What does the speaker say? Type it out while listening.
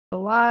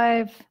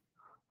Live.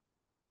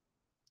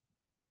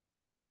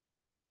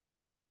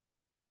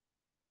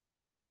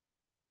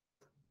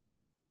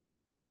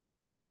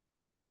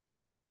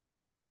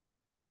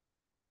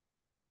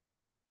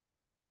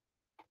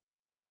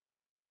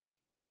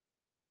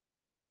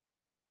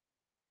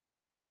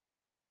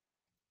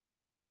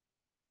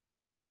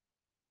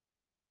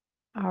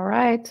 All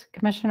right,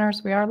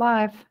 commissioners, we are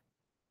live.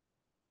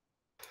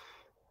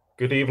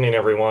 Good evening,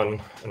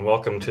 everyone, and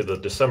welcome to the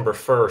December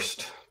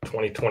 1st,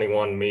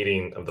 2021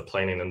 meeting of the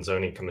Planning and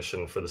Zoning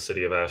Commission for the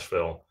City of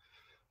Asheville.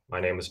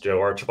 My name is Joe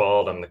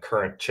Archibald. I'm the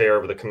current chair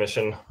of the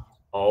commission.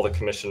 All the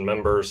commission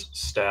members,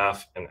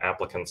 staff, and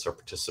applicants are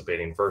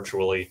participating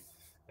virtually,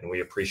 and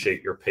we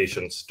appreciate your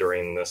patience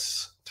during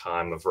this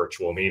time of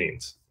virtual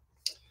meetings.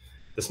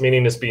 This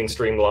meeting is being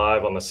streamed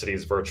live on the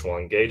city's virtual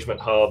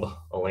engagement hub,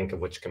 a link of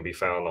which can be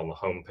found on the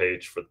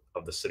homepage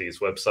of the city's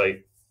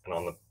website and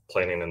on the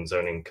Planning and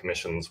Zoning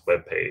Commission's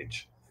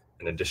webpage.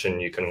 In addition,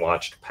 you can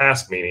watch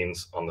past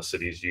meetings on the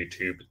city's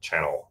YouTube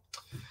channel.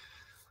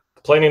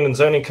 The Planning and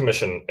Zoning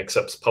Commission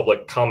accepts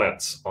public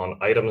comments on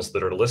items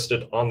that are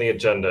listed on the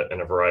agenda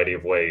in a variety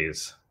of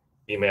ways.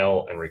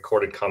 Email and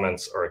recorded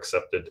comments are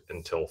accepted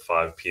until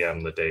 5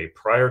 p.m. the day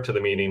prior to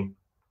the meeting,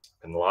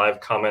 and live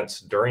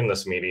comments during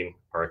this meeting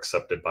are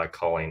accepted by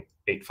calling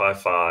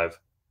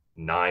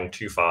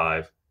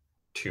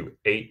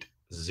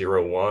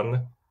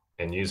 855-925-2801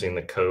 and using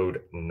the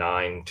code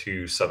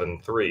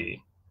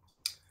 9273.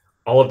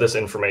 All of this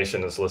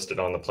information is listed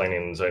on the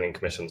Planning and Zoning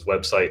Commission's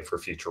website for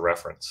future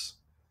reference.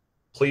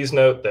 Please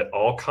note that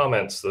all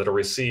comments that are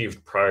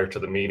received prior to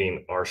the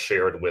meeting are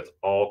shared with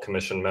all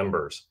commission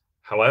members.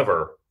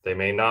 However, they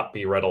may not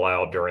be read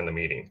aloud during the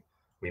meeting.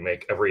 We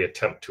make every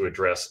attempt to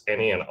address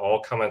any and all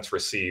comments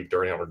received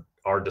during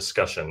our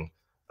discussion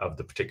of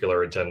the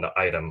particular agenda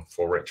item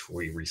for which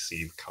we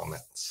receive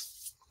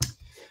comments.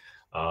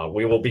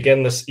 We will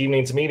begin this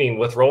evening's meeting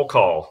with roll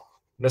call.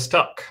 Ms.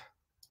 Tuck.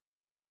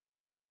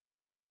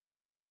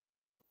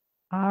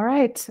 All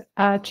right,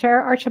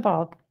 Chair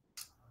Archibald.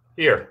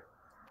 Here.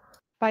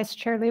 Vice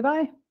Chair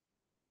Levi.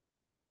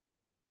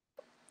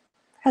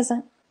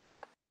 Present.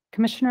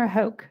 Commissioner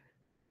Hoke.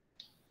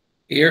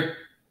 Here.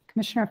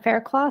 Commissioner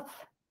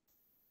Faircloth.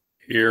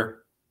 Here.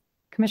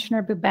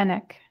 Commissioner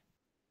Bubenik.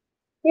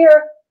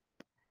 Here.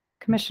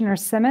 Commissioner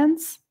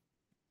Simmons.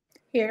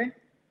 Here.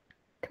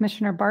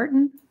 Commissioner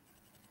Barton.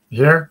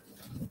 Here.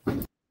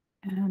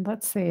 And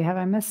let's see, have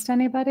I missed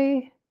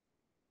anybody?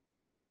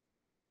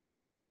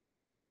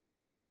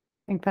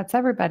 I think that's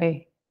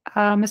everybody.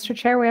 Mr.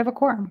 Chair, we have a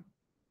quorum.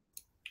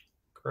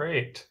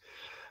 Great.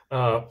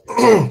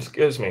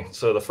 Excuse me.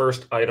 So the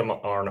first item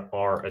on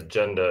our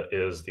agenda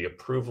is the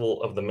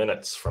approval of the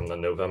minutes from the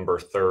November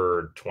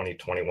 3rd,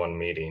 2021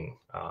 meeting.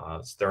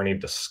 Is there any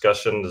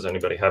discussion? Does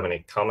anybody have any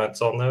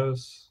comments on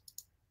those?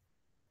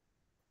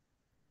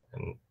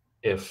 And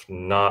if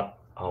not,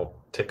 I'll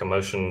take a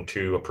motion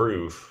to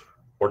approve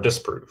or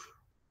disapprove.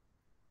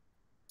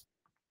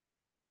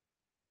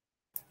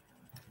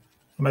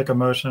 I'll make a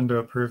motion to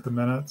approve the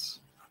minutes.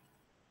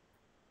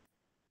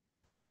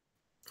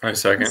 I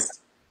second.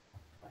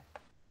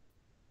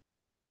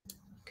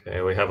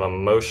 Okay, we have a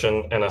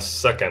motion and a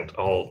second.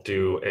 I'll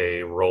do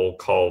a roll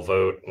call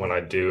vote. When I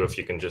do, if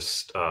you can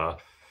just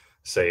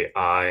say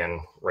aye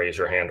and raise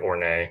your hand or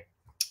nay.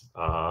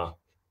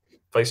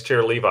 Vice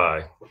Chair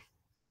Levi.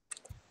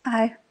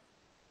 Aye.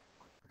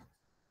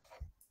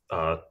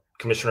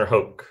 Commissioner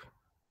Hoke.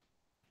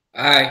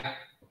 Aye.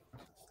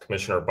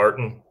 Commissioner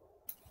Barton.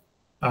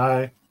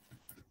 Aye.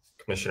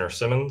 Commissioner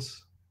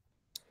Simmons.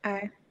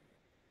 Aye.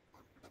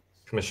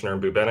 Commissioner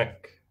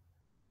Bubenik.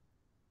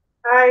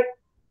 Aye.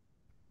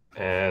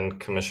 And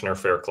Commissioner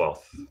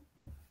Faircloth.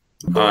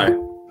 Aye.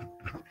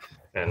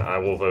 And I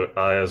will vote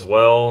aye as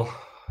well.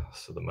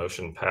 So the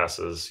motion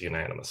passes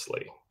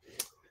unanimously.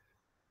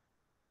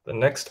 The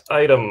next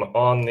item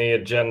on the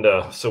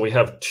agenda. So we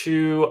have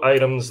two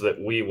items that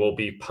we will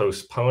be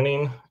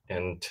postponing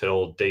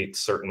until date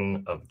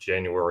certain of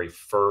January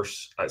 5th,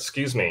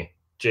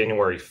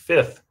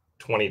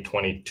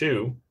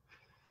 2022.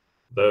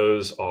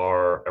 Those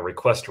are a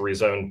request to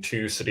rezone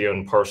two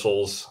city-owned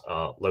parcels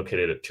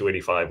located at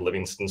 285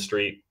 Livingston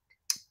Street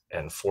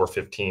and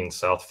 415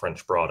 South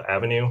French Broad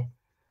Avenue.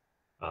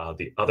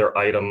 The other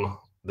item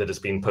that is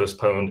being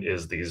postponed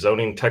is the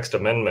zoning text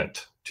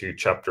amendment to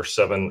Chapter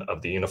 7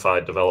 of the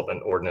Unified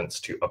Development Ordinance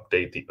to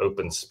update the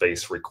open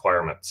space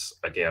requirements.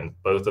 Again,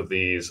 both of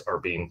these are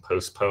being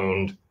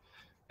postponed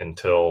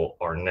until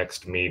our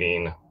next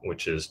meeting,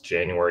 which is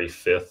January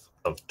 5th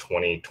of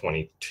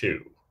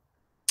 2022.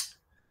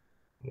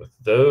 With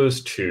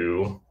those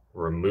two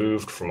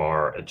removed from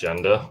our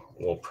agenda,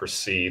 we'll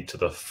proceed to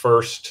the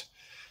first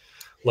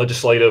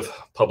legislative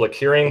public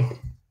hearing,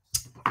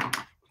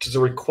 which is a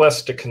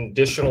request to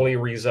conditionally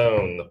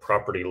rezone the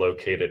property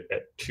located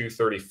at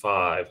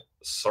 235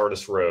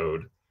 Sardis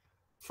Road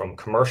from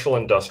commercial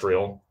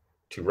industrial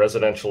to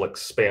residential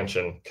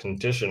expansion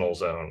conditional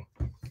zone.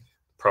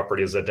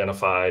 Property is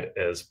identified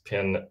as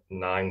PIN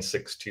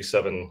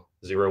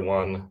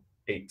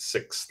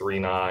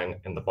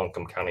 9627018639 in the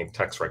Buncombe County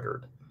tax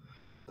record.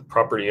 The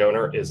Property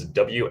owner is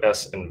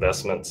WS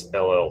Investments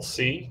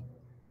LLC,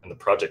 and the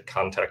project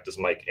contact is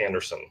Mike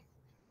Anderson.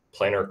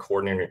 Planner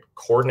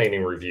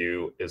coordinating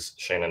review is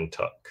Shannon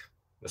Tuck.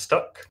 Ms.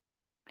 Tuck.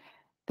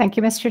 Thank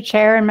you, Mr.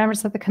 Chair and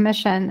members of the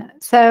Commission.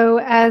 So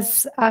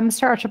as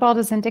Mr. Archibald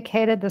has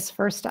indicated, this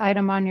first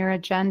item on your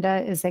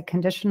agenda is a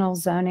conditional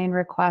zoning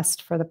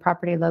request for the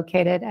property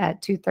located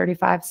at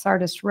 235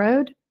 Sardis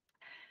Road.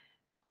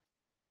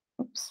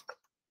 Oops.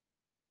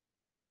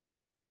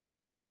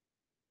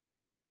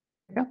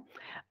 There we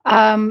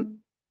go.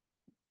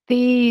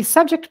 The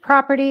subject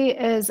property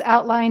is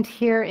outlined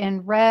here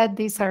in red.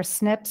 These are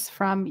snips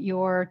from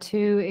your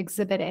two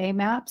Exhibit A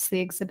maps.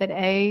 The Exhibit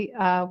A,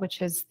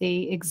 which is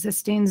the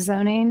existing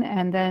zoning,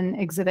 and then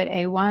Exhibit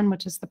A1,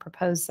 which is the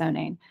proposed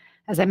zoning.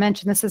 As I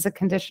mentioned, this is a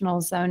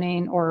conditional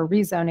zoning or a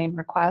rezoning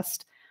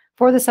request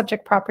for the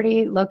subject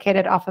property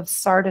located off of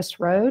Sardis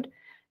Road.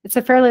 It's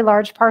a fairly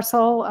large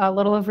parcel, a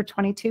little over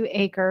 22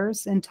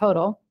 acres in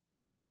total.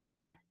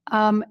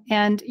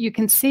 And you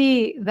can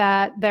see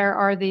that there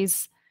are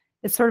these,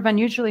 it's sort of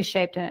unusually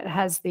shaped, and it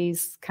has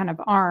these kind of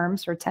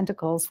arms or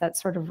tentacles that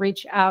sort of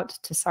reach out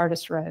to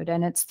Sardis Road.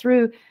 And it's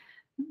through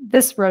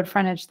this road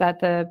frontage that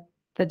the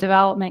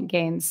development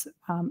gains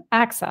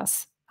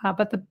access.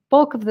 But the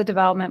bulk of the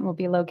development will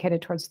be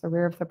located towards the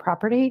rear of the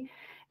property.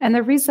 And the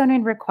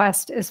rezoning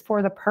request is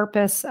for the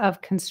purpose of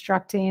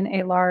constructing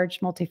a large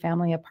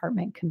multifamily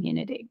apartment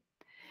community.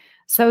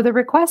 So the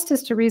request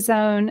is to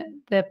rezone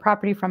the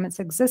property from its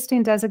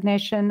existing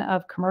designation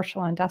of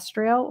commercial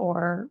industrial,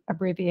 or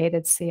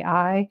abbreviated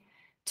CI,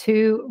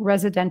 to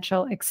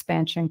residential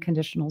expansion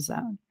conditional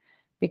zone.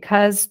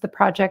 Because the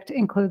project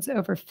includes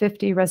over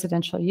 50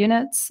 residential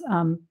units,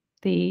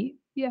 the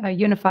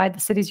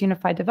city's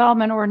unified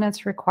development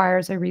ordinance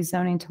requires a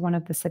rezoning to one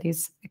of the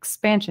city's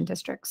expansion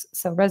districts.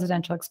 So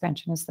residential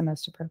expansion is the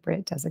most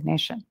appropriate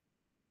designation.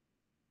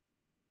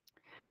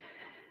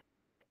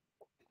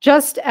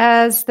 Just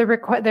as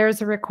there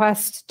is a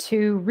request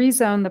to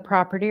rezone the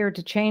property or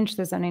to change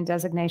the zoning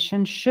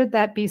designation, should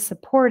that be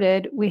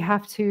supported, we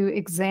have to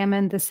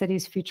examine the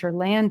city's future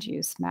land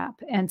use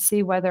map and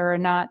see whether or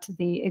not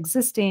the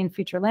existing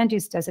future land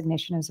use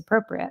designation is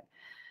appropriate.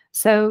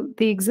 So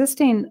the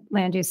existing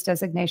land use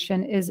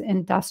designation is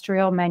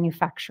industrial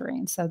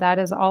manufacturing. So that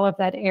is all of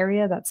that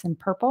area that's in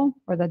purple,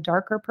 or the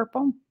darker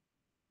purple.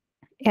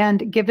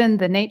 And given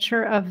the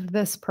nature of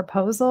this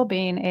proposal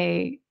being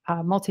a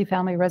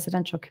multifamily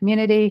residential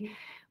community,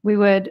 we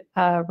would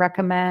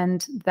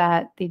recommend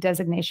that the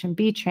designation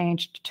be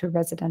changed to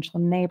residential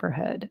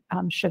neighborhood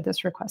should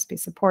this request be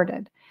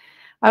supported.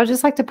 I would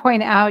just like to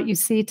point out, you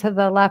see to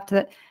the left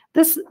that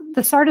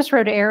the Sardis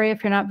Road area,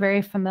 if you're not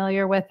very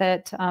familiar with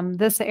it,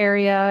 this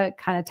area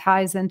kind of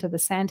ties into the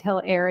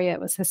Sandhill area. It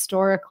was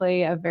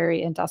historically a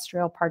very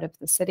industrial part of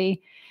the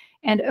city.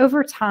 And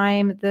over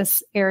time,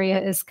 this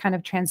area is kind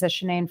of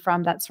transitioning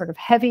from that sort of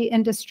heavy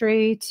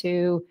industry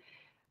to,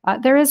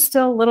 there is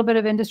still a little bit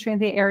of industry in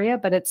the area,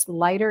 but it's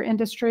lighter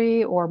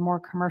industry or more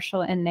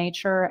commercial in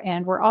nature.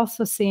 And we're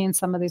also seeing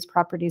some of these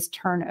properties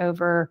turn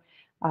over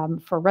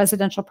for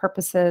residential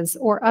purposes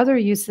or other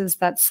uses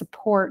that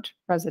support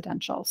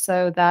residential.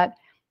 So that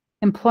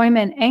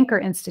employment anchor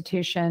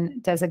institution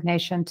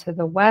designation to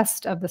the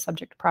west of the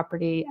subject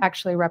property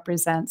actually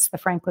represents the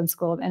Franklin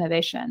School of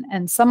Innovation.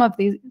 And some of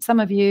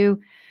you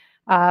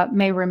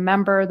may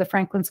remember the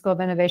Franklin School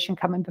of Innovation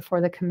coming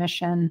before the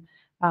Commission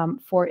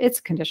for its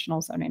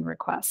conditional zoning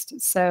request.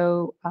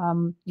 So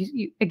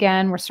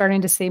again, we're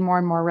starting to see more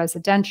and more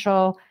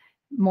residential,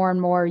 more and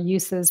more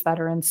uses that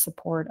are in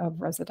support of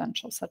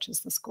residential, such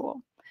as the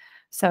school.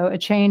 So a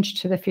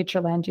change to the future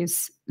land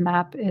use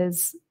map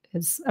is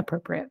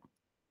appropriate.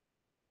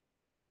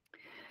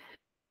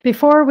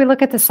 Before we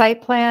look at the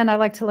site plan, I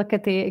like to look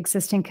at the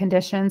existing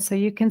conditions. So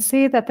you can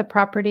see that the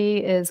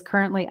property is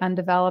currently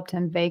undeveloped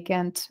and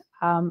vacant.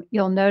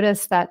 You'll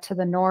notice that to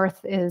the north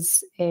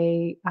is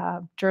a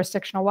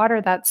jurisdictional water.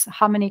 That's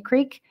Hominy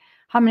Creek.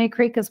 Hominy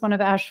Creek is one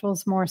of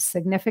Asheville's more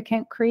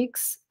significant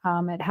creeks.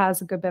 It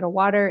has a good bit of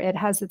water. It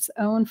has its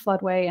own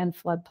floodway and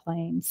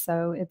floodplain.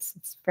 So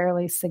it's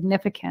fairly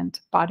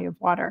significant body of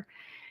water.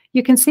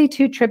 You can see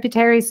two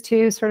tributaries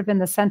too, sort of in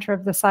the center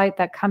of the site,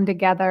 that come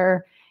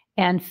together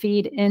and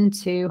feed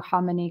into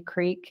Hominy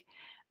Creek.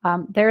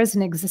 There is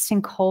an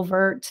existing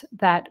culvert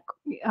that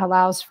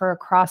allows for a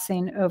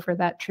crossing over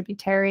that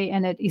tributary,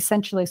 and it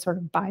essentially sort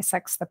of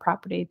bisects the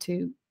property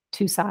to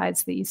two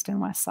sides, the east and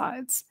west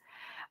sides.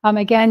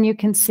 Again, you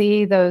can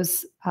see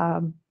those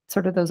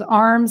sort of those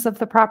arms of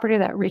the property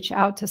that reach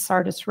out to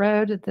Sardis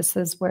Road. This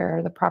is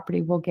where the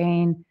property will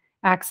gain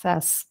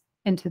access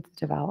into the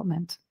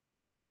development.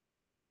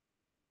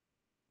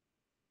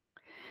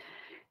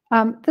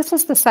 This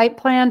is the site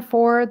plan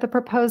for the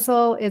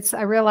proposal.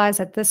 I realize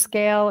at this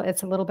scale,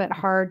 it's a little bit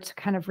hard to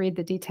kind of read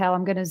the detail.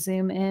 I'm going to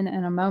zoom in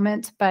a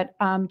moment, but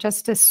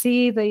just to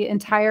see the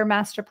entire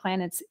master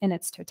plan, it's in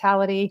its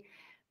totality.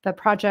 The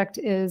project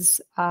is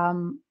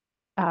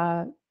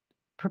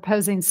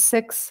proposing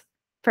 6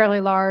 fairly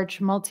large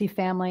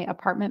multifamily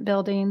apartment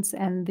buildings,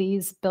 and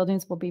these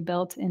buildings will be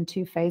built in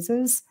 2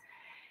 phases.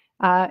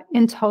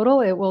 In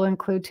total, it will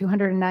include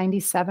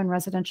 297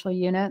 residential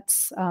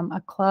units,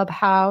 a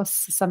clubhouse,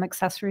 some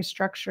accessory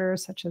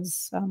structures such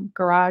as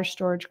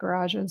storage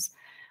garages,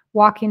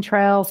 walking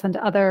trails, and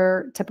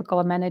other typical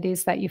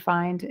amenities that you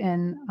find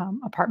in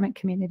apartment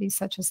communities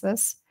such as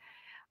this.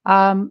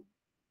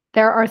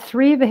 There are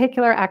 3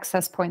 vehicular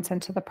access points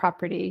into the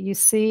property. You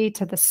see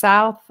to the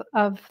south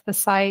of the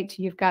site,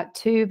 you've got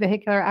 2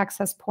 vehicular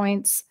access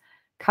points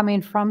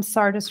coming from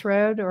Sardis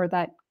Road, or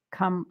that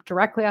come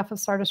directly off of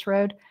Sardis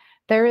Road.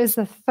 There is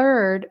a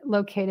 3rd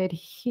located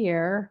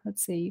here.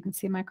 Let's see, you can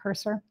see my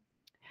cursor.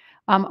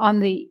 On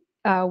the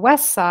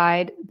west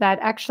side that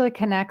actually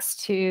connects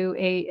to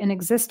an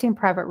existing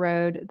private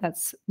road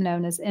that's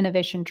known as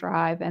Innovation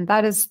Drive. And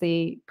that is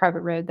the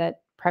private road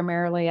that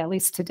primarily, at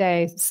least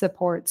today,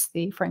 supports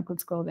the Franklin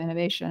School of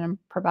Innovation and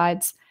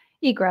provides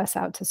egress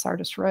out to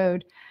Sardis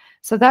Road.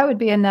 So that would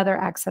be another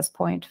access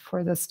point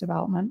for this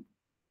development.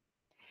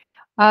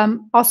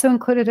 Also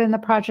included in the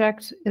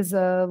project is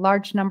a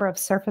large number of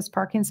surface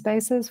parking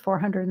spaces,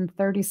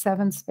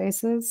 437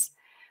 spaces.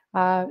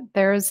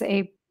 There's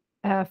a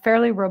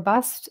fairly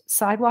robust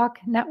sidewalk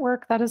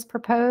network that is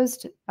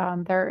proposed.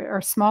 There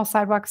are small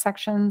sidewalk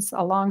sections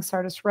along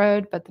Sardis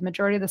Road, but the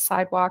majority of the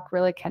sidewalk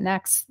really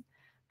connects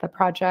the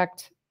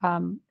project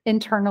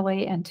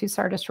internally and to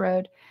Sardis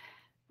Road.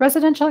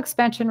 Residential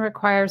expansion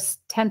requires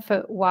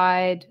 10-foot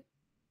wide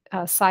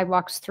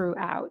sidewalks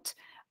throughout.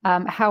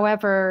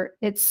 However,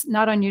 it's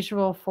not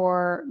unusual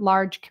for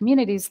large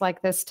communities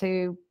like this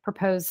to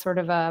propose sort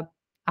of a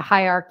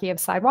hierarchy of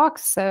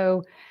sidewalks.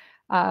 So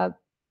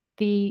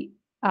the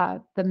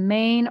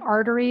main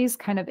arteries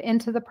kind of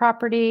into the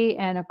property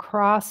and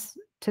across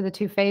to the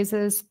 2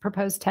 phases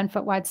propose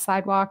 10-foot wide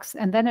sidewalks,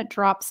 and then it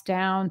drops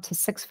down to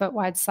 6-foot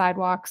wide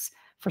sidewalks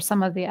for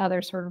some of the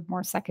other sort of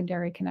more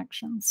secondary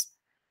connections.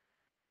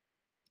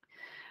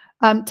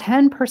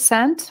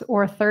 10%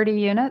 or 30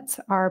 units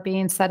are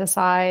being set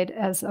aside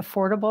as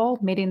affordable,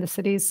 meeting the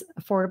city's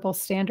affordable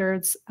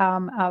standards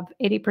of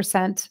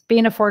 80%,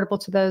 being affordable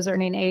to those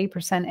earning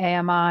 80%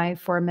 AMI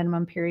for a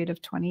minimum period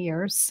of 20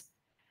 years.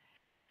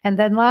 And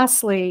then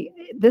lastly,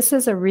 this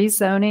is a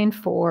rezoning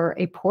for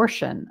a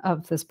portion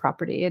of this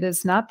property. It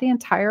is not the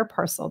entire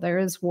parcel. There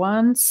is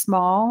one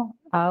small,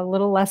 a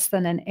little less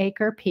than an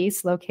acre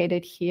piece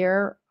located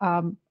here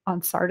on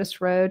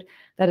Sardis Road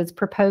that is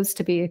proposed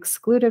to be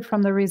excluded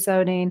from the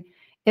rezoning.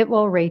 It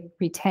will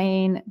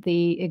retain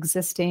the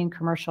existing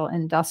commercial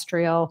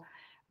industrial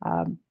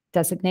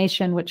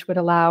designation, which would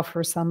allow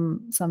for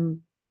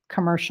some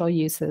commercial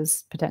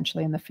uses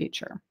potentially in the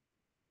future.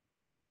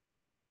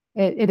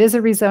 It is a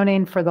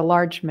rezoning for the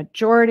large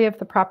majority of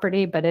the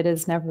property, but it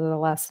is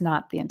nevertheless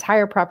not the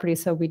entire property,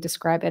 so we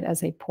describe it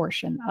as a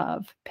portion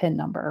of PIN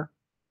number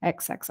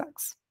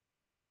XXX.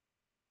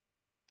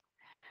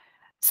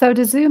 So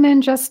to zoom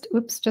in just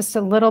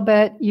a little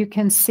bit, you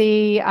can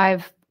see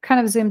I've kind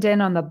of zoomed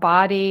in on the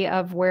body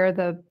of where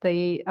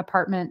the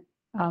apartment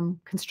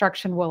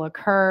construction will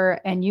occur,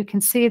 and you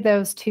can see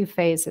those 2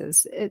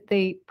 phases.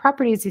 The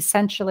property is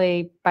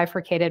essentially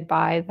bifurcated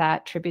by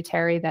that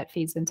tributary that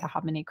feeds into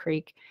Hominy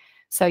Creek.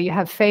 So you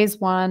have phase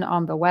 1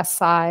 on the west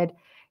side,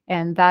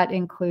 and that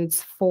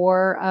includes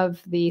 4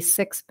 of the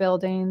 6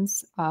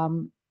 buildings,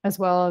 as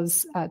well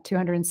as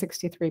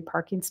 263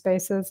 parking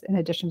spaces in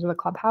addition to the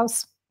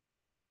clubhouse.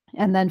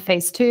 And then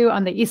phase 2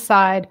 on the east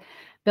side,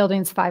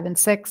 buildings 5 and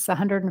 6,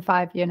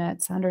 105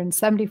 units,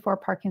 174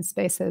 parking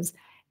spaces,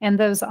 and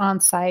those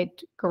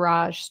on-site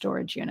garage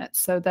storage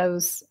units. So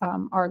those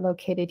are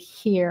located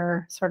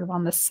here, sort of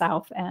on the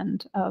south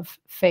end of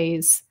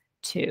phase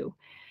 2.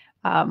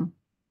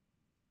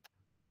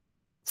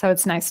 So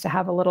it's nice to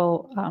have a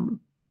little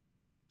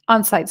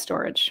on-site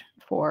storage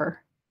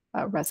for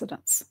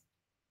residents.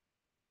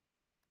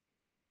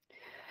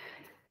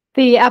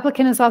 The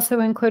applicant has also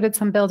included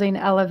some building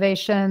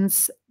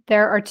elevations.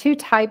 There are 2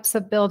 types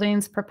of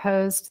buildings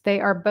proposed. They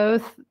are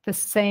both the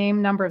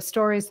same number of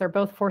stories. They're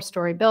both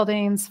 4-story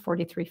buildings,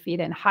 43 feet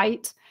in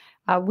height.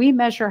 We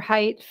measure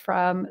height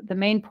from the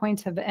main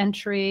point of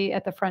entry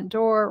at the front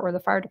door or the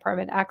fire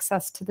department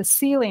access to the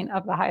ceiling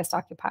of the highest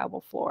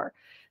occupiable floor.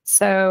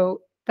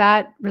 So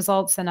that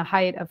results in a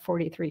height of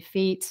 43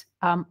 feet.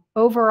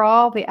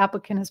 Overall, the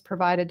applicant has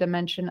provided a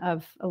dimension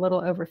of a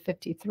little over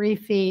 53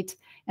 feet,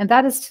 and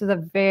that is to the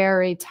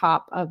very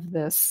top of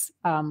this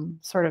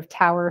sort of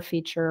tower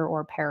feature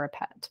or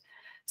parapet.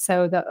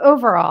 So the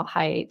overall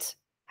height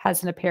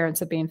has an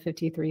appearance of being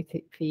 53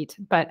 feet,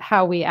 but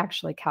how we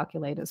actually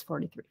calculate is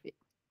 43 feet.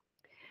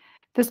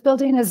 This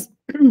building is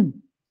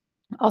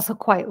also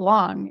quite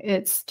long.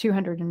 It's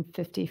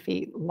 250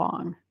 feet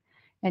long.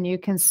 And you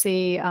can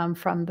see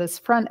from this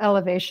front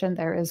elevation,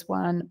 there is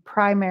one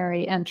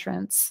primary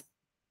entrance.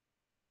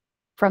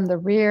 From the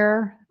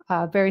rear,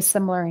 very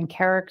similar in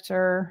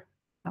character.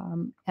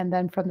 And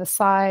then from the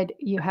side,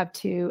 you have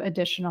 2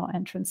 additional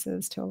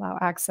entrances to allow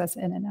access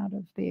in and out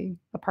of the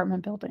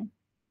apartment building.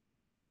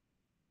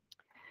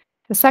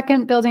 The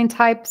second building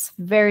type's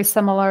very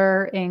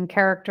similar in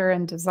character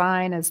and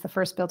design as the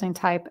first building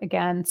type.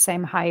 Again,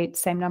 same height,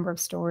 same number of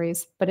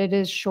stories, but it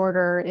is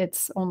shorter.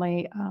 It's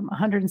only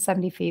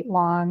 170 feet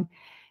long.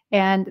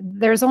 And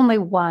there's only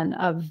one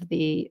of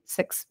the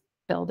 6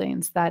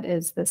 buildings that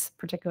is this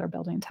particular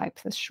building type,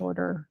 this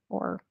shorter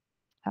or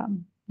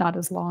not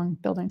as long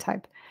building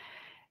type.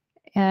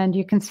 And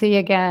you can see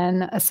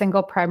again a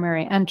single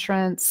primary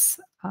entrance,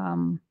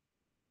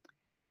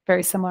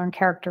 very similar in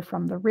character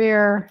from the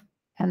rear.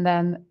 And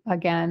then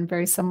again,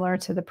 very similar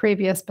to the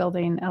previous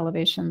building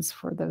elevations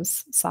for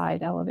those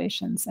side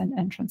elevations and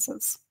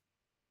entrances.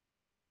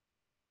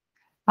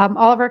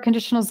 All of our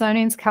conditional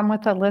zonings come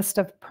with a list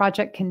of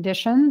project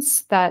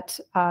conditions that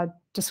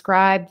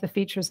describe the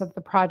features of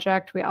the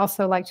project. We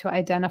also like to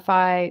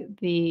identify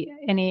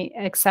any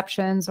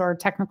exceptions or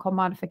technical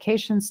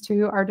modifications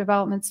to our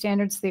development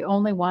standards. The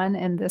only one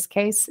in this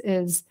case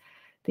is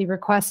the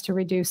request to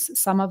reduce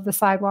some of the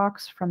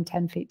sidewalks from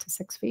 10 feet to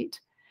 6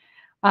 feet.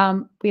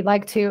 We'd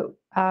like to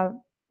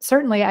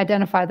certainly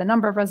identify the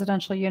number of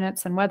residential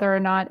units and whether or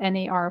not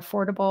any are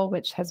affordable,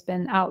 which has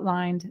been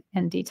outlined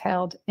and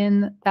detailed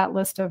in that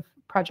list of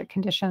project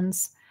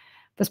conditions.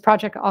 This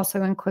project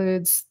also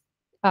includes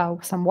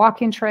some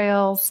walking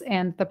trails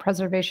and the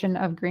preservation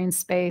of green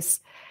space.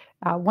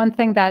 One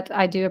thing that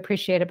I do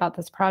appreciate about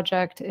this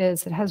project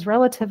is it has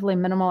relatively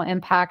minimal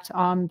impact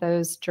on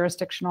those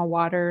jurisdictional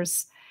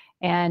waters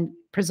and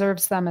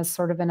preserves them as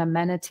sort of an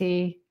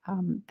amenity.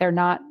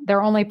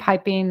 They're only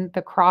piping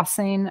the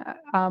crossing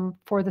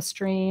for the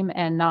stream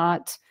and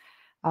not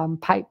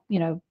pipe,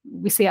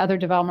 we see other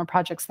development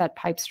projects that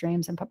pipe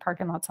streams and put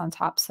parking lots on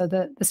top. So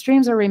the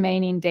streams are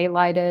remaining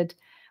daylighted,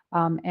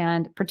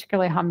 and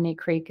particularly Hominy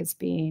Creek is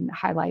being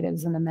highlighted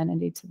as an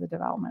amenity to the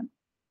development.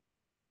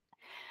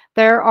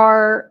 There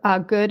are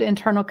good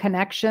internal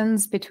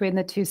connections between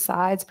the 2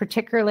 sides,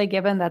 particularly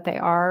given that they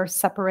are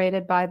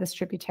separated by this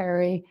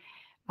tributary.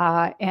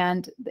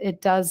 And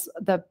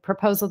the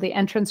proposal, the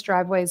entrance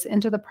driveways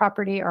into the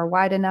property are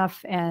wide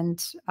enough,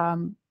 and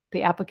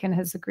the applicant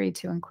has agreed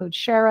to include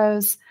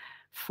sharrows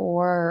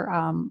for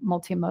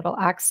multimodal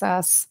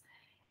access.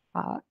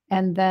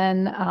 And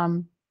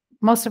then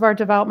most of our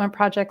development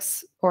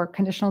projects or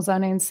conditional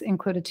zonings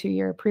include a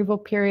 2-year approval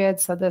period.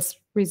 So this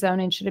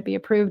rezoning, should it be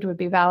approved, would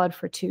be valid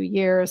for 2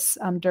 years,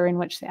 during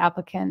which the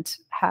applicant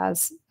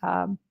has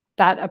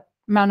that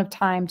amount of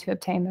time to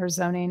obtain their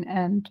zoning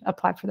and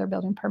apply for their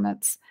building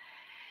permits.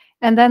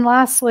 And then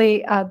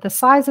lastly, the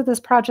size of this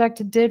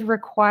project did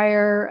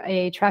require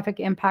a traffic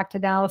impact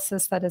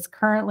analysis that is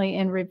currently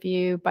in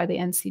review by the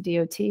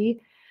NCDOT.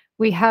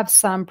 We have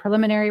some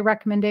preliminary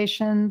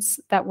recommendations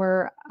that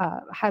were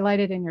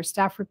highlighted in your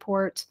staff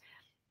report.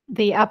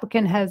 The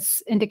applicant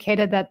has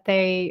indicated that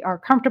they are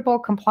comfortable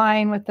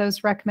complying with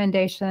those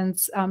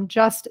recommendations,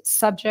 just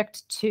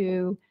subject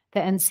to the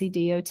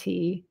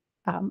NCDOT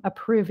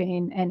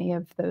approving any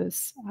of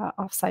those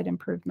offsite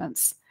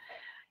improvements.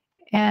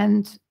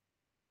 And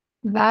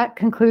that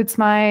concludes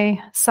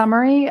my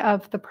summary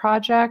of the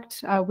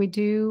project. We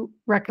do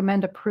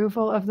recommend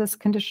approval of this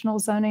conditional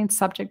zoning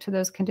subject to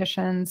those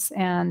conditions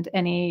and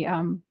any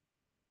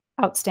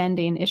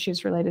outstanding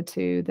issues related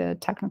to the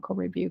technical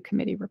review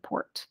committee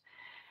report.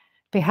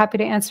 Be happy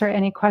to answer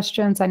any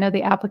questions. I know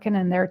the applicant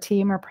and their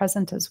team are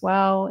present as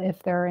well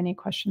if there are any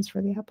questions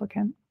for the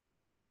applicant.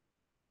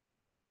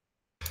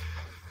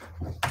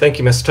 Thank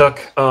you, Ms. Tuck.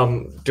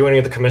 Do any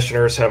of the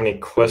commissioners have any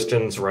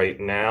questions right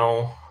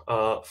now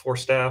for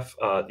staff?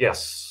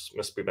 Yes,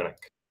 Ms. Bubenik.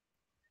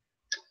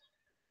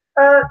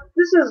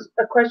 This is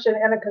a question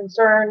and a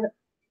concern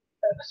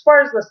as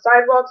far as the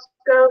sidewalks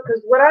go,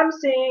 because what I'm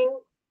seeing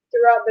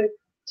throughout the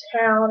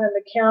town and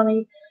the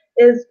county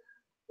is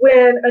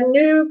when a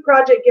new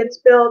project gets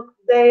built,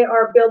 they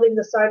are building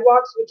the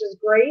sidewalks, which is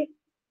great.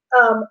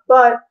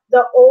 But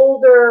the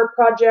older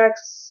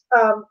projects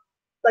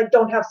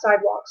don't have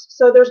sidewalks.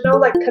 So there's no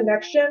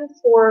connection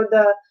for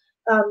the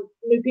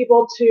new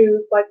people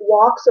to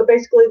walk. So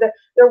basically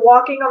they're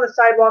walking on the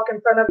sidewalk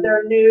in front of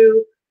their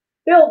new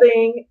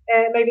building,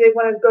 and maybe they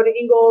want to go to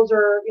Ingles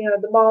or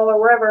the mall or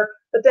wherever,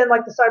 but then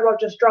the sidewalk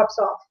just drops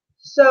off.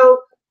 So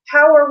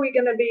how are we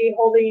going to be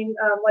holding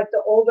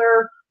the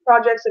older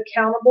projects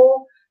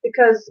accountable?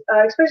 Because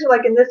especially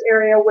in this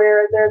area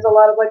where there's a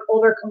lot of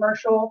older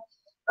commercial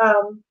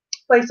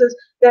places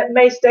that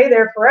may stay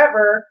there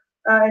forever,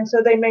 and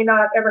so they may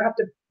not ever have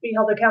to be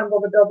held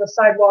accountable to build the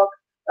sidewalk.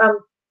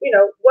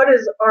 What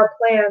is our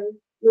plan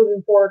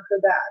moving forward for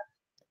that?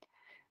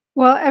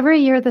 Well, every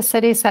year the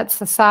city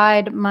sets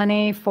aside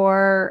money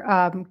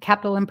for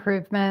capital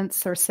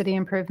improvements or city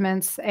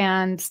improvements,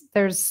 and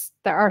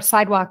our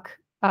sidewalk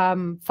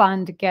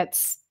fund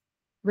gets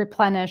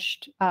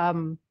replenished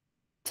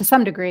to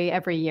some degree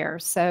every year.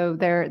 So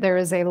there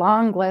is a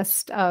long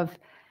list of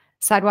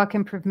sidewalk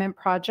improvement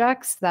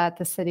projects that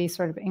the city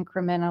sort of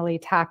incrementally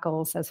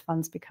tackles as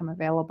funds become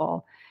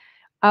available.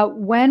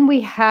 When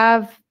we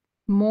have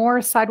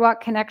more sidewalk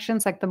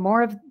connections,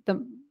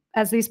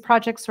 as these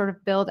projects sort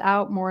of build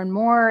out more and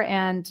more,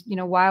 and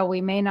while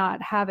we may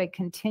not have a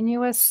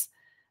continuous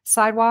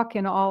Sidewalk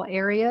in all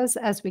areas,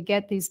 as we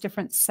get these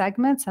different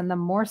segments, and the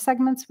more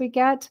segments we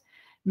get,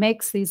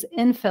 makes these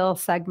infill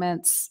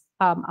segments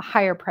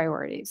higher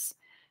priorities.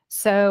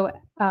 So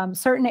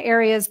certain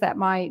areas that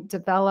might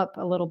develop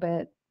a little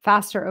bit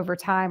faster over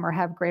time or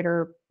have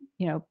greater,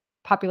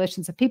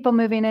 populations of people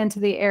moving into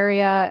the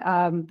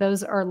area,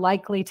 those are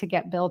likely to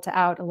get built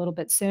out a little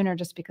bit sooner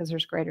just because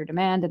there's greater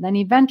demand. And then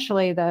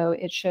eventually, though,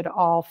 it should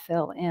all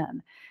fill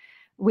in.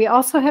 We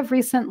also have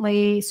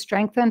recently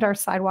strengthened our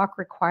sidewalk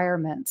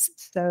requirements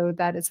so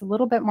that it's a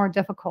little bit more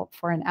difficult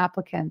for an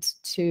applicant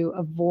to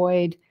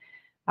avoid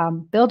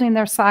building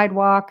their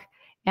sidewalk.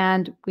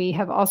 And we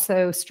have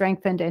also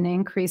strengthened and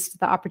increased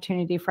the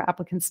opportunity for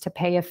applicants to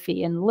pay a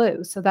fee in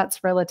lieu. So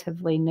that's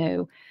relatively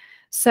new.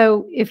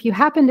 So if you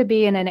happen to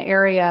be in an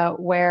area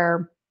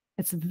where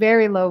it's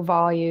very low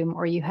volume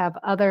or you have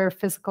other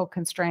physical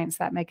constraints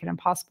that make it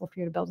impossible for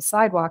you to build a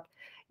sidewalk,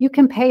 you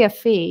can pay a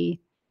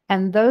fee,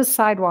 and those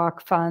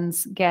sidewalk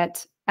funds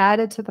get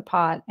added to the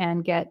pot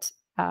and get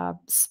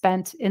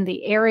spent in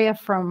the area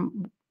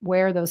from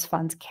where those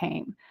funds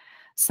came.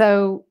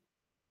 So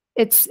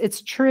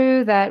it's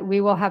true that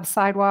we will have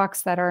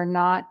sidewalks that are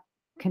not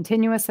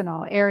continuous in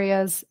all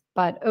areas,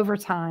 but over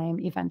time,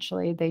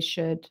 eventually, they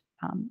should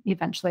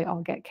eventually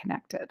all get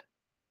connected.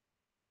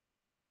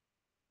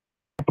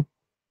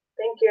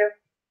 Thank you.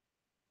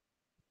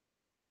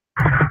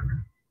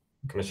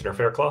 Commissioner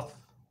Faircloth,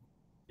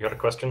 you had a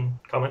question,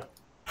 comment?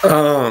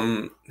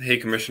 Hey,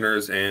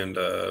 commissioners and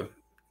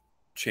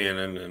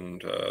Shannon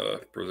and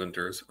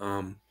presenters.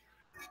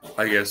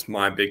 I guess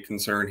my big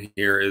concern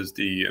here is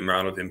the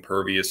amount of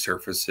impervious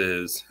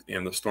surfaces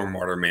and the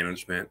stormwater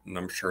management, and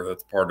I'm sure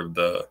that's part of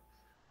the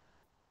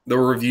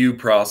review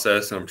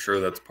process, and I'm sure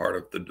that's part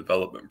of the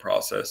development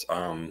process.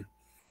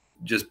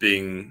 Just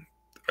being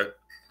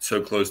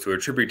so close to a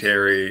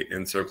tributary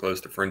and so close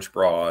to French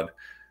Broad,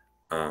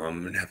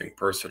 and having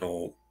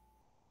personal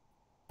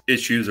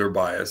issues or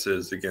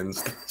biases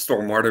against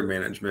stormwater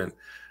management,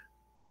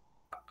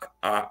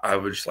 I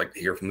would just like to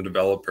hear from the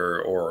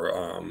developer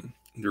or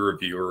the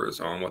reviewers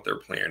on what their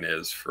plan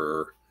is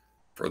for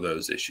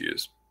those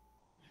issues.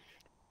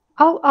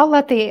 I'll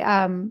let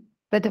the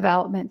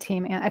development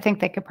team, and I think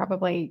they could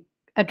probably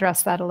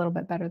address that a little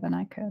bit better than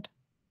I could.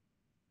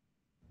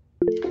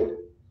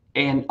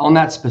 And on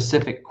that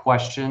specific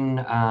question,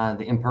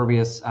 the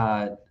impervious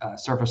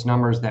surface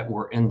numbers that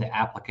were in the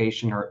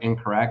application are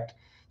incorrect.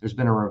 There's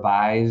been a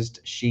revised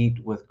sheet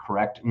with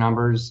correct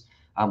numbers.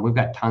 We've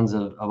got tons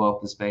of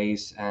open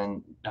space,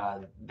 and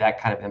that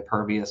kind of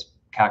impervious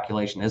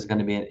calculation isn't going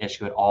to be an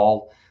issue at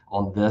all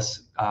on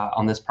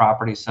this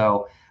property.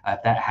 So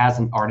if that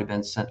hasn't already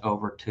been sent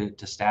over to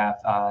staff,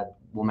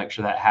 we'll make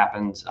sure that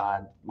happens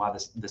while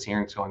this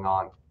hearing's going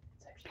on.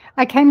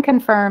 I can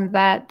confirm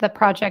that the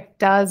project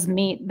does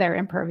meet their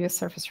impervious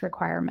surface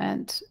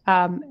requirement.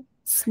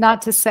 It's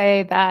not to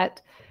say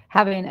that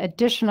having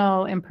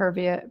additional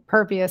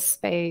impervious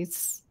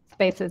spaces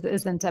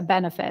isn't a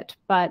benefit,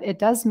 but it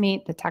does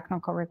meet the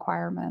technical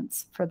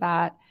requirements for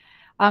that.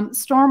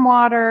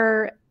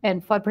 Stormwater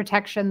and flood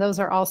protection, those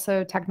are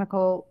also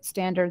technical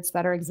standards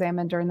that are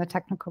examined during the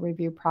technical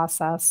review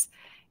process.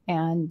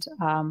 And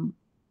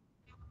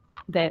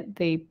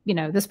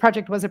this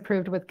project was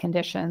approved with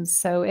conditions,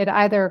 so it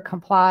either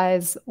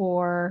complies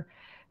or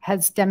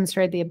has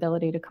demonstrated the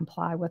ability to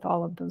comply with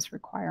all of those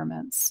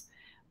requirements.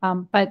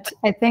 But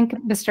I think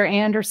Mr.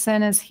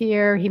 Anderson is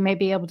here. He may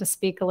be able to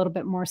speak a little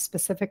bit more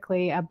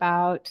specifically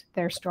about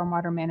their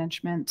stormwater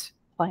management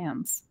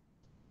plans.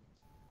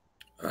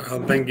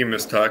 Thank you,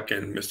 Ms. Tuck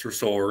and Mr.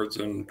 Swords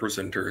and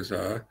presenters.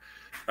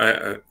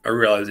 I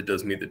realize it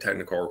does meet the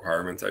technical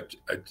requirements. I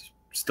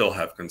still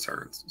have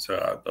concerns,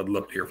 so I'd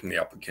love to hear from the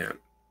applicant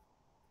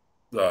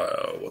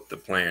what the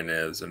plan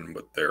is and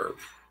what their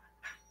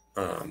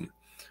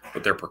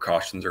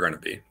precautions are going to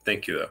be.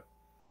 Thank you,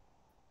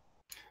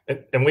 though.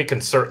 And we can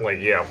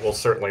certainly, we'll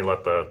certainly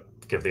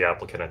give the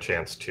applicant a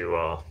chance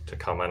to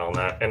comment on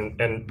that. And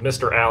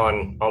Mr.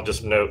 Allen, I'll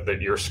just note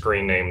that your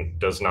screen name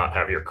does not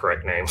have your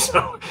correct name.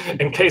 So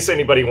in case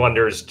anybody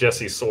wonders,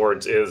 Jesse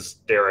Swords is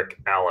Derek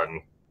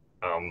Allen.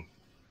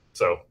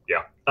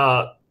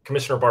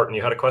 Commissioner Barton,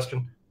 you had a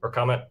question or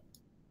comment?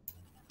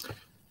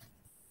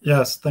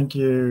 Yes, thank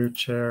you,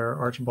 Chair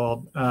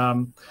Archibald.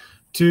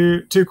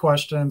 Two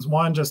questions.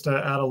 One, just to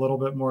add a little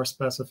bit more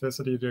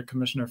specificity to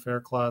Commissioner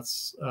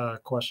Faircloth's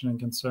question and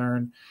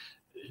concern.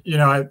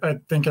 I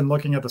think in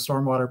looking at the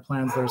stormwater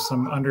plans, there's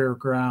some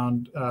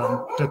underground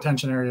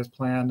detention areas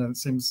planned, and it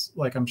seems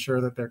like I'm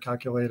sure that they're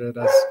calculated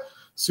as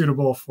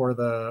suitable for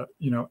the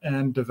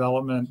end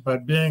development.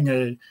 But being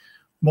a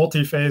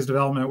multi-phase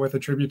development with a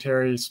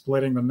tributary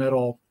splitting the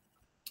middle,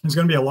 there's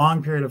going to be a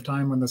long period of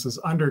time when this is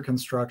under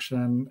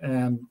construction,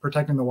 and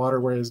protecting the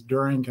waterways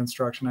during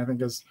construction, I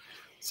think, is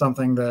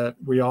something that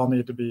we all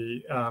need to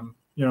be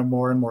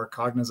more and more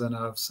cognizant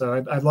of.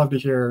 So I'd love to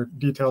hear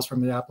details from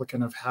the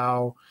applicant of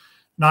how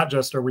not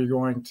just are we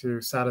going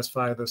to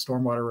satisfy the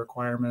stormwater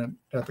requirement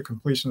at the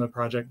completion of the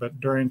project, but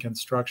during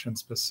construction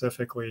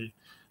specifically,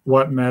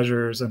 what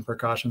measures and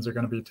precautions are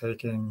going to be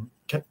taken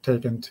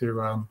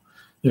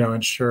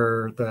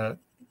ensure that,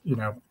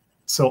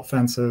 silt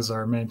fences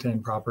are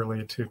maintained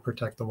properly to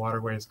protect the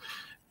waterways.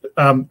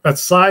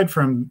 Aside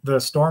from the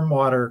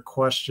stormwater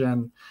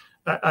question,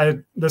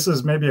 this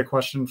is maybe a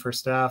question for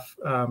staff.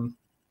 I'm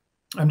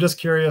just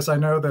curious. I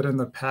know that in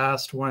the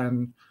past,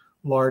 when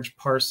large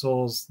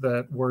parcels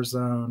that were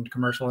zoned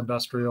commercial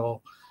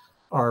industrial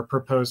are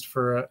proposed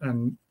for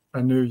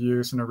a new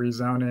use and a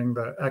rezoning,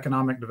 the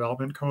Economic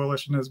Development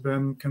Coalition has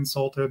been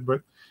consulted.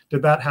 But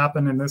did that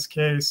happen in this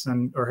case,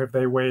 or have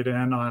they weighed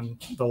in on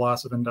the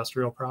loss of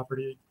industrial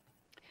property?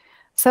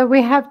 So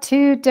we have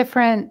two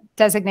different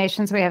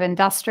designations. We have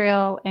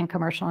industrial and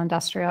commercial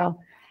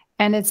industrial,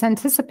 and it's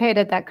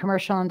anticipated that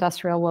commercial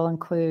industrial will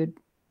include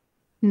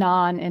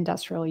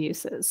non-industrial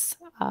uses.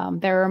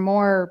 There are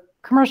more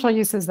commercial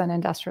uses than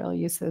industrial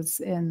uses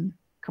in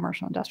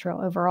commercial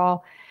industrial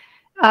overall.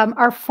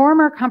 Our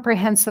former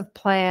comprehensive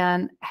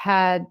plan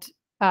had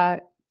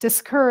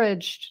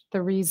discouraged the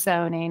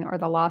rezoning or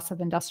the loss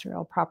of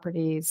industrial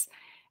properties.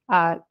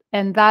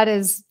 And that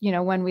is,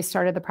 when we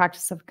started the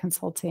practice of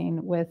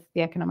consulting with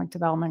the Economic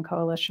Development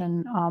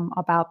Coalition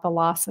about the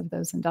loss of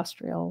those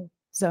industrial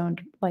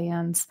zoned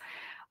lands.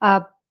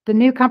 The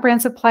new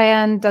comprehensive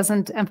plan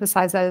doesn't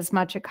emphasize that as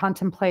much. It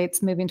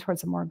contemplates moving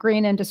towards a more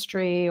green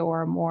industry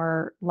or a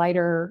more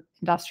lighter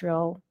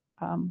industrial,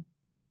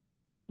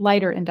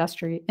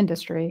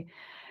 industry.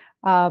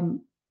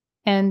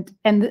 And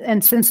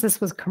since this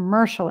was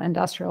commercial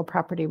industrial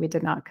property, we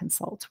did not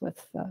consult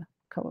with the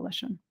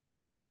coalition.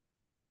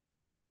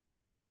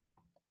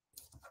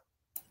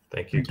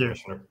 Thank you,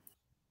 Commissioner.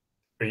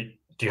 Do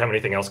you have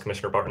anything else,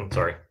 Commissioner Barton?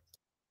 Sorry.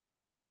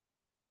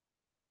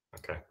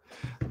 Okay,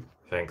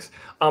 thanks.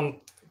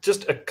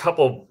 Just a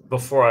couple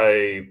before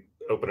I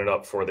open it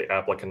up for the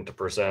applicant to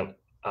present.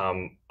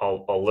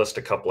 I'll list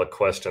a couple of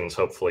questions.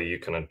 Hopefully, you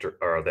can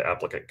or the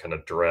applicant can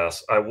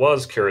address. I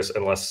was curious,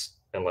 unless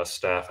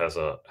staff has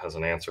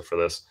an answer for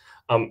this.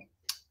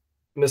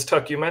 Ms.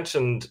 Tuck, you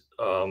mentioned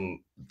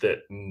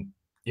that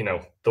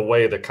the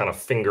way the kind of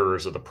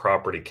fingers of the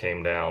property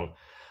came down.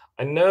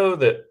 I know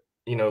that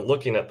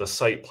looking at the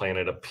site plan,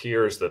 it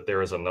appears that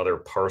there is another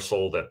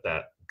parcel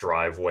that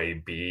driveway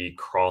B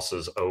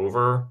crosses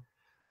over,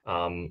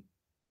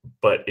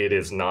 but it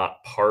is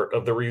not part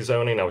of the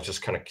rezoning. I was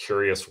just kind of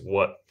curious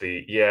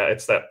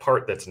it's that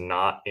part that's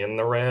not in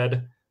the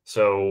red.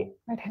 So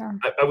right here.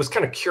 I was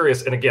kind of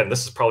curious, and again,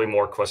 this is probably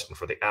more a question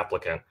for the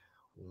applicant,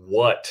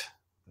 what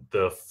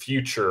their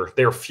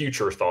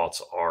future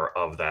thoughts are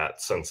of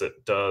that, since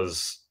it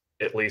does,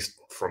 at least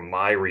from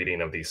my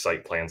reading of these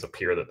site plans,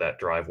 appear that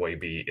driveway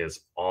B is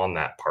on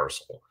that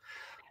parcel.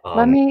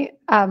 Let me,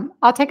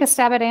 I'll take a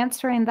stab at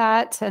answering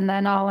that, and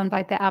then I'll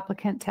invite the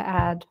applicant to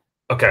add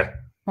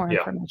more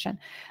information.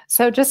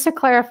 So just to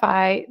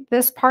clarify,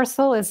 this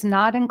parcel is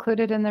not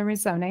included in the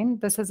rezoning.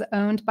 This is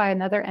owned by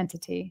another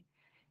entity.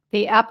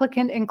 The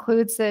applicant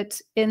includes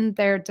it in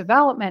their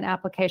development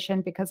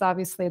application because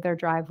obviously their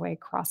driveway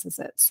crosses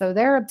it. So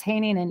they're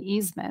obtaining an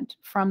easement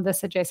from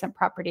this adjacent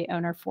property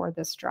owner for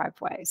this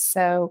driveway.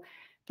 So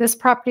this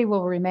property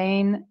will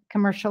remain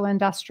commercial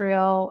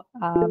industrial,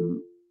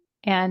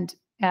 and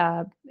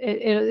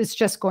it is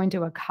just going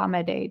to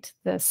accommodate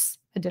this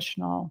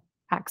additional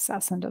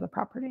access into the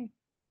property.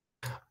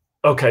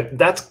 Okay,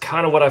 that's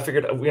kind of what I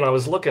figured. When I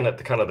was looking at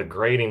the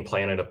grading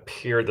plan, it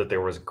appeared that there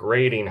was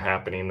grading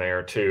happening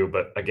there too.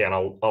 But again,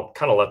 I'll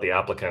kind of let the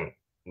applicant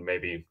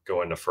maybe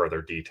go into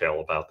further detail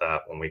about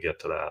that when we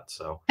get to that.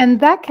 So, and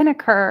that can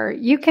occur.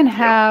 You can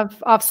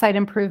have offsite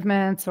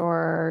improvements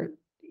or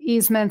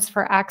easements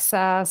for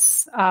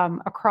access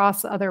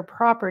across other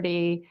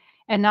property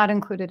and not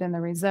included in the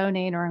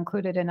rezoning or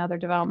included in other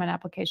development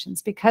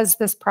applications, because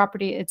this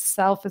property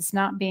itself is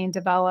not being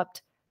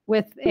developed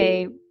with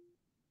a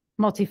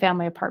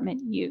multifamily apartment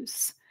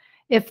use.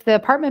 If the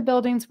apartment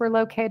buildings were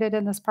located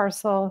in this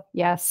parcel,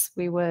 yes,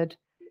 we would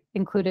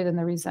include it in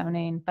the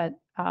rezoning. But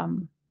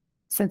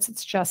since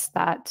it's just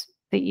the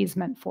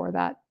easement for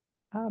that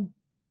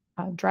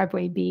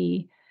driveway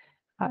B,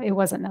 it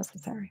wasn't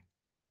necessary.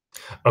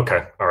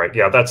 Okay. All right.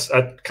 Yeah, that's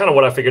kind of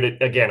what I figured.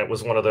 Again, it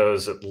was one of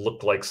those, it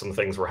looked like some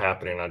things were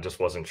happening. I just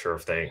wasn't sure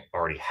if they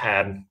already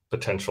had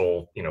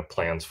potential,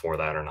 plans for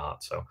that or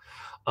not. So,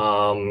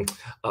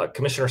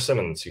 Commissioner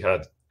Simmons, you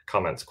had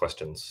comments,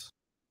 questions?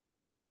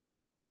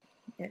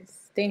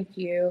 Yes, thank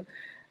you.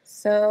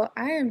 So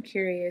I am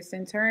curious,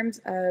 in terms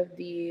of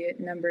the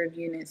number of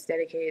units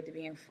dedicated to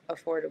being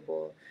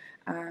affordable,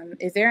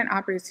 is there an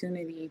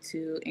opportunity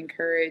to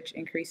encourage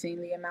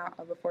increasing the amount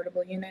of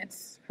affordable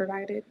units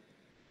provided?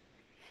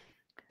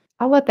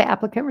 I'll let the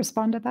applicant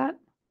respond to that.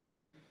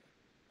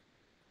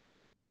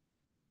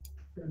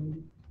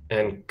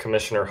 And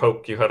Commissioner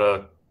Hoke, you had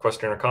a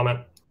question or comment?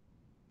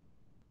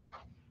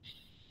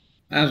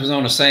 I was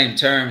on the same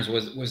terms.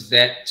 Was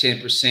that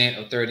 10%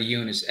 or 30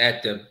 units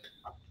at the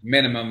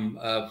minimum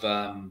of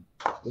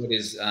what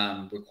is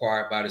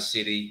required by the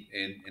city,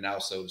 and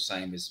also the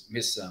same as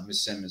Ms.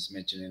 Simmons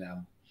mentioning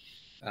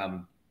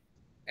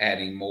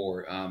adding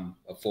more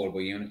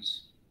affordable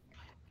units?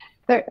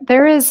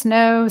 There is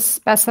no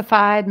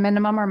specified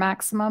minimum or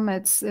maximum.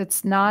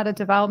 It's not a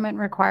development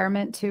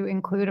requirement to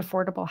include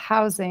affordable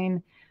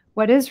housing.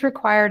 What is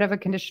required of a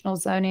conditional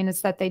zoning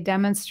is that they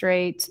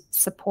demonstrate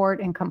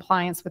support and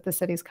compliance with the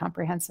city's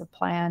comprehensive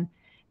plan.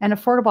 And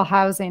affordable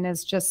housing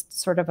is just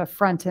sort of a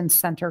front and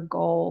center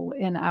goal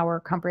in our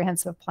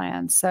comprehensive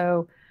plan.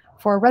 So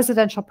for a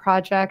residential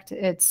project,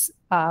 it's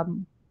a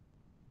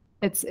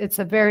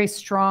very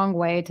strong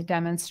way to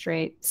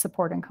demonstrate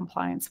support and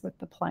compliance with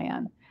the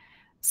plan.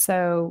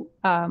 So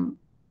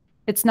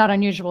it's not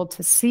unusual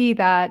to see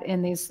that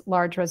in these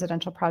large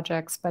residential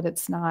projects, but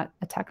it's not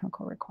a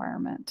technical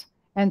requirement.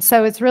 And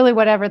so it's really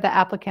whatever the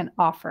applicant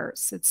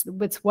offers.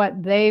 It's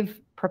what they've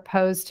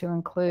proposed to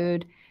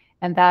include.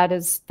 And that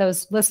is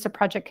those list of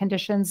project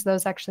conditions,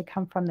 those actually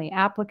come from the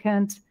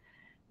applicant,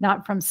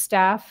 not from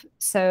staff.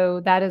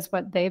 So that is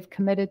what they've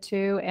committed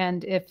to.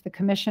 And if the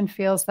commission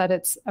feels that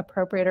it's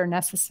appropriate or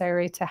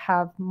necessary to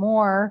have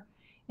more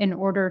in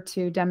order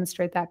to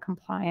demonstrate that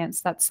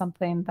compliance, that's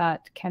something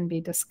that can be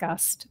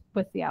discussed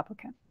with the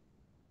applicant.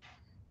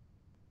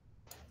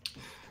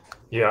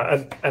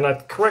 Yeah,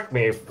 and correct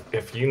me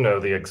if you know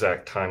the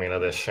exact timing of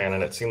this,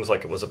 Shannon. It seems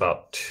like it was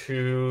about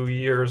 2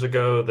 years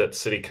ago that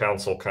City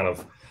Council kind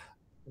of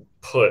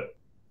put,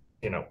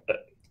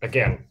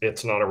 again,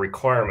 it's not a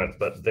requirement,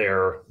 but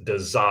their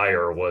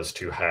desire was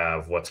to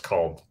have what's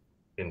called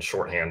in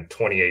shorthand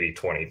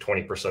 20-80-20,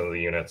 20% of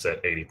the units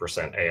at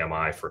 80%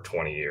 AMI for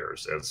 20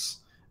 years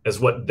is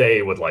what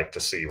they would like to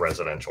see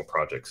residential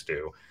projects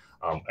do.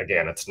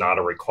 Again, it's not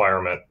a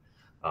requirement.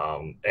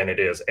 And it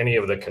is, any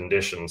of the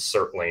conditions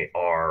certainly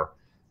are,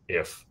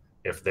 if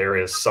there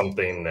is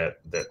something that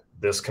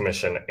this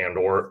commission and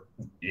or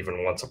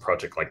even once a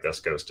project like this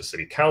goes to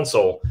City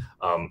Council,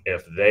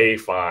 if they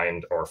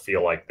find or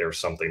feel like there's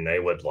something they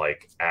would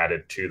like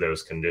added to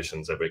those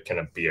conditions, if it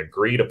can be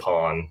agreed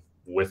upon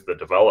with the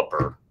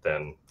developer,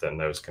 then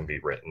those can be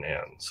written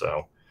in.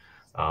 So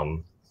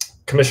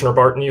Commissioner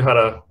Barton, you had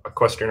a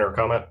question or a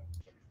comment?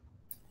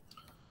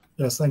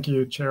 Yes, thank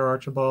you, Chair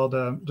Archibald.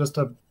 Just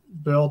to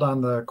build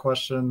on the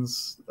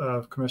questions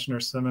of Commissioner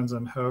Simmons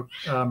and Hoke,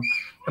 I'm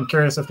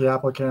curious if the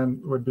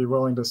applicant would be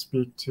willing to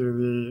speak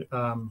to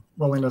the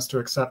willingness to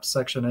accept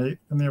Section 8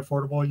 in the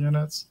affordable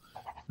units.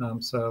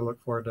 So I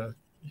look forward to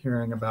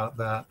hearing about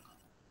that.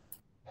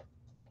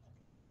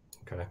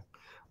 Okay.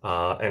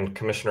 And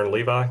Commissioner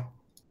Levi?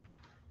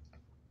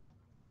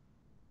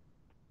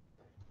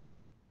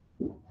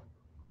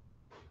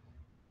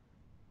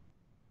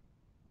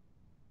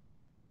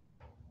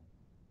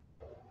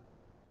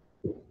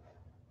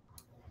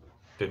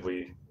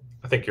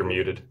 I think you're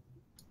muted.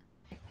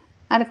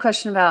 I had a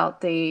question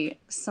about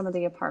some of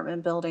the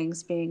apartment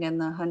buildings being in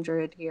the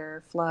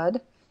 100-year flood.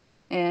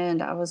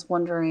 And I was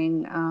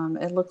wondering,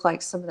 it looked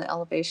like some of the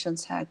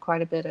elevations had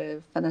quite a bit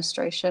of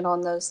fenestration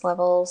on those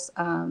levels.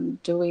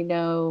 Do we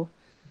know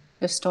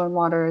if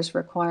stormwater is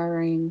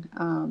requiring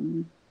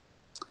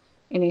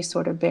any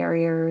sort of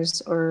barriers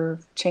or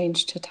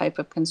change to type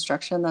of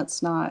construction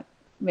that's not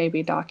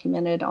maybe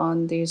documented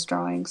on these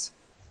drawings?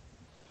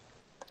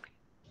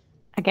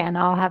 Again,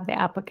 I'll have the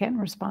applicant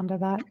respond to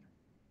that.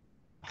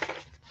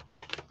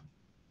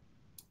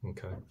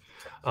 Okay.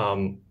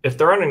 If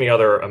there aren't any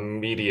other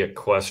immediate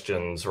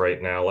questions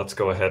right now, let's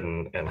go ahead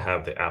and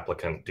have the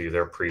applicant do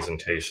their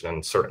presentation,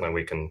 and certainly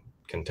we can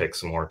take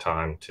some more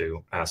time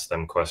to ask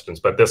them questions.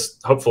 But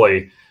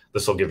hopefully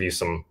this will give you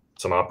some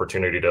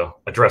opportunity to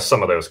address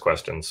some of those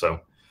questions. So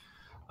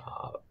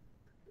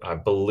I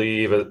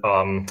believe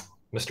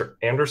Mr.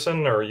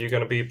 Anderson, are you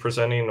going to be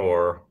presenting,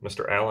 or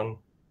Mr. Allen?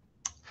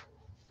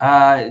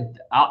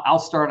 I'll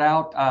start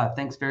out.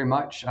 Thanks very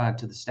much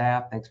to the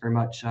staff. Thanks very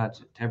much to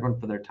everyone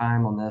for their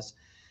time on this.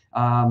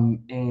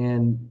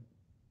 And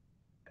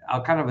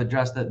I'll kind of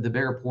address the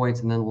bigger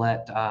points and then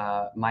let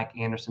Mike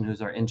Anderson,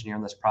 who's our engineer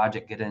on this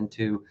project, get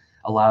into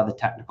a lot of the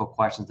technical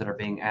questions that are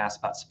being asked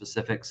about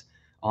specifics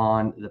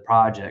on the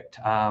project.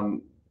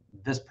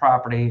 This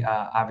property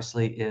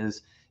obviously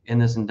is in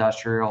this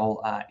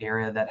industrial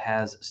area that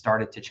has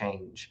started to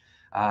change.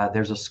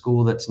 There's a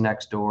school that's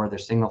next door.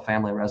 There's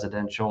single-family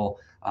residential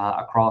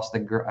across the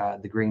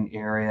green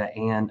area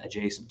and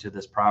adjacent to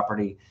this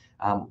property.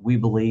 We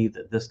believe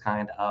that this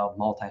kind of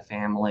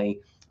multifamily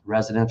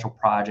residential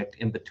project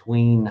in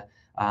between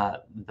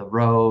the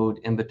road,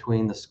 in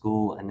between the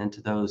school, and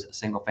into those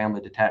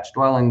single-family detached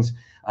dwellings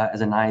is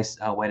a nice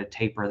way to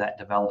taper that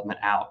development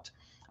out.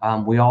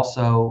 We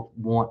also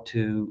want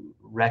to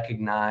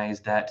recognize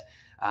that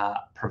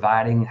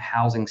providing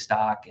housing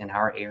stock in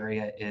our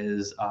area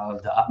is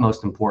of the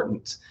utmost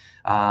importance.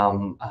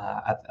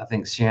 I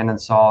think Shannon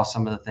saw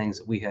some of the things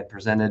that we had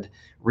presented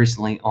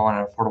recently on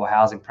an affordable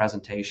housing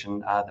presentation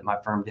that my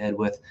firm did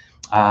with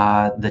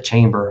the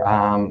chamber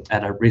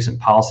at a recent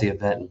policy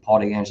event, and Paul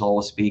D'Angelo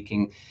was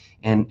speaking.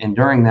 And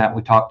during that,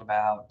 we talked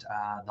about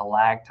the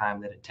lag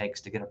time that it takes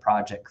to get a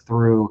project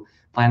through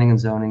planning and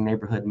zoning,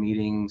 neighborhood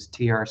meetings,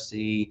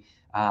 TRC,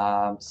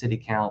 city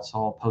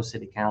council,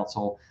 post-city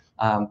council.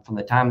 From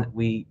the time that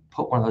we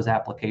put one of those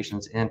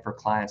applications in for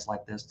clients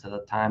like this to the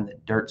time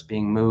that dirt's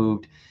being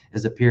moved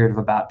is a period of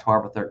about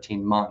 12 or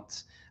 13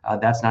 months.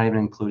 That's not even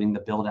including the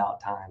build out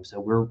time. So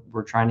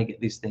we're trying to get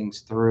these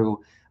things through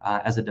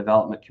as a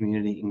development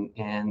community,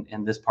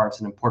 and this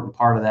part's an important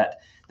part of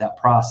that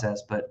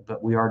process.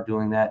 But we are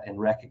doing that and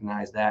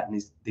recognize that,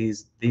 and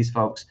these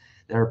folks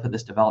that are putting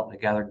this development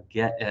together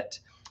get it,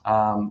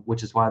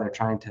 which is why they're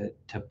trying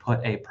to put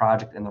a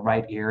project in the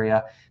right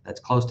area that's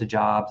close to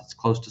jobs, it's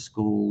close to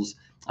schools,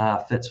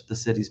 fits with the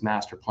city's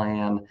master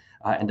plan,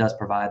 and does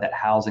provide that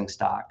housing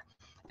stock.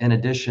 In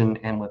addition,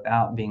 and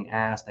without being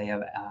asked, they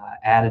have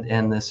added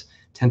in this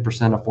 10%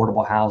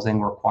 affordable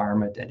housing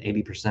requirement at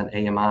 80%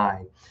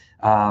 AMI.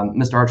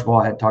 Mr.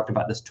 Archibald had talked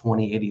about this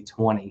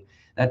 20-80-20.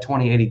 That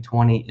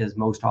 20-80-20 is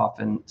most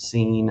often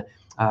seen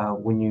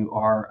when you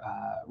are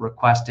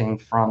requesting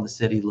from the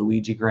city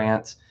Luigi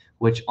grants,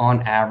 which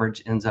on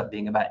average ends up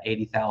being about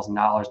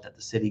 $80,000 that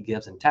the city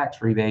gives in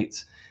tax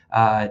rebates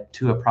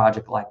to a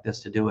project like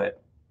this to do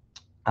it.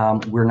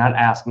 We're not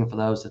asking for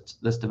those.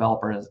 This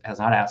developer has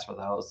not asked for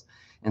those.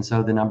 And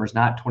so the number is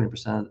not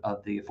 20%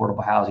 of the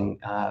affordable housing,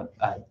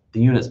 the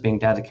units being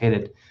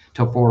dedicated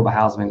to affordable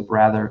housing,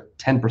 rather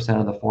 10%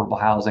 of the affordable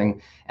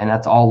housing. And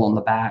that's all on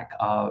the back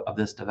of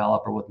this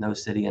developer with no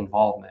city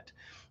involvement.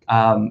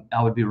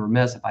 I would be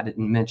remiss if I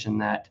didn't mention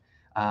that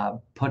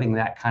putting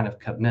that kind of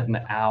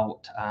commitment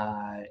out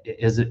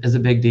is a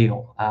big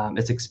deal.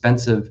 It's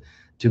expensive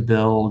to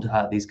build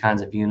these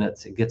kinds of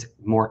units. It gets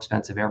more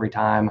expensive every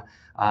time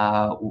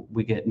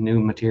we get new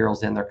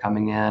materials in, they're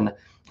coming in.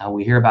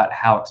 We hear about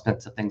how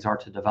expensive things are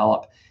to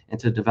develop, and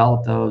to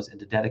develop those and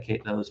to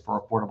dedicate those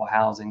for affordable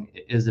housing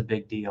is a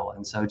big deal.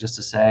 And so just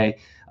to say,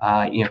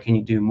 can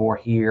you do more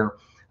here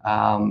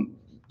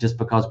just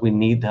because we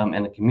need them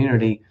in the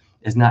community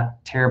is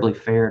not terribly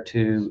fair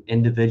to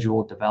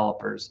individual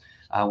developers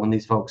when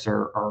these folks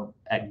are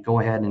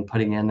go ahead and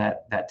putting in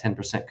that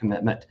 10%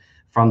 commitment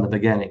from the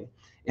beginning.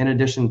 In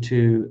addition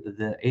to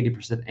the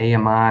 80%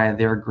 AMI,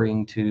 they're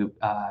agreeing to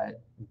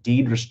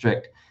deed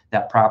restrict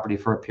that property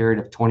for a period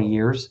of 20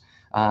 years.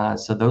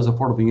 So those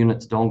affordable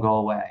units don't go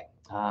away.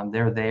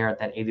 They're there at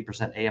that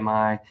 80%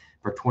 AMI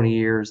for 20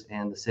 years,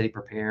 and the city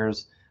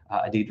prepares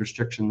a deed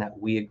restriction that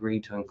we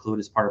agree to include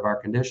as part of our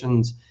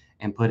conditions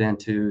and put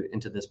into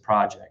this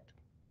project.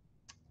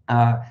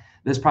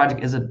 This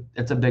project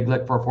it's a big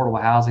lick for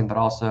affordable housing, but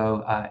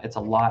also it's a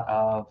lot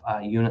of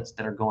units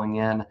that are going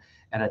in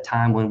at a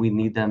time when we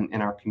need them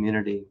in our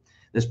community.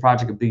 This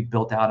project will be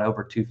built out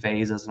over 2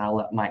 phases, and I'll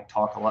let Mike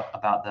talk a lot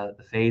about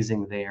the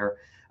phasing there.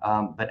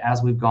 But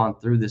as we've gone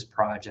through this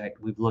project,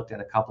 we've looked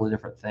at a couple of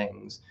different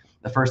things.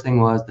 The first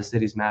thing was the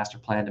city's master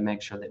plan to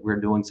make sure that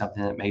we're doing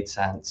something that made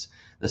sense.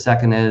 The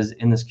second is,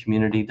 in this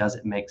community, does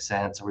it make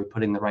sense? Are we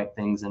putting the right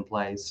things in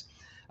place?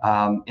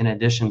 In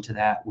addition to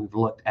that, we've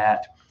looked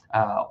at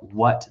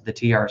what the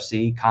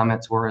TRC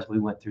comments were as we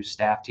went through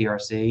staff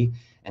TRC,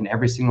 and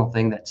every single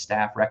thing that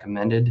staff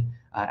recommended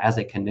as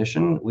a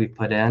condition we've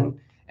put in.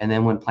 And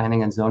then when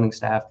planning and zoning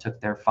staff took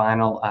their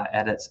final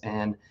edits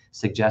and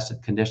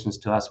suggested conditions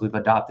to us, we've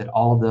adopted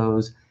all of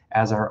those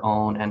as our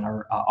own and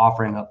are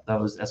offering up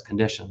those as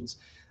conditions.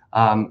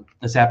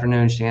 This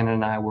afternoon, Shannon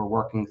and I were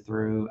working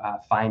through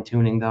fine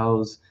tuning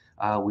those.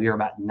 We are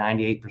about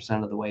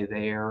 98% of the way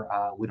there.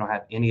 We don't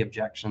have any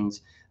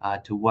objections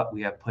to what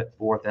we have put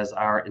forth as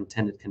our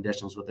intended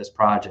conditions with this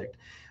project.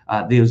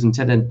 Those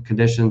intended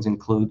conditions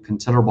include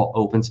considerable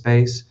open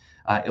space.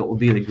 It will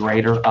be the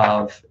greater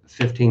of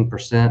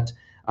 15%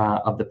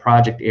 of the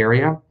project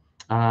area,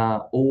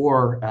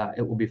 or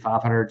it will be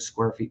 500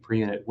 square feet per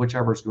unit.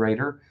 Whichever is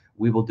greater,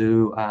 we will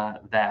do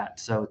that.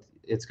 So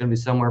it's going to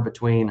be somewhere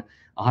between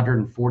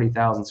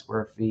 140,000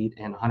 square feet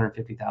and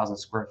 150,000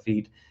 square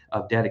feet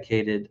of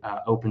dedicated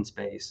open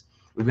space.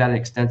 We've got an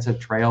extensive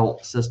trail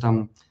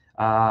system,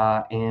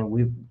 and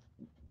we've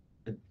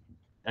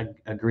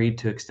agreed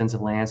to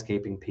extensive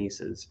landscaping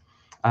pieces.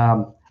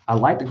 I'd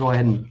like to go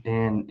ahead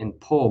and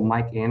pull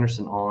Mike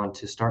Anderson on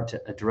to start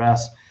to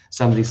address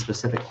some of these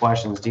specific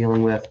questions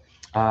dealing with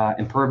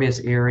impervious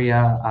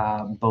area,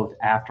 both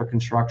after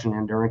construction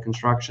and during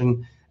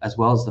construction, as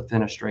well as the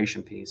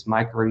fenestration piece.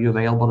 Mike, are you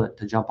available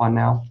to jump on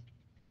now?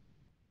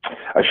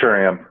 I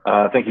sure am.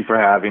 Thank you for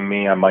having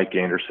me. I'm Mike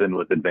Anderson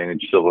with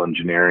Advantage Civil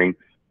Engineering.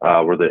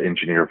 We're the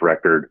engineer of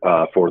record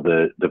for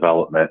the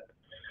development.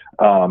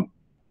 I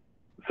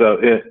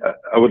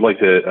would like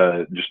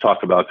to just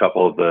talk about a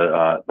couple of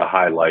the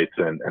highlights,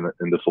 and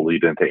this will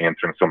lead into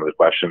answering some of the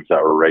questions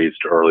that were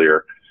raised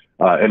earlier.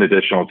 In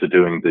addition to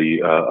doing the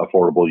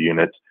affordable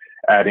units,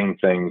 adding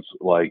things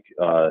like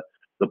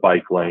the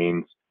bike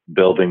lanes,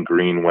 building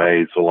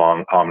greenways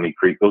along Hominy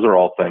Creek, those are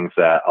all things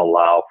that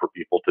allow for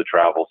people to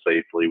travel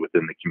safely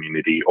within the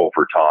community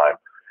over time.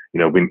 You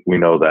know, we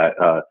know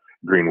that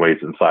greenways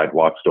and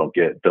sidewalks don't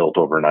get built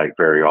overnight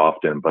very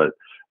often, but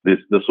this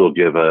will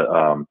give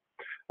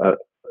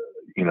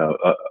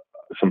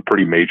some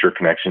pretty major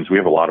connections. We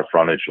have a lot of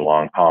frontage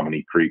along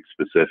Hominy Creek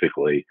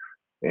specifically,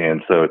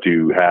 and so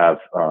to have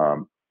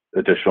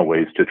additional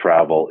ways to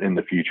travel in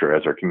the future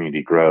as our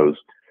community grows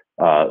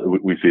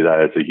we see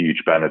that as a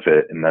huge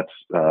benefit, and that's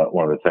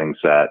one of the things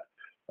that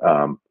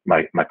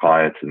my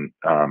clients and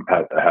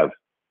have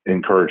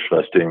encouraged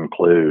us to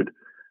include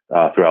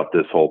throughout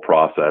this whole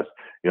process.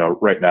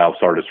 Right now,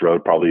 Sardis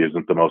Road probably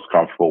isn't the most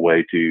comfortable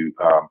way to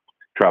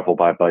travel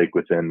by bike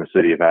within the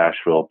city of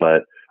Asheville,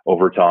 but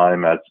over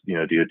time, as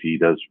DOT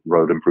does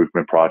road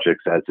improvement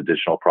projects, as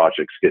additional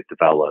projects get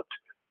developed,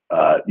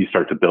 you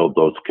start to build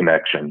those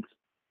connections.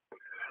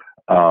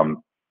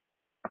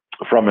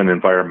 From an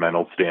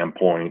environmental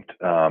standpoint,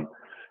 on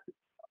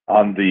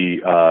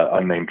the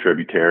unnamed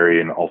tributary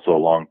and also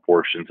along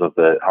portions of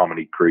the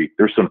Hominy Creek,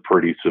 there's some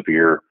pretty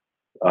severe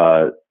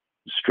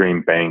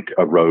stream bank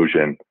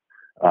erosion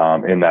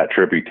in that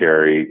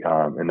tributary,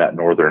 in that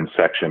northern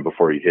section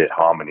before you hit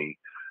Hominy.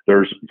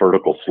 There's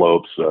vertical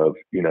slopes of,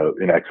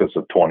 in excess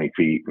of 20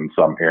 feet in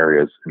some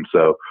areas. And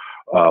so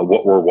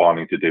what we're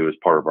wanting to do as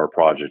part of our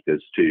project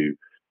is to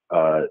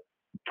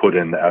put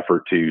in the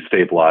effort to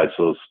stabilize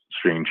those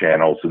stream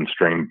channels and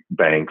stream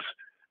banks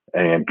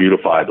and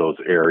beautify those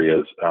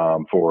areas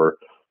for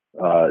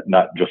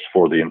not just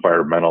for the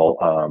environmental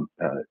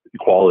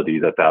quality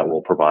that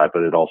will provide,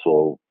 but it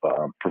also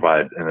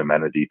provide an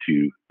amenity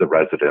to the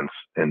residents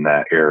in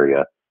that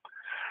area.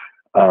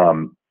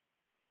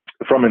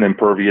 From an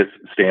impervious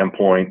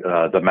standpoint,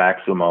 the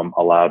maximum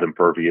allowed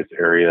impervious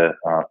area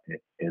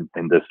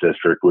in this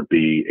district would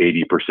be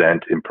 80%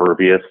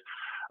 impervious.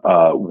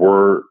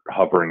 We're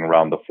hovering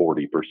around the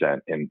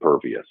 40%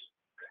 impervious.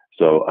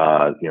 So,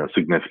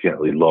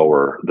 significantly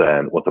lower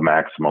than what the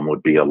maximum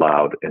would be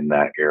allowed in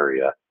that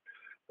area.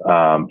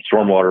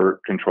 Stormwater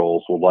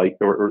controls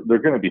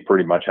they're going to be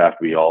pretty much have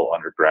to be all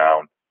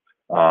underground.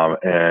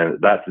 And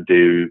that's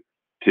due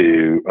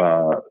to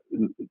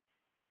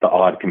the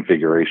odd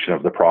configuration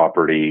of the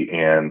property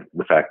and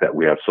the fact that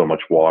we have so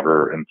much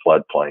water and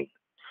floodplain.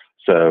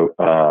 So,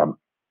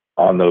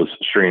 on those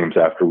streams,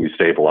 after we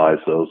stabilize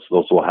those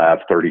will have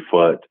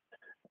 30-foot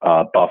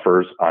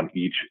buffers on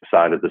each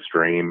side of the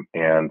stream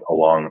and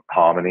along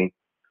Hominy.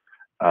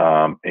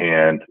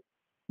 And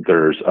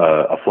there's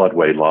a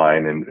floodway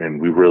line, and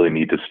we really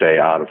need to stay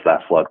out of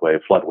that floodway.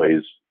 Floodway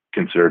is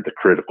considered the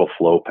critical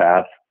flow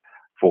path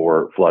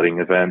for flooding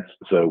events.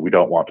 So we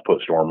don't want to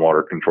put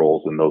stormwater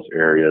controls in those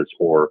areas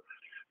or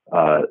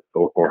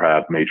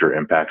have major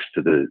impacts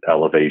to the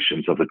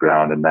elevations of the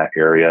ground in that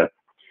area.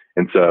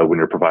 And so when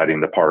you're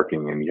providing the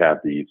parking and you have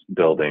these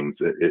buildings,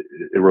 it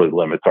really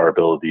limits our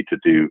ability to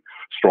do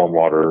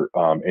stormwater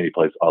any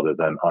place other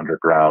than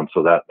underground.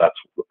 So that's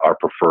our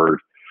preferred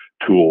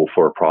tool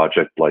for a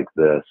project like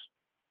this.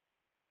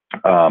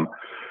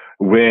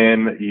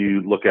 When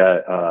you look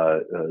at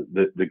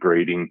the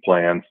grading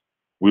plans,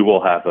 we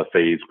will have a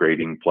phased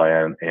grading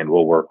plan, and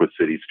we'll work with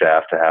city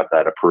staff to have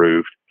that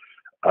approved.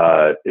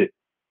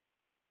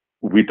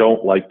 We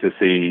don't like to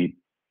see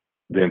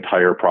the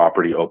entire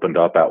property opened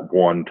up at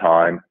one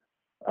time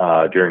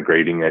during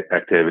grading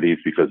activities,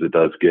 because it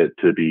does get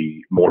to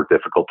be more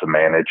difficult to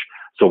manage.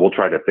 So we'll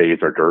try to phase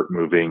our dirt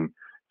moving,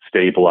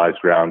 stabilize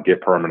ground,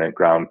 get permanent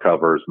ground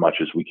cover as much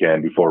as we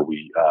can before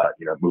we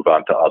move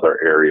on to other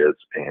areas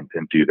and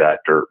do that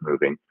dirt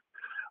moving.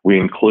 We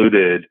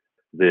included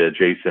the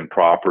adjacent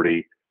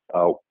property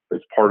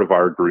as part of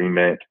our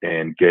agreement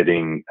and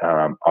getting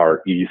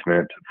our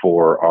easement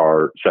for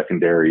our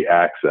secondary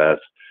access.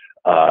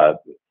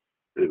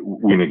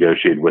 We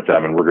negotiated with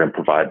them, and we're going to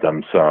provide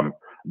them some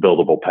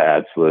buildable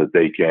pads so that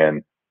they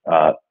can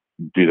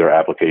do their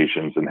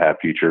applications and have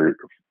future,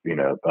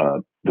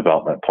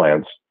 development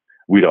plans.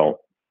 I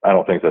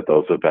don't think that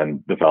those have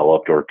been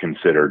developed or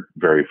considered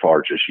very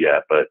far just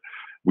yet, but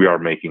we are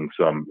making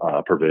some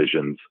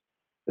provisions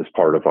as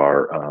part of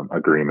our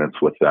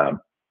agreements with them.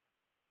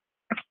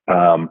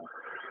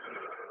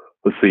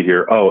 Let's see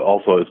here. Oh,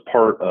 also as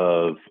part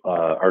of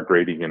our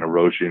grading and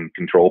erosion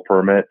control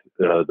permit,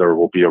 there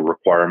will be a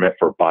requirement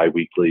for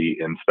biweekly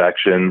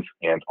inspections,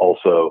 and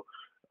also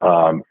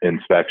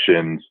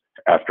inspections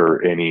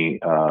after any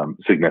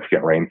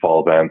significant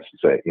rainfall events,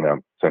 say,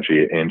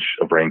 essentially an inch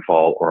of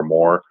rainfall or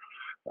more.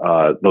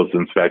 Those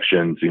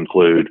inspections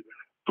include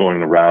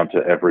going around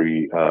to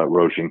every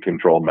erosion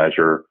control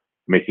measure,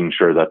 making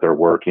sure that they're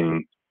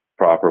working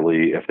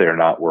properly. If they're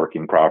not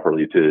working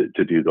properly, to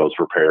do those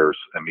repairs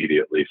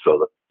immediately,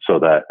 so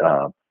that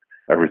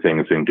everything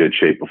is in good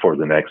shape before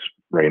the next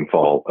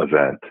rainfall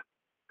event.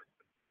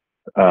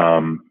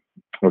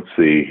 Let's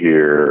see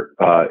here.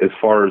 As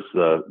far as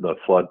the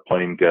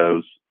floodplain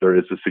goes, there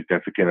is a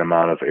significant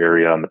amount of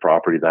area on the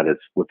property that is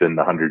within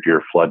the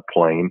 100-year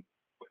floodplain.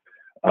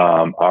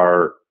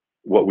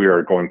 What we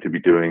are going to be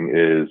doing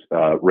is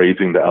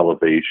raising the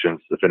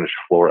elevations, the finished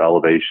floor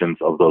elevations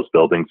of those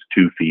buildings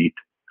 2 feet,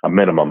 a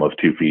minimum of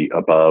 2 feet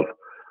above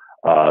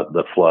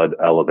the flood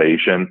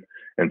elevation.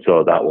 And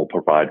so that will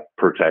provide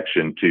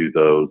protection to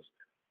those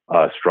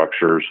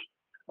structures.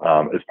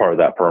 As part of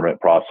that permit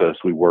process,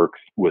 we work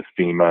with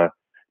FEMA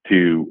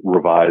to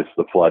revise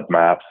the flood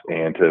maps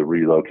and to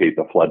relocate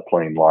the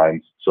floodplain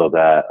lines so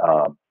that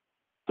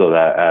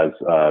as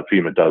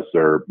FEMA does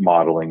their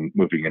modeling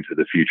moving into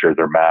the future,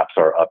 their maps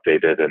are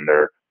updated and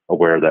they're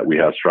aware that we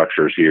have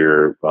structures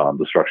here.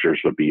 The structures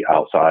would be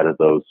outside of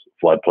those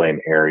floodplain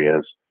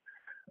areas.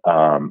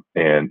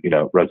 And, you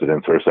know,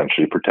 residents are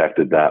essentially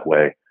protected that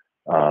way.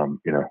 You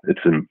know,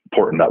 it's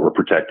important that we're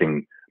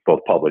protecting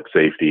both public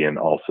safety and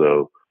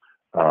also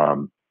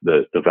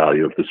the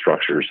value of the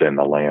structures and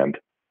the land.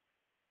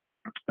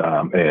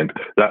 And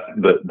that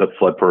the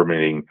flood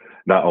permitting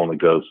not only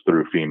goes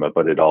through FEMA,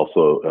 but it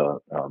also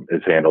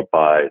is handled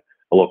by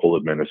a local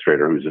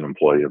administrator who's an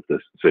employee of the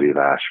city of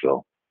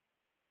Asheville.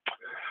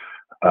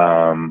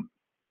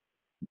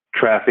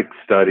 Traffic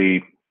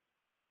study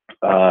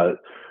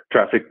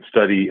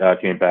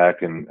came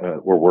back, and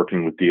we're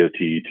working with DOT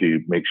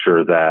to make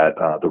sure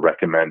that the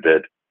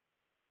recommended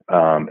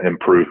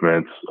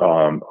improvements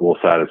will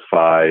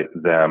satisfy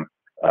them.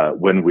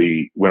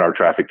 When our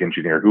traffic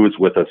engineer, who is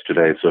with us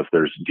today, so if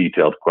there's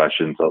detailed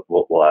questions,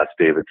 we'll ask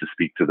David to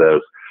speak to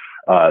those.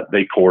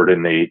 They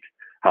coordinate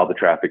how the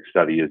traffic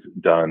study is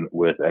done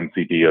with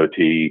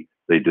NCDOT.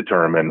 They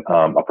determine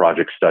a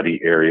project study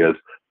areas.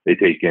 They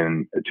take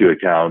into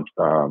account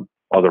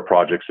other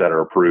projects that are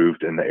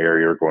approved in the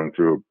area going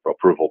through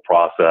approval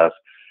process.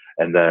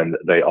 And then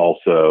they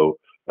also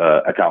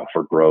account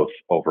for growth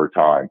over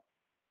time.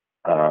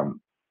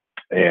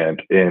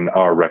 And in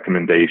our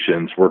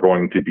recommendations, we're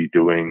going to be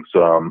doing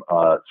some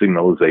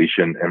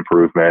signalization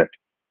improvement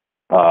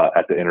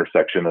at the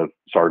intersection of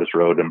Sardis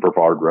Road and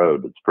Brevard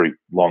Road. It's a pretty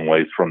long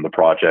ways from the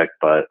project,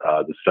 but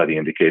the study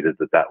indicated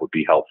that that would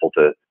be helpful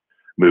to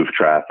move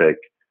traffic.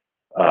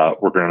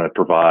 We're going to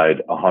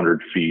provide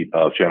 100 feet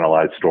of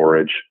channelized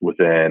storage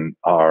within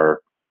our,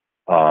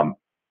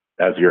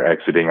 as you're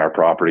exiting our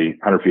property.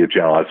 100 feet of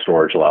channelized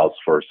storage allows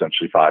for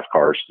essentially 5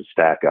 cars to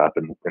stack up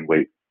and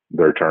wait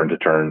their turn to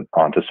turn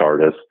onto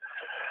Sardis.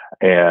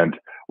 And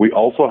we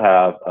also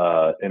have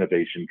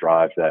Innovation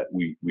Drive that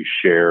we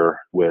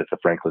share with the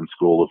Franklin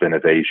School of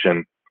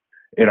Innovation.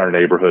 In our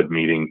neighborhood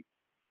meeting,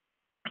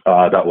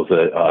 that was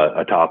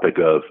a topic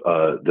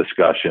of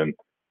discussion.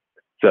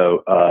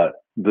 So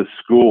the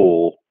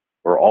school,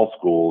 or all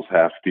schools,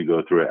 have to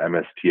go through an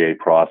MSTA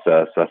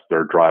process. That's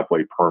their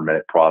driveway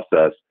permit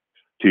process,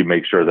 to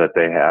make sure that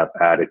they have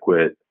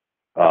adequate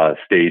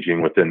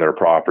staging within their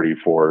property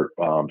for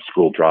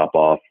school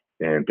drop-off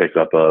and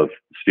pickup of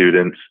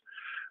students.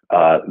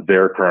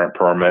 Their current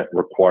permit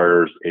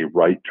requires a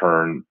right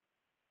turn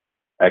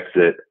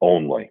exit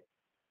only.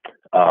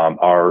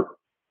 Our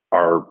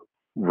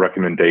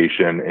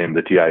recommendation in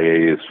the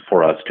TIA is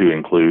for us to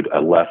include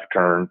a left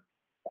turn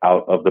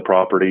out of the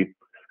property.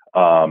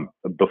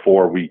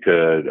 Before we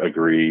could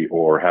agree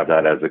or have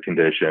that as a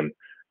condition,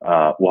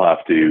 we'll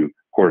have to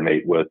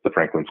coordinate with the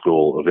Franklin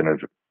School of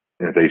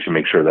Innovation,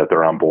 make sure that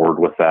they're on board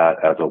with that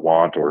as a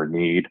want or a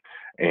need,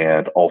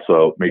 and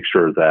also make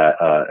sure that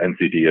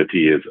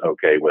NCDOT is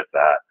okay with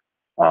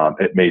that.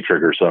 It may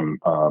trigger some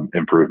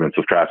improvements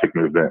of traffic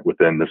movement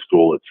within the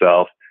school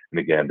itself. And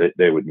again,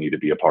 they would need to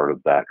be a part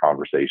of that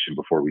conversation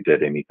before we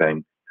did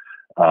anything.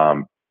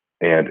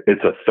 And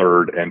it's a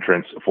third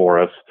entrance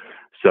for us.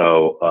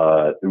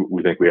 So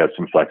we think we have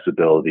some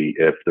flexibility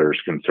if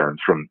there's concerns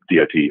from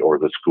DOT or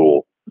the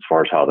school as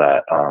far as how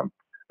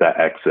that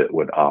exit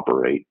would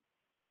operate.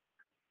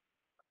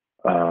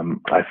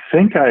 I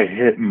think I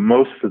hit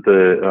most of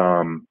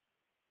the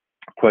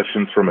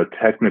questions from a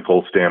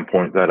technical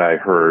standpoint that I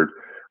heard,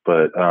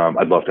 but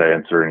I'd love to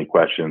answer any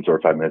questions, or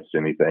if I missed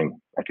anything,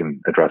 I can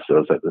address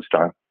those at this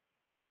time.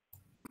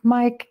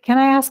 Mike, can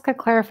I ask a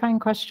clarifying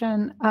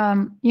question?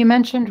 You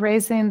mentioned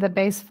raising the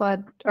base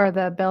flood, or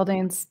the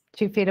buildings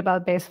 2 feet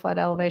above base flood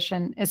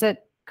elevation. Is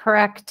it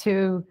correct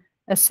to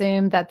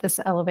assume that this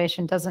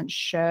elevation doesn't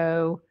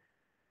show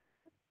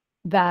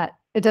that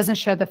it doesn't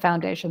show the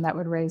foundation that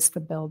would raise the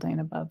building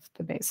above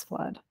the base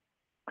flood?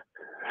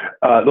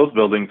 Those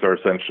buildings are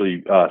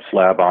essentially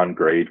slab on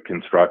grade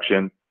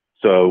construction.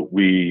 So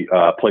we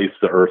place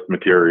the earth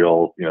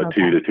material, you know,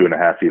 okay, 2 to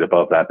 2.5 feet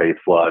above that base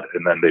flood,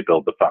 and then they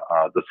build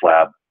the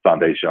slab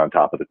foundation on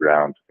top of the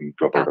ground and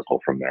go vertical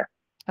from there.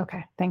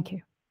 Okay, thank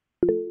you.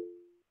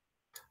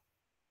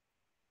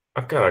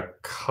 I've got a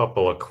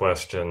couple of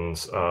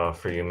questions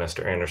for you,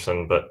 Mr.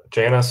 Anderson, but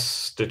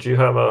Janice, did you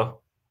have a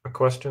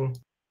question?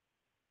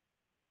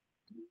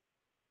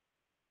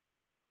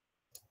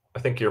 I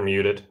think you're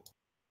muted.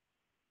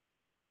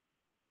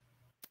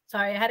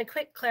 Sorry, I had a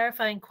quick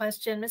clarifying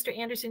question. Mr.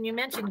 Anderson, you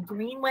mentioned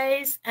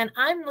greenways, and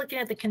I'm looking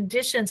at the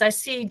conditions. I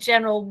see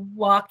general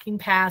walking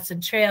paths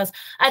and trails.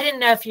 I didn't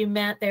know if you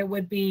meant there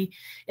would be,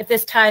 if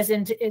this ties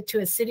into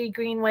a city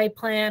greenway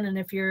plan, and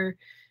if you're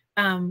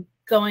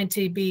going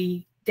to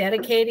be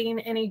dedicating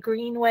any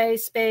greenway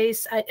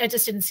space. I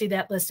just didn't see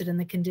that listed in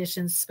the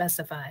conditions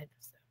specified.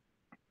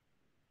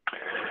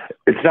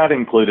 It's not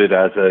included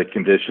as a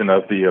condition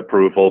of the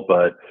approval,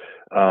 but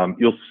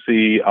you'll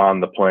see on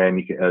the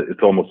plan,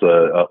 it's almost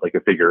like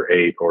a figure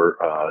 8, or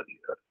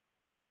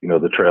you know,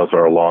 the trails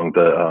are along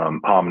the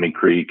Hominy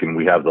Creek, and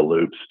we have the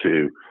loops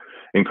to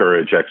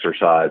encourage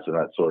exercise and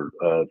that sort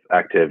of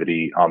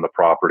activity on the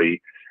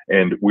property.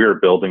 And we're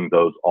building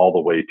those all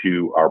the way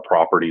to our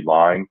property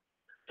line,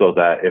 so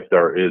that if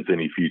there is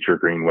any future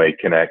greenway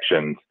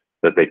connections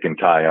that they can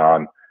tie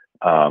on,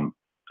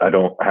 I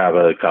don't have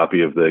a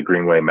copy of the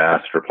Greenway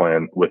Master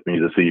Plan with me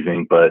this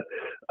evening, but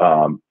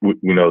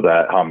we know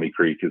that Hominy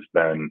Creek has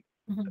been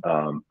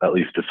at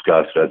least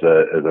discussed as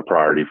a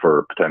priority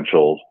for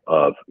potential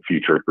of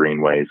future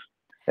greenways.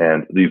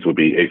 And these would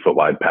be 8-foot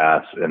wide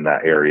paths in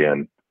that area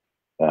and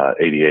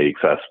ADA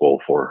accessible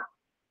for,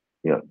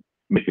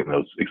 making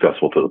those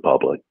accessible to the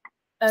public.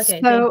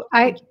 Okay. So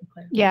I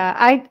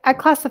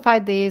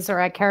classified these, or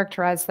I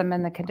characterized them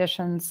in the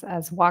conditions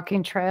as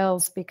walking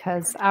trails,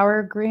 because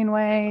our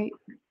greenway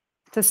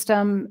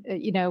system,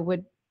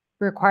 would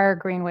require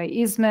greenway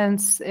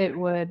easements. It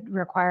would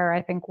require,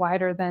 I think,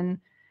 wider than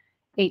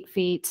 8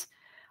 feet.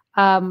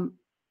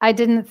 I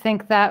didn't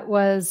think that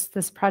was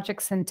this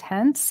project's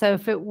intent. So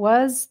if it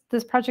was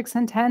this project's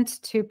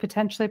intent to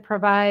potentially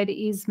provide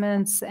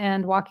easements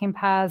and walking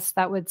paths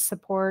that would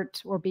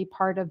support or be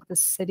part of the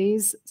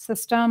city's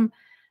system,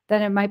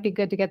 then it might be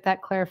good to get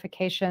that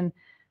clarification.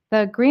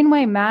 The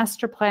Greenway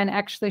Master Plan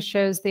actually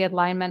shows the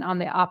alignment on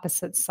the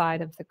opposite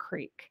side of the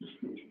creek.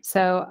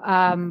 So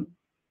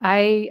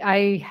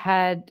I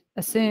had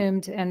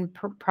assumed, and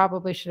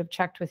probably should have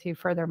checked with you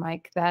further,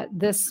 Mike, that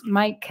this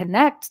might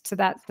connect to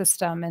that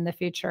system in the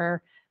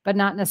future, but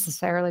not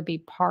necessarily be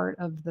part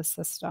of the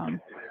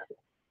system.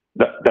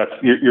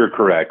 You're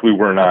correct. We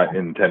were not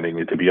intending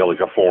it to be like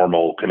a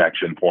formal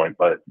connection point,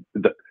 but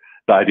the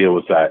idea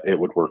was that it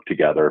would work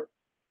together.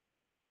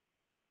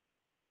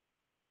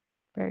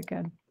 Very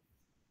good.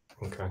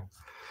 Okay.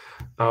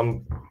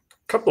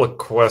 Couple of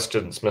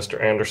questions, Mr.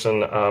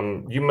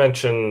 Anderson. You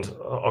mentioned,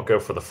 I'll go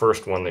for the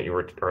first one that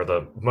or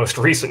the most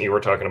recent you were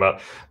talking about,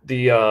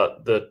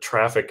 the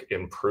traffic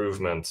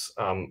improvements.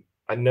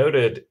 I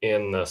noted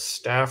in the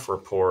staff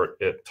report,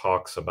 it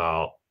talks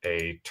about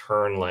a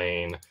turn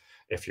lane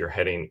if you're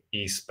heading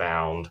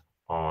eastbound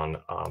on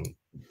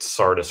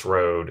Sardis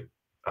Road,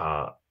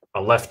 a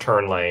left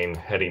turn lane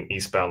heading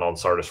eastbound on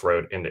Sardis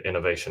Road into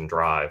Innovation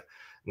Drive.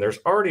 And there's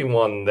already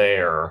one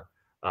there.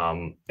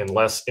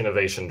 Unless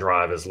Innovation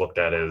Drive is looked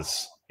at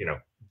as,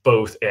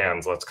 both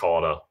ends, let's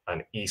call it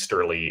an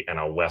easterly and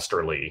a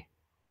westerly,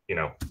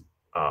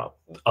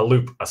 a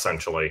loop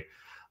essentially.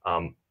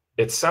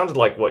 It sounded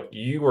like what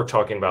you were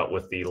talking about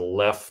with the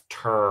left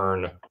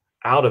turn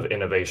out of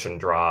Innovation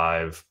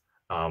Drive.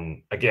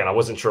 Again, I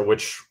wasn't sure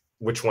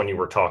which one you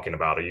were talking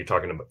about. Are you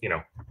talking about,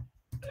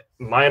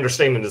 my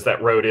understanding is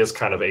that road is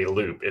kind of a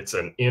loop. It's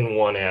an in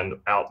one end,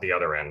 out the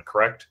other end,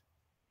 correct?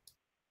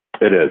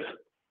 It is.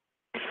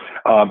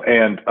 I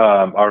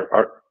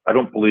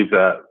don't believe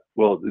that.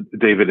 Well,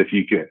 David, if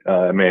you can,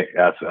 I may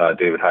ask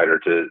David Hyder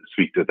to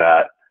speak to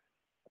that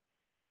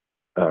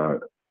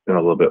in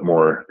a little bit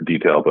more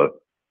detail, but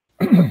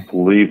I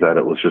believe that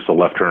it was just a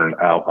left turn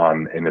out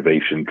on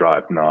Innovation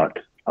Drive, not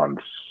on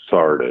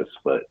Sardis,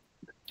 but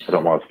I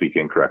don't want to speak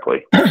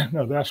incorrectly.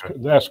 No, that's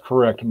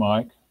correct,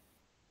 Mike.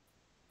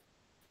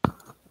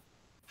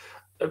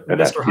 So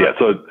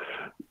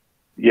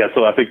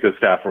I think the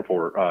staff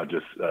report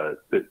just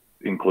it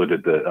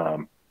included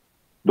the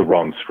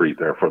wrong street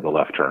there for the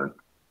left turn.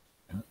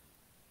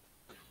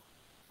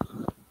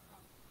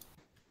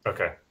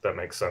 Okay, that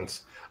makes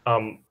sense.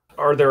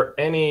 Are there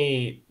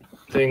any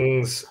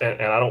things,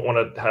 and I don't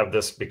want to have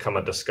this become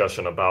a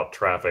discussion about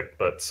traffic,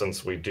 but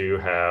since we do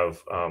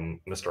have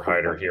Mr.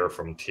 Hyder here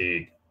from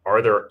Teague,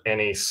 are there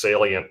any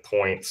salient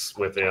points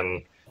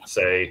within,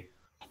 say,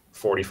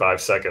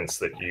 45 seconds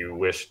that you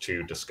wish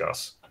to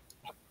discuss?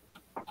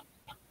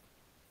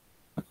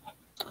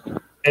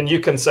 And you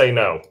can say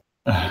no.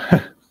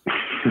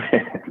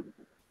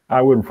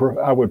 I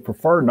would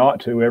prefer not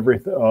to.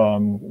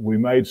 We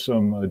made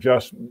some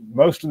adjustments.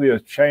 Most of the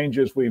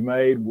changes we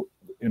made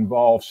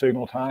involve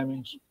signal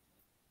timings,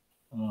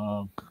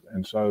 and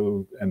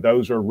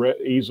those are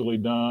easily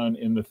done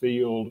in the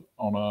field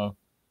on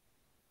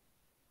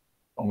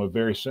a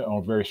very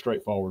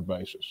straightforward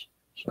basis.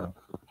 So.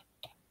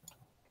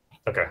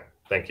 Okay,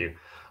 thank you.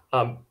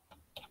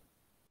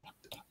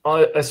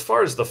 As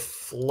far as the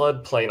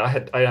floodplain,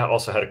 I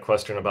also had a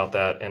question about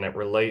that, and it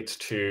relates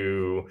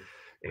to,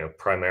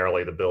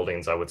 primarily the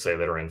buildings, I would say,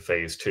 that are in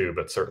phase 2,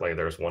 but certainly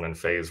there's one in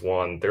phase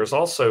 1. There's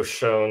also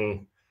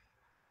shown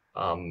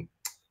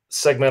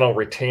segmental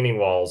retaining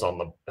walls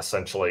on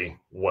essentially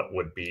what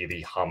would be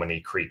the Hominy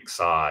Creek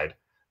side.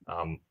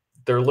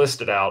 They're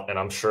listed out, and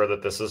I'm sure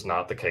that this is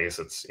not the case.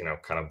 It's,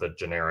 kind of the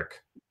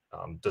generic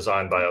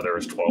designed by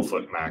others,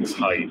 12-foot max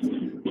height.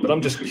 But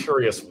I'm just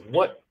curious,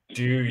 what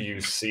do you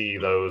see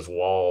those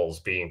walls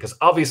being? Because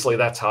obviously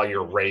that's how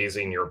you're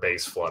raising your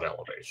base flood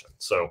elevation.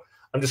 So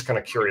I'm just kind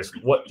of curious,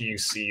 what do you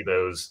see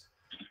those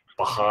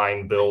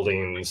behind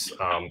buildings?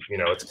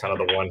 It's kind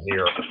of the one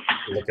here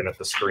looking at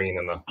the screen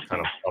in the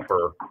kind of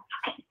upper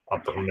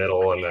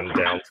middle and then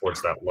down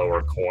towards that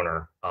lower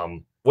corner.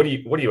 What do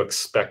you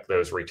expect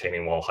those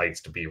retaining wall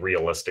heights to be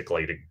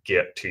realistically to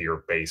get to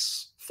your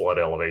base flood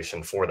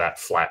elevation for that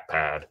flat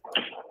pad?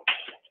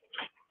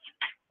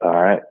 All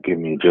right, give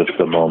me just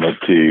a moment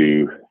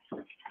to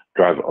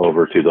drive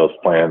over to those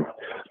plans.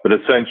 But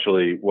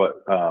essentially,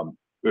 what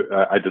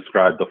I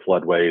described the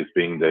floodway as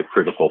being the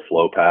critical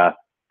flow path,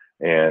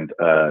 and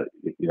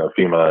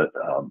FEMA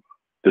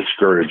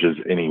discourages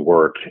any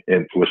work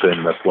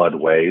within the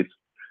floodways.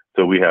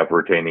 So we have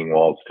retaining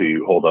walls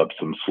to hold up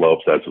some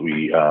slopes as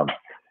we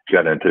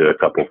get into a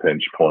couple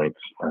pinch points.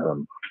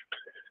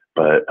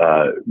 But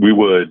we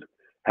would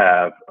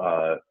have,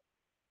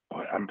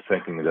 I'm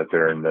thinking that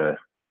they're in the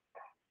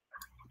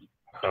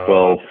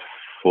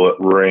 12-foot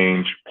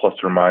range, plus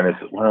or minus.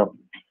 Well,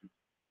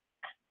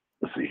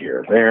 let's see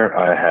here. There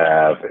I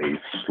have a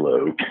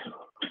slope.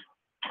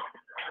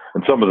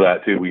 And some of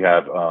that too, we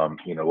have,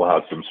 we'll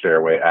have some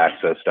stairway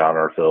access down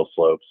our fill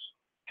slopes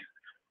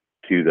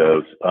to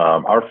those.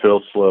 Our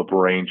fill slope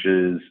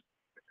ranges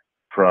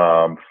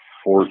from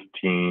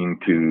 14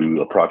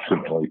 to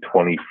approximately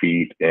 20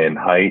 feet in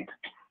height.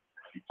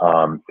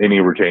 Any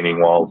retaining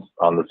walls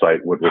on the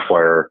site would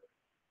require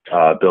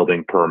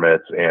building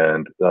permits,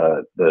 and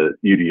the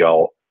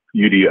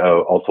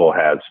UDO also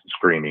has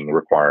screening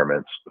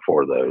requirements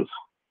for those.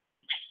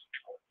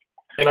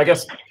 And I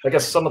guess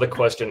some of the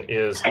question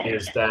is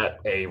that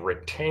a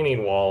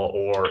retaining wall,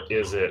 or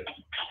is it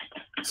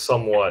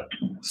somewhat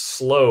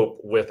slope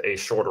with a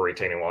shorter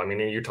retaining wall? I mean,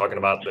 are you talking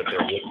about that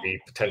there would be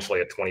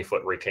potentially a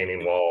 20-foot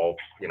retaining wall,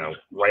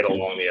 right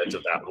along the edge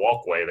of that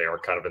walkway there,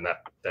 kind of in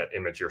that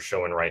image you're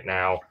showing right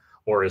now?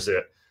 Or is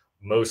it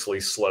mostly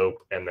slope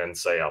and then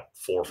say a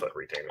 4-foot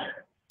retaining wall?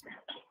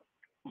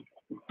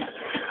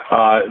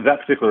 That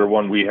particular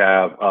one we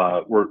have,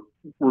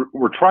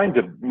 we're trying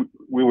to,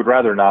 we would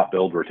rather not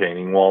build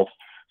retaining walls.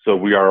 So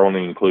we are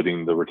only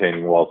including the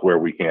retaining walls where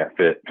we can't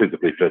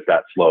physically fit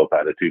that slope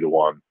at a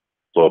 2-to-1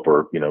 slope,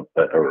 or,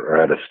 or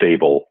at a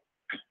stable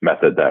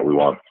method that we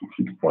want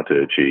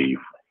to achieve.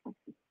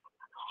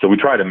 So we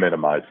try to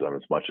minimize them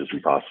as much as we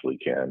possibly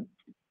can.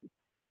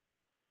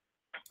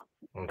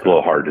 Okay. It's a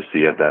little hard to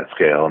see at that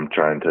scale. I'm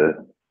trying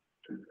to.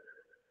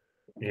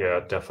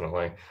 Yeah,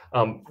 definitely.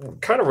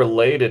 Kind of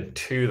related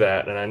to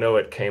that, and I know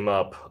it came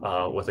up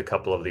with a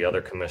couple of the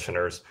other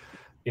commissioners.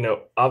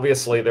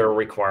 Obviously there are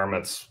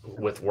requirements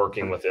with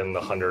working within the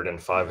 100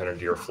 and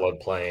 500 year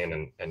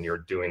floodplain, and you're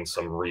doing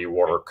some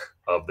rework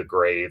of the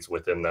grades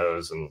within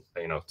those, and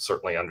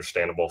certainly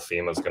understandable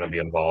FEMA is going to be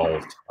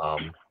involved.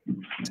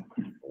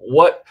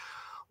 What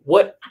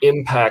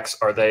impacts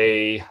are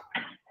they,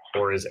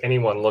 or is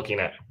anyone looking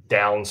at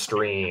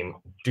downstream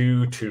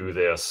due to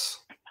this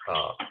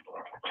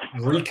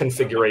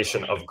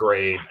reconfiguration of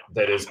grade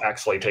that is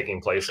actually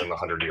taking place in the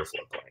 100-year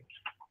floodplain?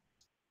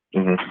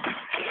 Mm-hmm.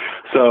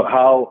 So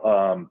how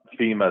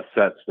FEMA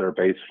sets their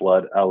base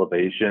flood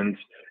elevations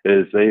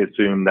is they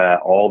assume that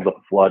all the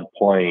flood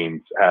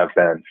plains have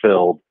been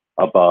filled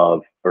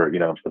above, or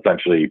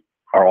essentially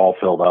are all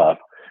filled up,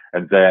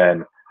 and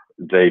then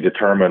they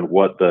determine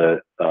what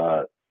the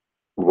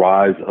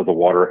rise of the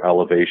water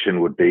elevation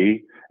would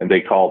be, and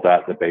they call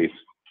that the base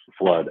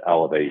flood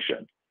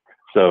elevation.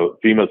 So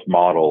FEMA's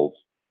models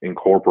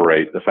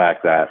incorporate the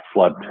fact that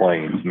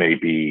floodplains may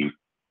be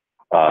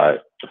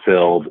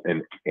filled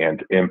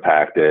and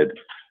impacted,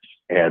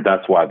 and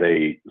that's why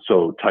they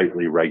so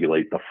tightly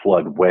regulate the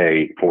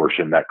floodway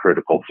portion, that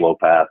critical flow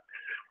path.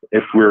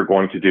 If we're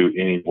going to do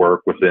any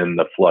work within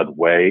the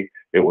floodway,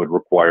 it would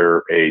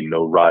require a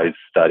no-rise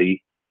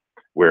study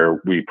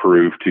where we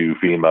prove to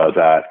FEMA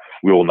that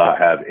we will not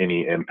have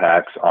any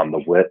impacts on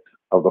the width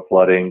of the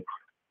flooding,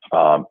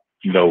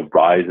 no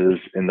rises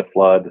in the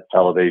flood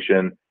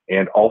elevation,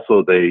 and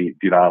also they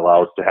do not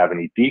allow us to have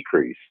any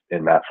decrease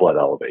in that flood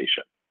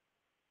elevation.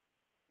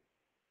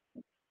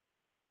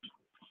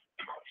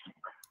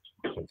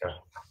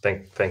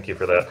 Okay, thank you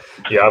for that.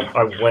 Yeah,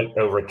 I went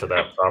over to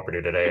that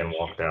property today and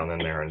walked down in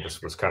there and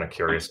just was kind of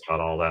curious about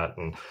all that.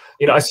 And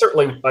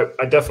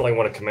I definitely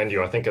want to commend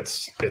you. I think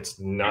it's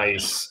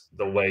nice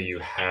the way you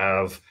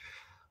have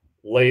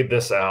laid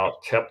this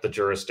out, kept the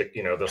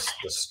jurisdiction,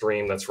 the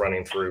stream that's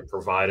running through,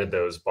 provided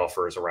those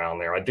buffers around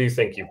there. I do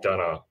think you've done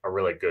a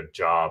really good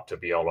job to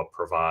be able to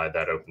provide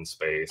that open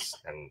space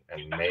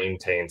and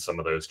maintain some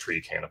of those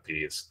tree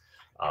canopies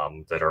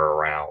that are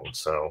around.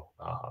 So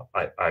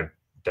I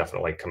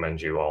definitely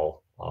commend you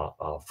all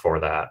for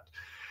that.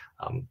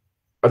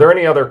 Are there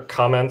any other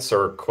comments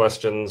or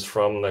questions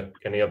from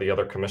any of the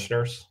other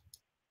commissioners?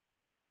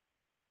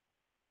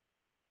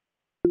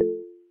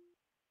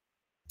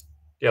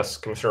 Yes,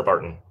 Commissioner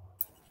Barton.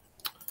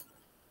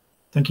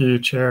 Thank you,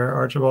 Chair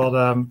Archibald.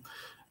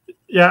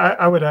 Yeah,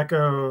 I would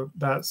echo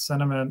that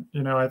sentiment.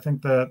 I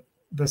think that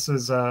this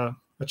is a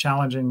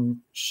challenging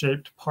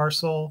shaped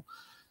parcel.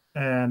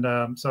 And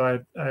so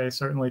I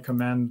certainly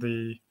commend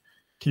the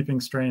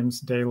keeping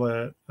streams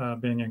daylit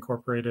being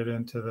incorporated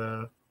into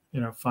the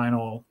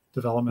final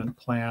development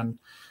plan.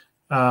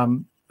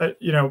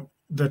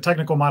 The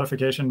technical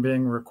modification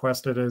being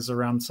requested is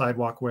around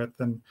sidewalk width,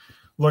 and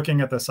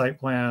looking at the site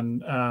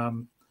plan,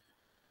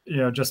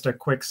 just a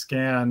quick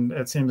scan,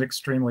 it seems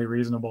extremely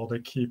reasonable to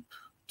keep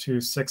 2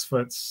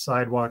 6-foot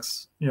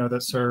sidewalks,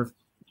 that serve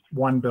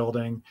one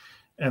building.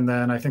 And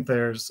then I think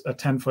there's a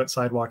 10-foot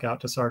sidewalk out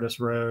to Sardis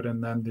Road,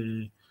 and then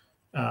the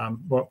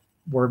what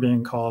were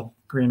being called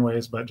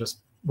greenways, but just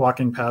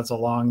walking paths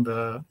along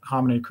the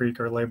Hominy Creek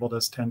are labeled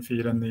as 10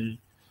 feet in the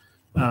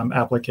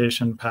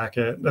application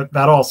packet.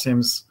 That all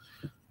seems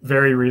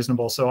very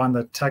reasonable. So on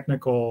the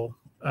technical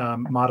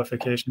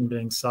modification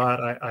being sought,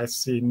 I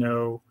see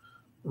no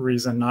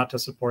reason not to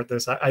support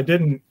this. I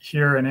didn't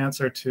hear an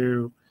answer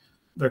to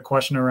the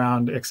question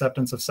around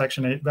acceptance of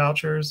Section 8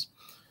 vouchers.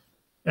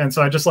 And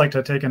so I'd just like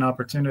to take an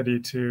opportunity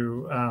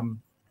to,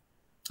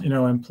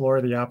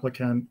 implore the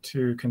applicant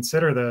to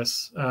consider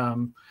this.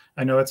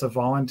 I know it's a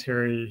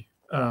voluntary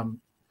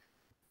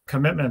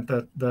commitment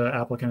that the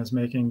applicant is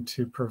making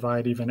to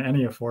provide even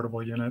any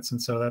affordable units.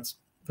 And so that's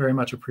very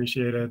much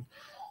appreciated.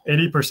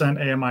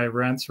 80% AMI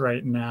rents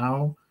right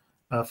now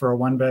for a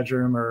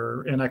 1-bedroom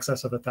are in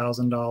excess of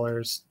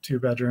 $1,000,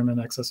 2-bedroom in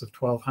excess of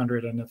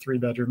 $1,200, and a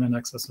 3-bedroom in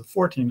excess of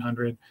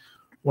 $1,400.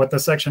 What the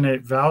Section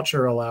 8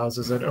 voucher allows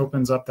is it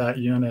opens up that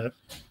unit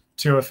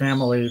to a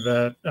family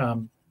that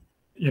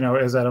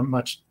is at a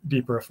much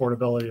deeper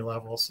affordability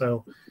level.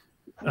 So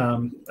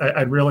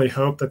I'd really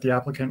hope that the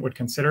applicant would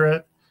consider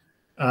it.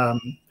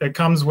 It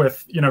comes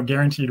with,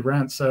 guaranteed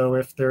rent. So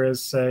if there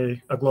is,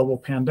 say, a global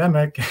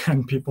pandemic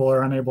and people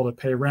are unable to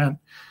pay rent,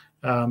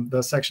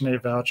 the Section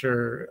 8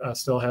 voucher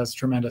still has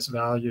tremendous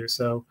value.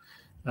 So,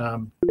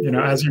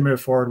 as you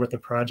move forward with the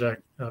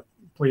project,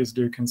 please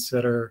do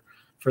consider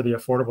for the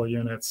affordable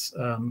units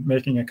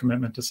making a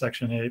commitment to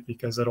Section 8,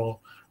 because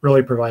it'll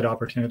really provide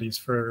opportunities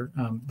for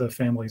the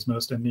families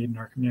most in need in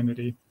our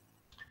community.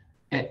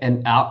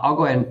 And I'll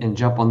go ahead and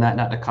jump on that,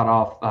 not to cut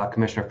off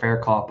Commissioner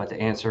Fairclough, but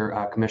to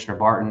answer Commissioner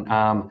Barton.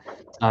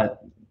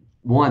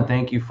 One,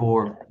 thank you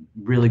for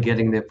really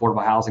getting the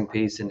affordable housing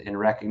piece and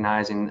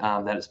recognizing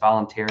that it's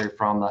voluntary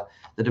from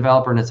the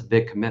developer and it's a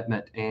big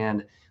commitment.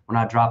 And when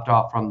I dropped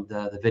off from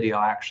the video,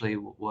 I actually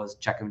was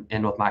checking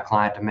in with my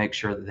client to make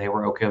sure that they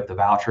were okay with the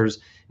vouchers.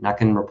 And I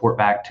can report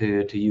back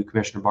to you,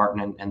 Commissioner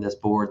Barton, and this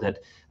board that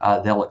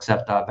they'll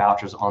accept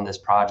vouchers on this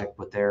project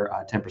with their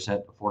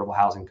 10% affordable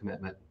housing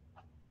commitment.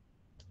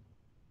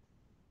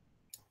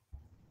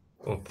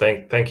 Well,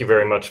 thank you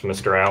very much,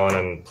 Mr. Allen,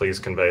 and please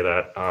convey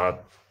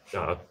that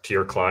to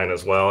your client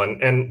as well.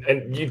 And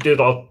you did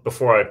all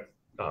before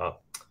I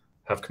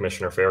have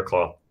Commissioner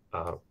Fairclough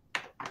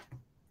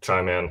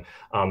chime in.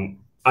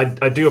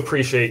 I do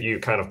appreciate you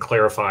kind of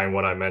clarifying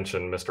what I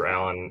mentioned, Mr.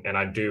 Allen, and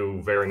I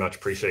do very much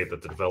appreciate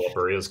that the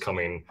developer is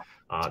coming,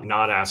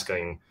 not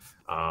asking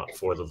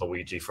for the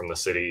Luigi from the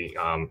city.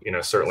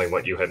 Certainly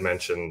what you had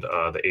mentioned,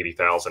 the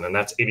 80,000, and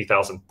that's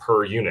 80,000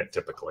 per unit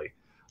typically.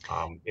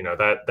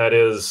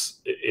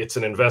 It's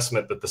an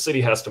investment that the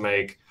city has to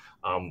make.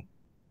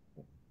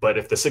 But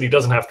if the city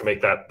doesn't have to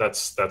make that,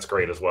 that's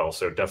great as well.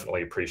 So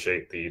definitely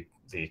appreciate the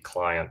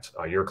client,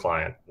 your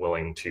client,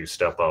 willing to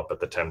step up at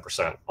the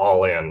 10%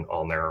 all in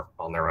on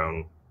their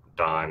own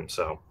dime.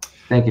 So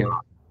thank you,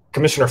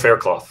 Commissioner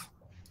Fairclough.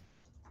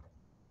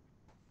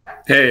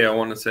 Hey, I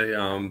want to say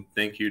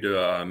thank you to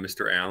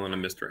Mr. Allen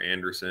and Mr.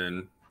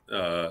 Anderson,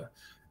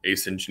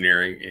 ACE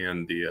Engineering,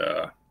 and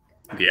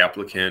the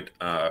applicant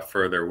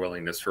for their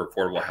willingness for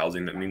affordable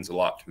housing. That means a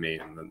lot to me,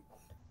 and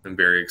I'm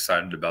very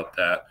excited about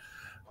that.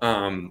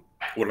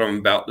 What I'm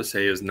about to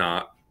say is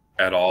not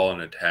at all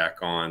an attack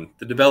on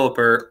the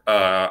developer.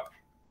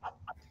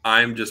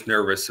 I'm just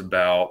nervous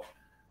about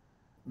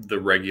the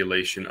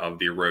regulation of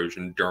the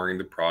erosion during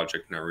the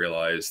project, and I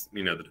realize,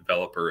 the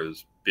developer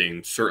is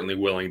being certainly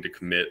willing to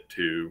commit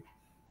to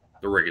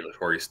the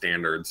regulatory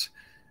standards,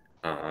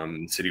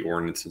 city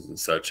ordinances and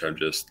such. I'm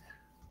just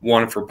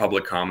wanted for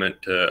public comment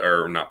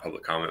or not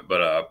public comment,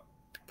 but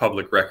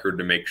public record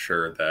to make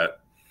sure that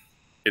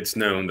it's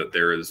known that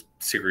there is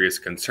serious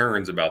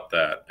concerns about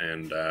that.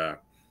 And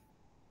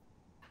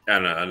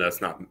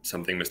that's not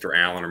something Mr.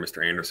 Allen or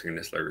Mr. Anderson can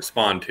necessarily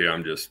respond to.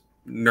 I'm just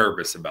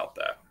nervous about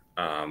that.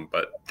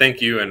 But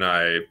thank you, and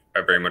I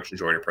very much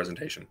enjoyed your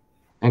presentation.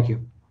 Thank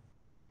you.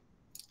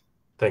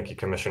 Thank you,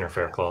 Commissioner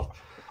Fairclough.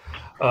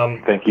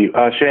 Thank you.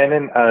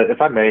 Shannon,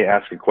 if I may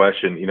ask a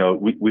question,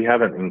 we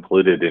haven't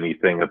included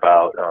anything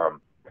about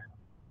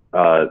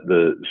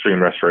the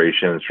stream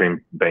restoration,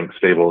 stream bank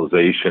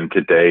stabilization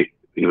to date,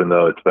 even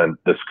though it's been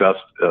discussed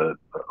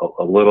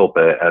a little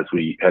bit as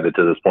we headed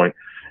to this point.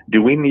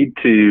 Do we need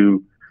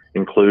to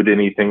include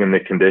anything in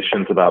the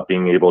conditions about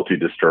being able to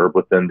disturb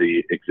within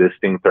the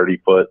existing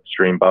 30-foot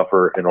stream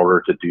buffer in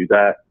order to do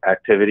that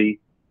activity?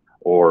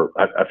 Or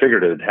I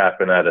figured it'd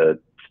happen at a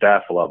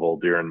staff level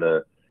during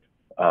the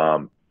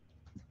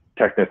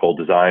technical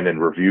design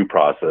and review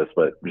process,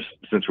 but just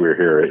since we were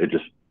here,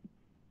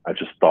 I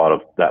just thought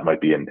of that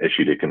might be an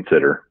issue to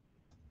consider.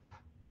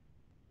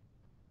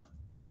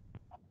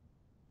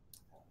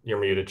 You're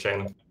muted,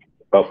 Shannon.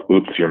 Oh,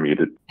 oops, you're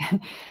muted.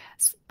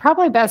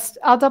 Probably best,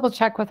 I'll double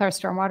check with our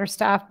stormwater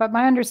staff, but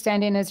my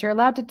understanding is you're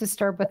allowed to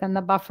disturb within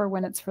the buffer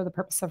when it's for the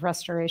purpose of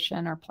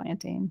restoration or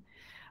planting.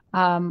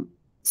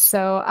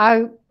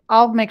 So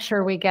I'll make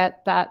sure we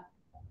get that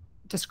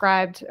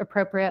described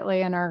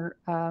appropriately in our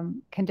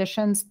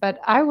conditions. But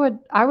I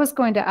was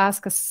going to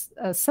ask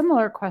a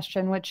similar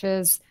question, which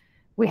is,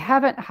 we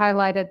haven't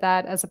highlighted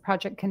that as a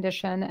project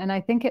condition, and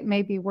I think it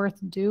may be worth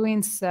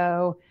doing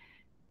so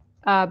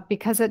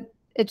because it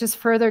just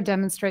further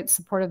demonstrates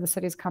support of the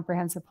city's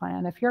comprehensive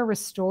plan. If you're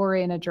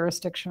restoring a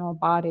jurisdictional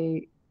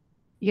body,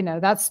 you know,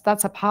 that's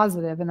a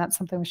positive, and that's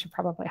something we should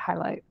probably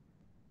highlight.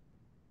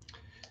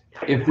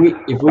 If we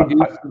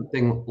do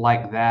something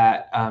like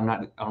that, I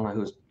don't know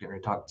who's going to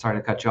talk. Sorry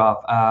to cut you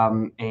off.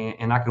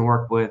 And I can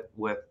work with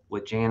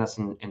Janice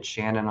and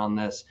Shannon on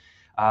this.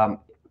 I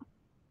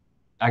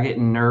get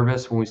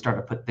nervous when we start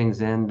to put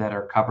things in that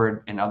are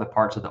covered in other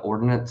parts of the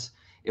ordinance.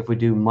 If we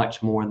do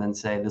much more than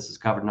say this is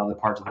covered in other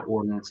parts of the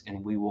ordinance,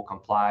 and we will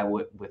comply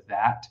with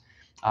that,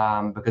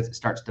 because it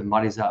starts to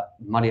muddy up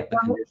the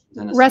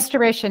conditions.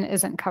 Restoration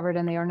isn't covered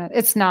in the ordinance.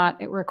 It's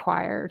not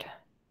required.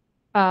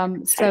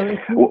 So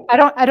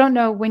I don't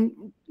know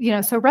when, you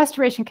know, so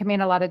restoration can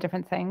mean a lot of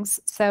different things.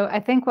 So I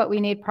think what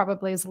we need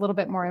probably is a little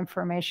bit more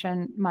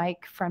information,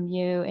 Mike, from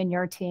you and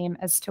your team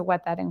as to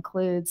what that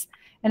includes.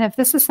 And if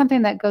this is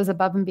something that goes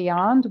above and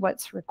beyond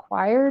what's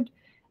required,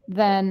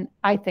 then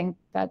I think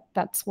that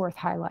that's worth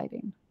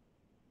highlighting.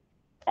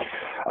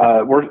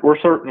 We're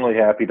certainly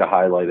happy to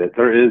highlight it.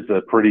 There is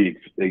a pretty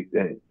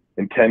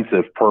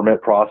intensive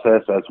permit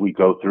process as we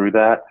go through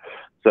that.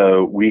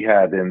 So we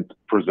had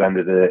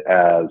presented it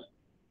as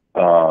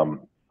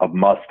a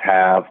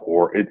must-have,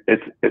 or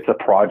it's a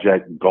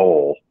project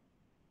goal,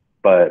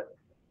 but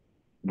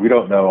we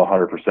don't know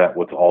 100%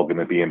 what's all going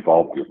to be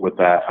involved with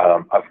that.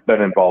 I've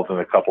been involved in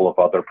a couple of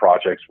other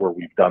projects where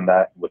we've done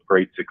that with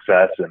great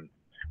success, and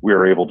we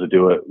were able to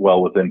do it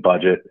well within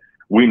budget.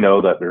 We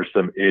know that there's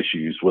some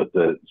issues with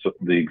the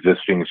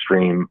existing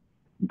stream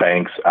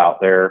banks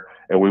out there,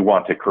 and we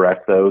want to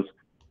correct those,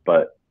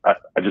 but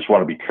I just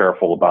want to be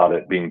careful about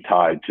it being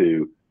tied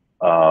to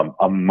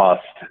a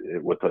must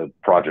with a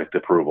project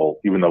approval,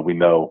 even though we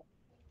know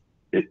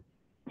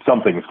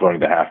something is going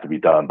to have to be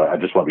done. But I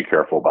just want to be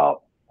careful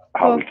about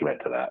how we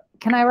commit to that.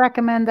 Can I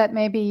recommend that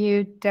maybe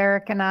you,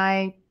 Derek, and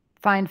I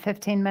find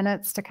 15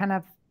 minutes to kind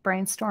of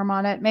brainstorm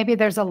on it? Maybe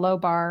there's a low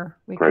bar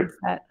we can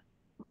set.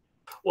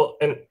 Well,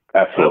 and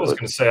absolutely. I was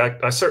going to say,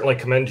 I certainly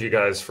commend you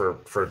guys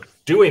for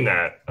doing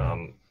that,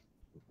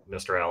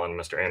 Mr. Allen,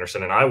 Mr.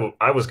 Anderson, and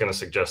I was going to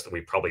suggest that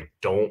we probably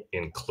don't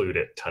include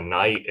it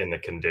tonight in the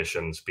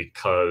conditions,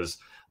 because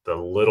the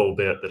little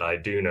bit that I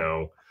do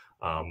know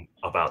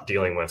about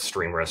dealing with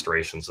stream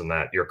restorations and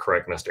that, you're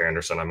correct, Mr.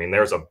 Anderson. I mean,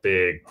 there's a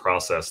big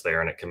process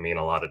there, and it can mean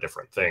a lot of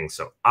different things.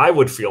 So I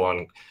would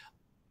feel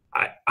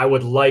I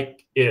would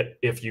like it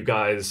if you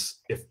guys,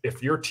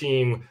 if your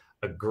team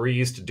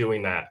agrees to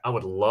doing that, I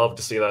would love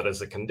to see that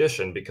as a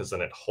condition, because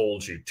then it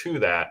holds you to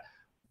that.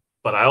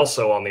 But I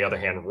also, on the other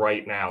hand,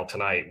 right now,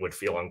 tonight, would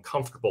feel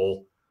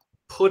uncomfortable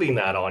putting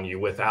that on you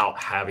without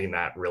having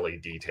that really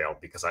detailed,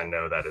 because I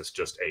know that is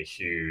just a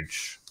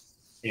huge,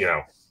 you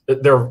know,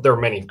 there are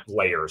many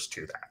layers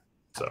to that.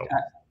 So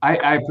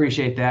I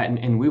appreciate that.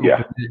 And we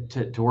will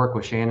commit to work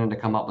with Shannon to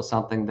come up with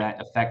something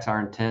that affects our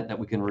intent, that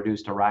we can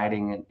reduce to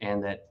writing,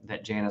 and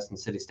that Janice and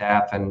city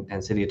staff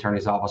and city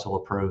attorney's office will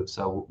approve.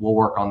 So we'll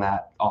work on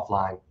that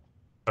offline.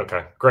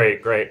 Okay,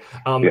 great.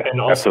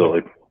 And also,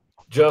 absolutely.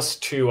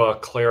 Just to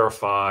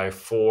clarify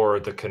for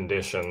the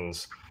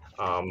conditions,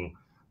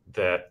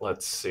 that,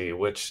 let's see,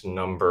 which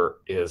number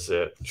is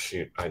it?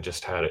 Shoot, I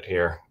just had it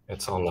here.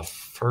 It's on the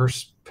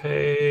first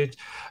page.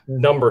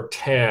 Number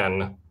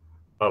 10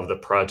 of the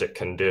project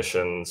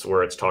conditions,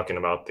 where it's talking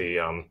about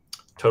the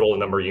total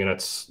number of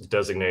units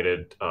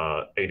designated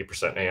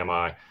 80%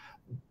 AMI,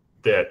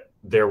 that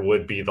there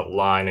would be the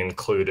line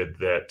included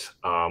that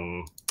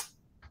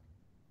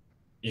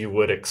you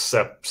would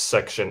accept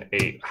Section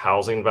 8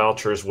 housing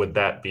vouchers. Would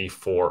that be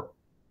for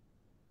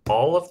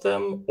all of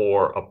them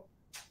or a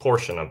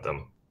portion of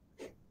them?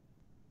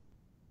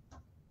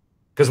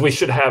 Because we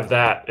should have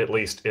that at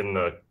least in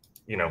the,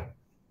 you know,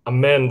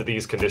 amend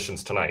these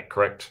conditions tonight,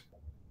 correct?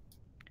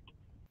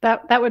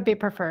 That would be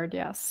preferred,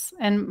 yes.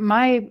 And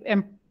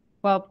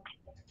well,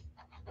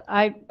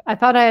 I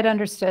thought I had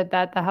understood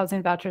that the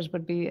housing vouchers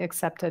would be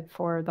accepted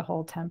for the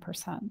whole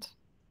 10%.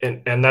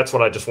 And that's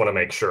what I just want to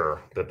make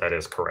sure that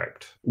is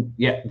correct.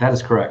 Yeah, that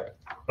is correct.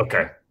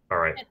 Okay. All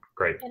right.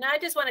 Great. And I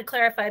just want to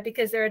clarify,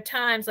 because there are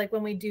times, like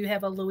when we do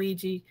have a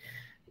Luigi,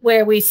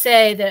 where we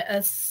say that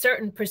a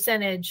certain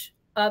percentage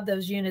of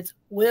those units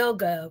will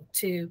go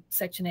to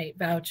Section 8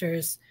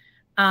 vouchers.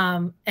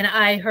 And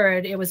I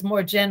heard it was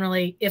more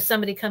generally, if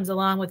somebody comes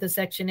along with a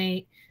Section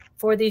 8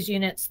 for these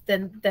units,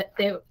 then that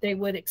they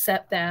would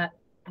accept that,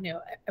 you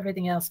know,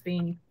 everything else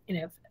being,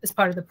 you know, as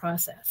part of the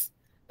process.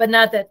 But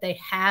not that they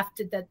have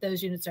to, that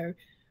those units are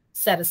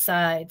set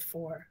aside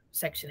for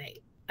Section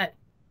 8.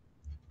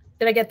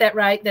 Did I get that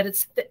right? That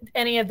it's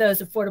any of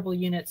those affordable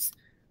units,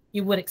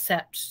 you would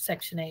accept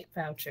Section 8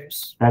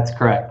 vouchers? That's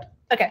correct.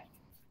 Okay.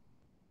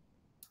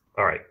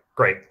 All right,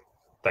 great.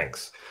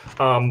 Thanks.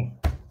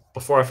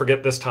 Before I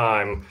forget this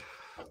time,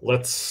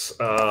 let's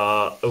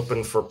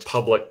open for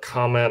public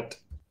comment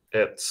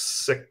at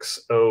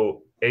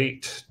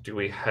 6:08. Do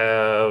we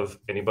have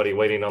anybody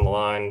waiting on the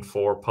line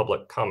for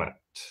public comment?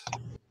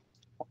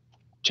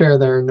 Chair,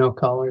 there are no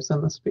callers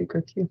in the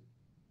speaker queue.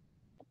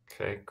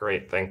 Okay,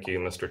 great. Thank you,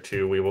 Mr.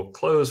 2. We will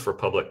close for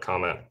public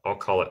comment. I'll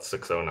call it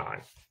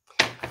 6:09.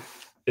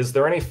 Is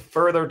there any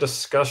further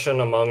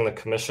discussion among the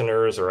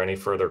commissioners or any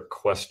further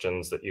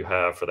questions that you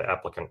have for the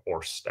applicant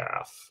or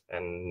staff?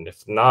 And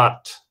if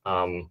not,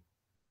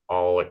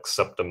 I'll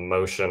accept a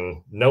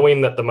motion,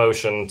 knowing that the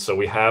motion, so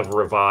we have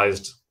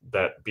revised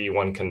that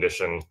B1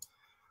 condition.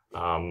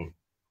 We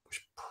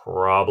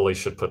probably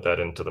should put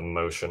that into the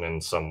motion in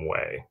some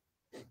way.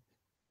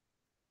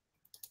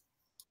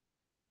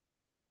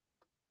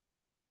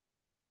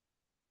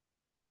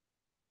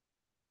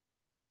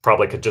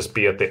 Probably could just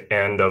be at the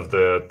end of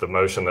the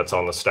motion that's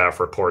on the staff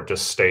report,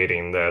 just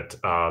stating that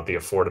the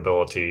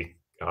affordability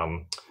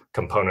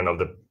component of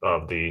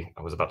the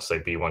I was about to say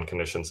B1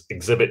 conditions,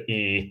 Exhibit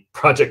E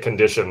project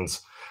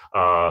conditions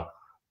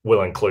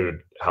will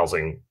include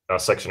housing,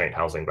 Section 8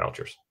 housing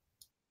vouchers.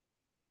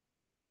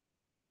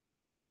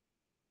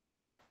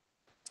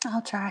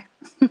 I'll try.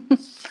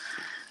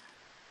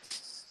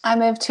 I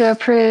move to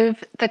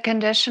approve the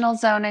conditional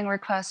zoning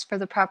request for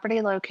the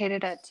property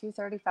located at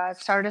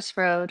 235 Sardis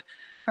Road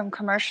from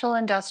commercial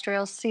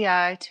industrial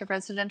CI to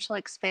residential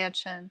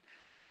expansion,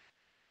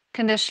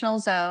 conditional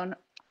zone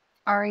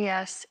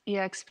RES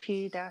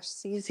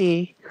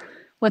EXP-CZ,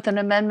 with an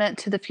amendment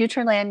to the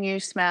future land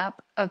use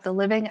map of the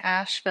Living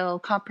Asheville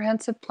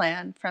Comprehensive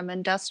Plan from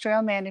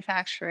industrial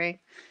manufacturing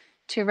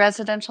to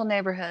residential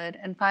neighborhood,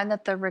 and find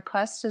that the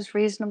request is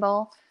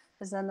reasonable,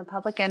 is in the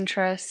public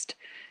interest,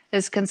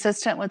 is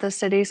consistent with the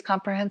city's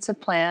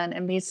comprehensive plan,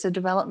 and meets the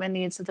development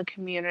needs of the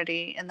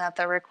community, and that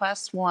the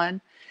request,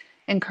 one,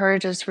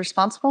 encourages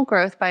responsible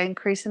growth by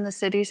increasing the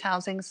city's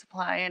housing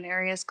supply in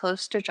areas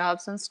close to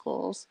jobs and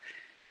schools.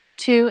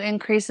 Two,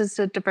 increases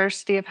the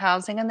diversity of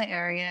housing in the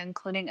area,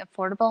 including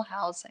affordable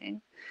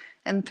housing.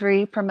 And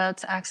three,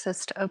 promotes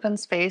access to open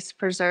space,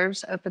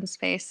 preserves open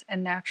space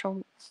and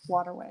natural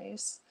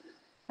waterways.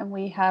 And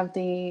we have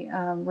the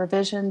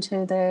revision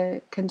to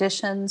the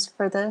conditions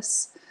for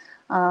this,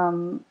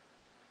 a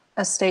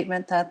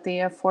statement that the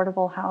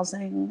affordable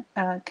housing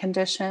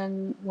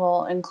condition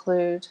will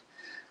include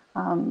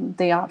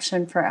the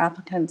option for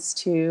applicants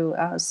to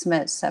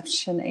submit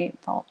Section 8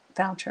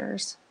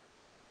 vouchers.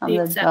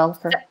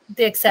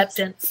 The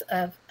acceptance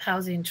of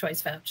housing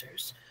choice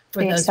vouchers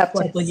for those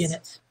affordable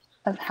units.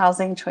 Of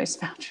housing choice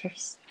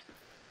vouchers.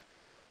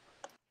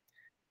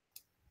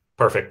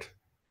 Perfect.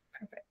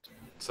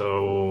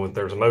 So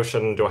there's a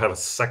motion. Do I have a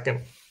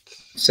second?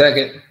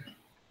 Second.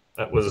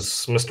 That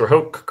was Mr.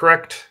 Hoke,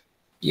 correct?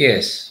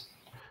 Yes.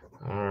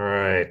 All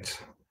right.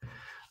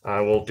 I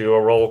will do a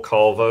roll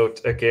call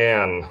vote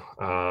again.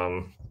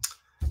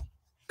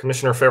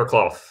 Commissioner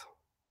Faircloth.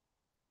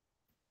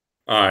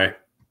 Aye.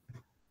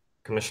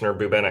 Commissioner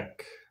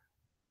Bubenik.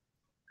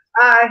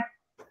 Aye.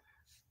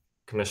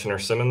 Commissioner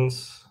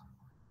Simmons.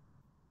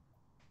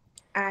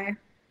 Aye.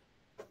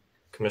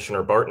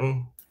 Commissioner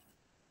Barton.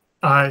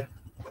 Aye.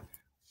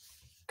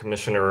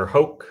 Commissioner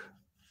Hoke.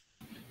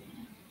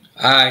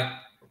 Aye.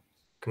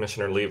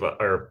 Commissioner Levi,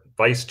 or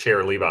Vice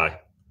Chair Levi.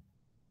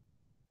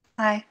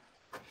 Aye.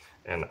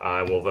 And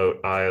I will vote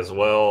aye as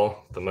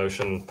well. The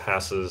motion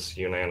passes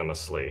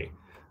unanimously.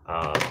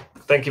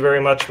 Thank you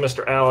very much,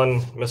 Mr.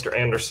 Allen, Mr.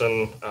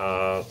 Anderson,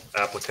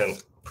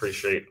 applicant.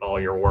 Appreciate all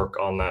your work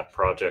on that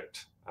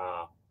project.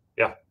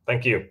 Yeah,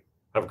 thank you.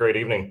 Have a great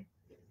evening.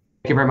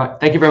 Thank you very much.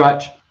 Thank you very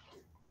much.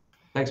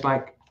 Thanks,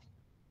 Mike.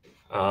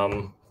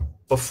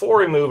 Before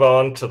we move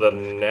on to the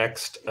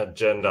next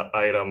agenda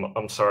item,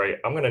 I'm sorry,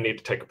 I'm going to need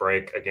to take a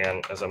break.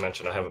 Again, as I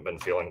mentioned, I haven't been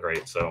feeling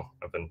great, so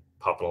I've been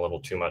popping a little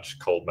too much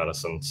cold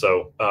medicine.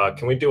 So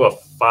can we do a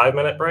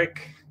 5-minute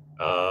break?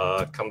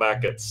 Come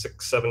back at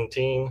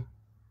 6:17.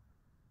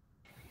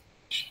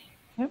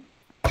 Yep.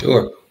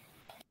 Sure.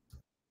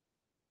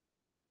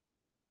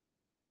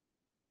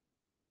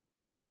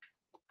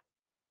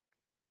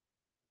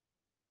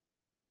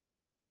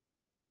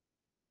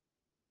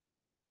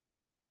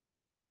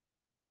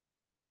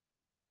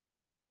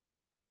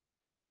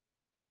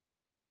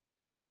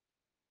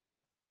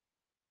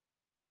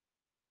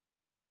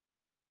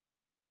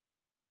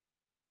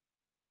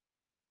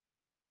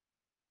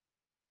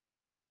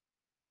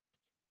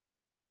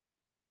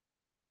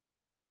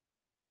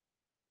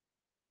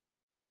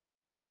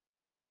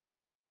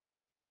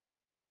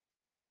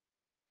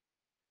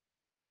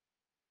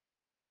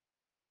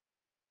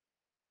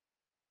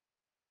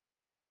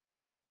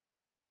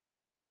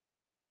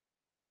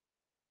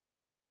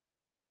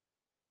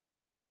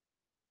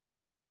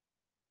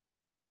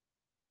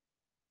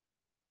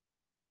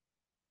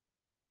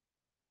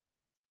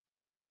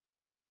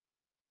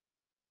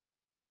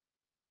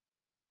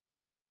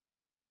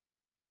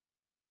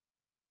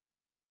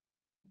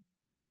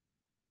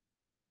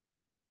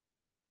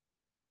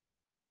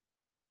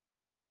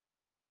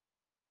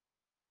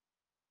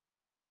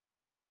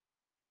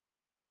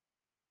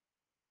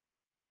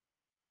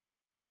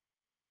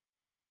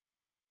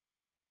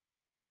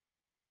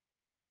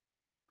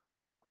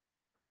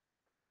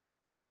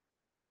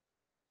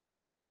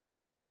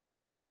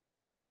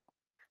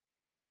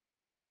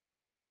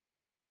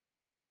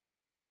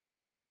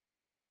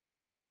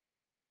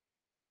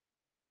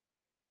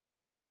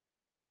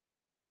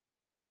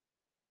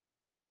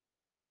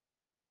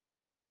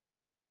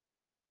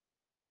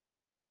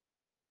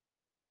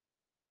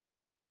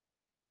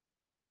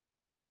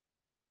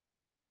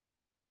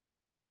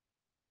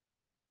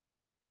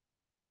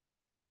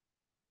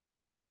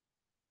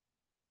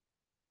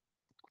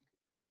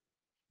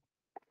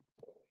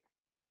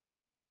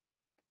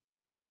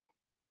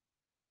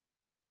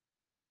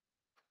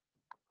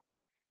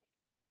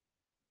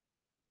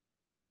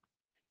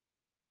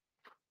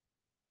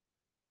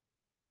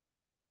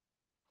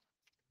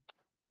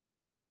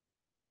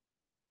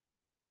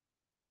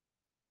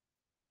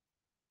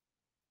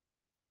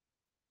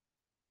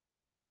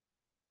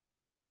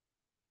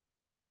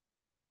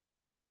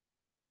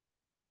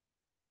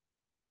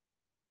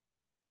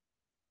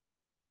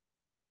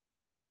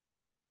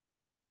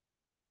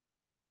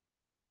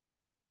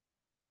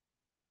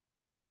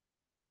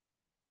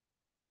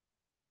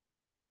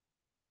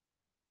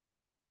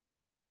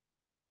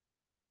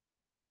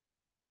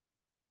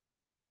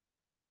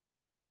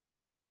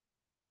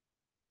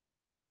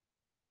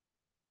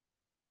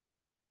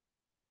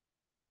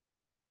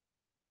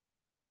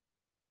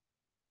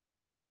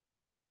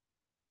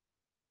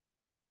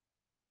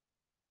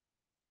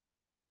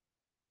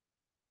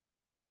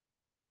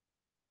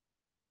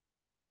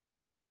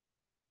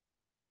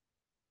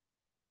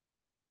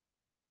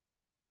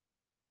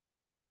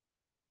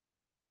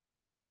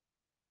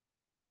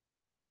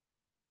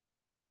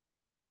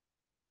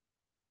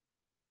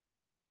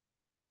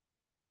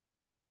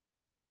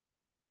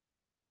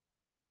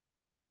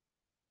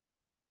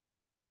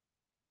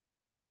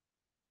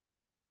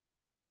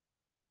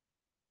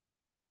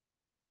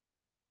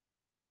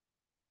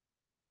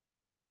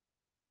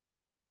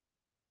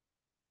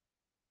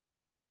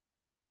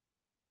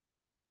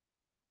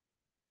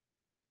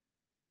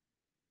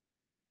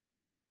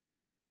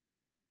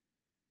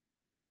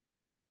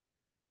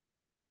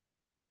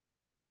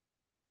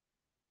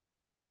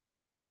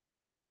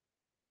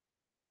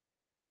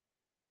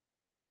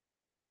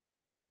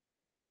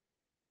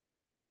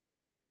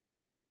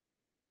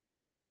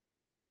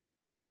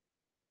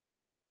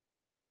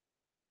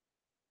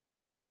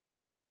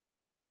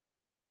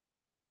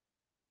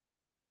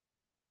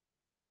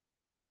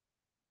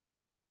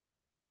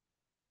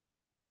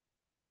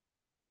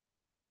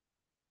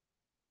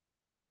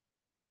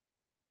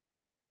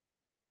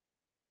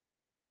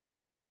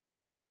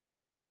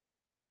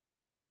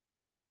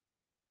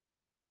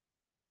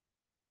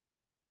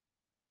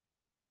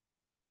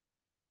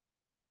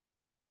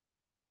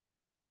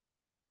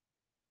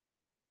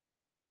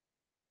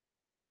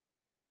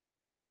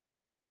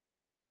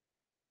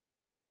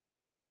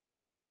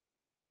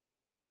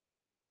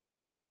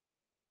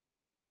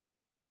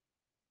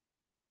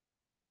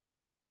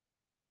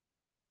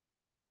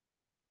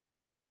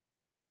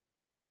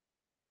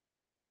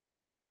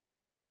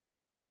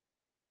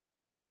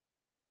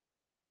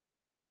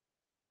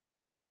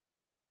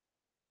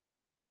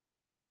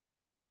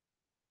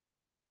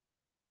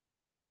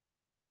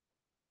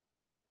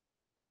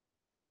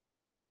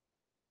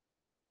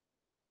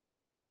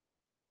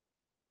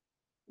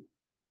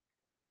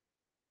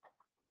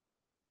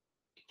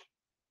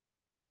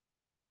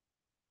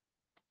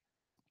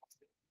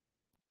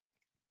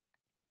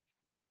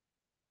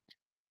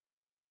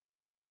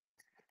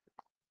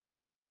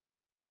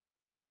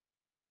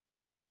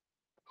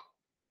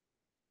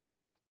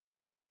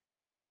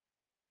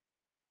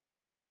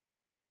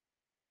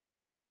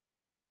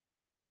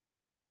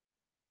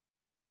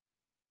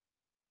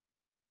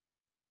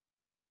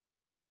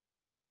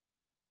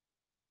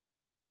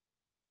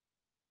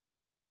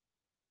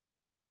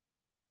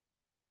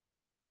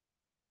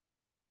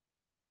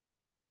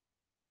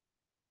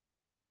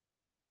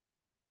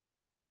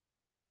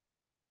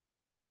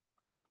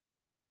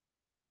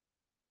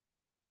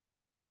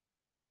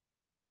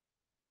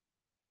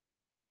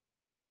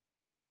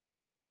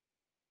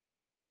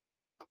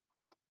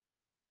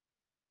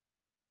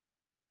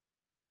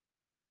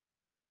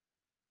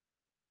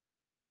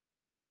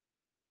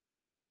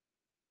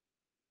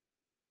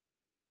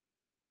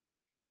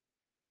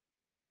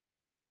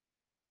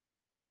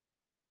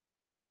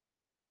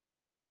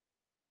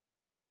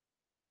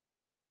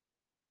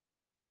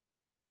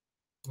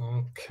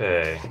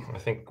 Okay, I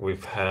think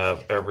we've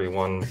have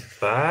everyone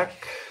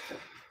back.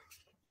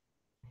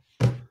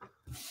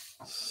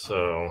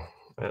 So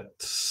at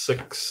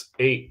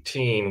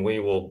 6:18, we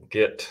will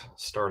get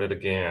started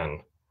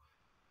again.